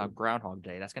things about Groundhog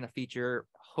Day. That's going to feature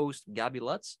host Gabby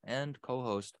Lutz and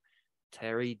co-host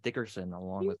Terry Dickerson,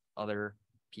 along with other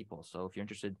people. So if you're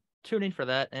interested, tune in for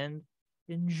that and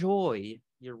enjoy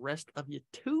your rest of your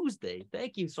Tuesday.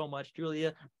 Thank you so much,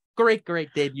 Julia. Great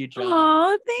debut job.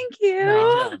 Oh, thank you.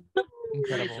 No. Great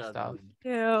Incredible job, stuff.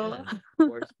 Julia. Thank you. And of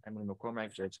course, Emily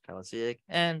McCormack, Judge Kalasiak,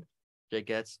 and Jake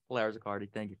Goetz, Lara Zaccardi.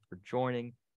 Thank you for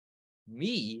joining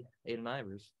me, Aidan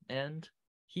Ivers. And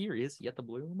here is Yet the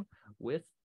Bloom with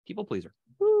People Pleaser.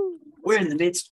 We're in the midst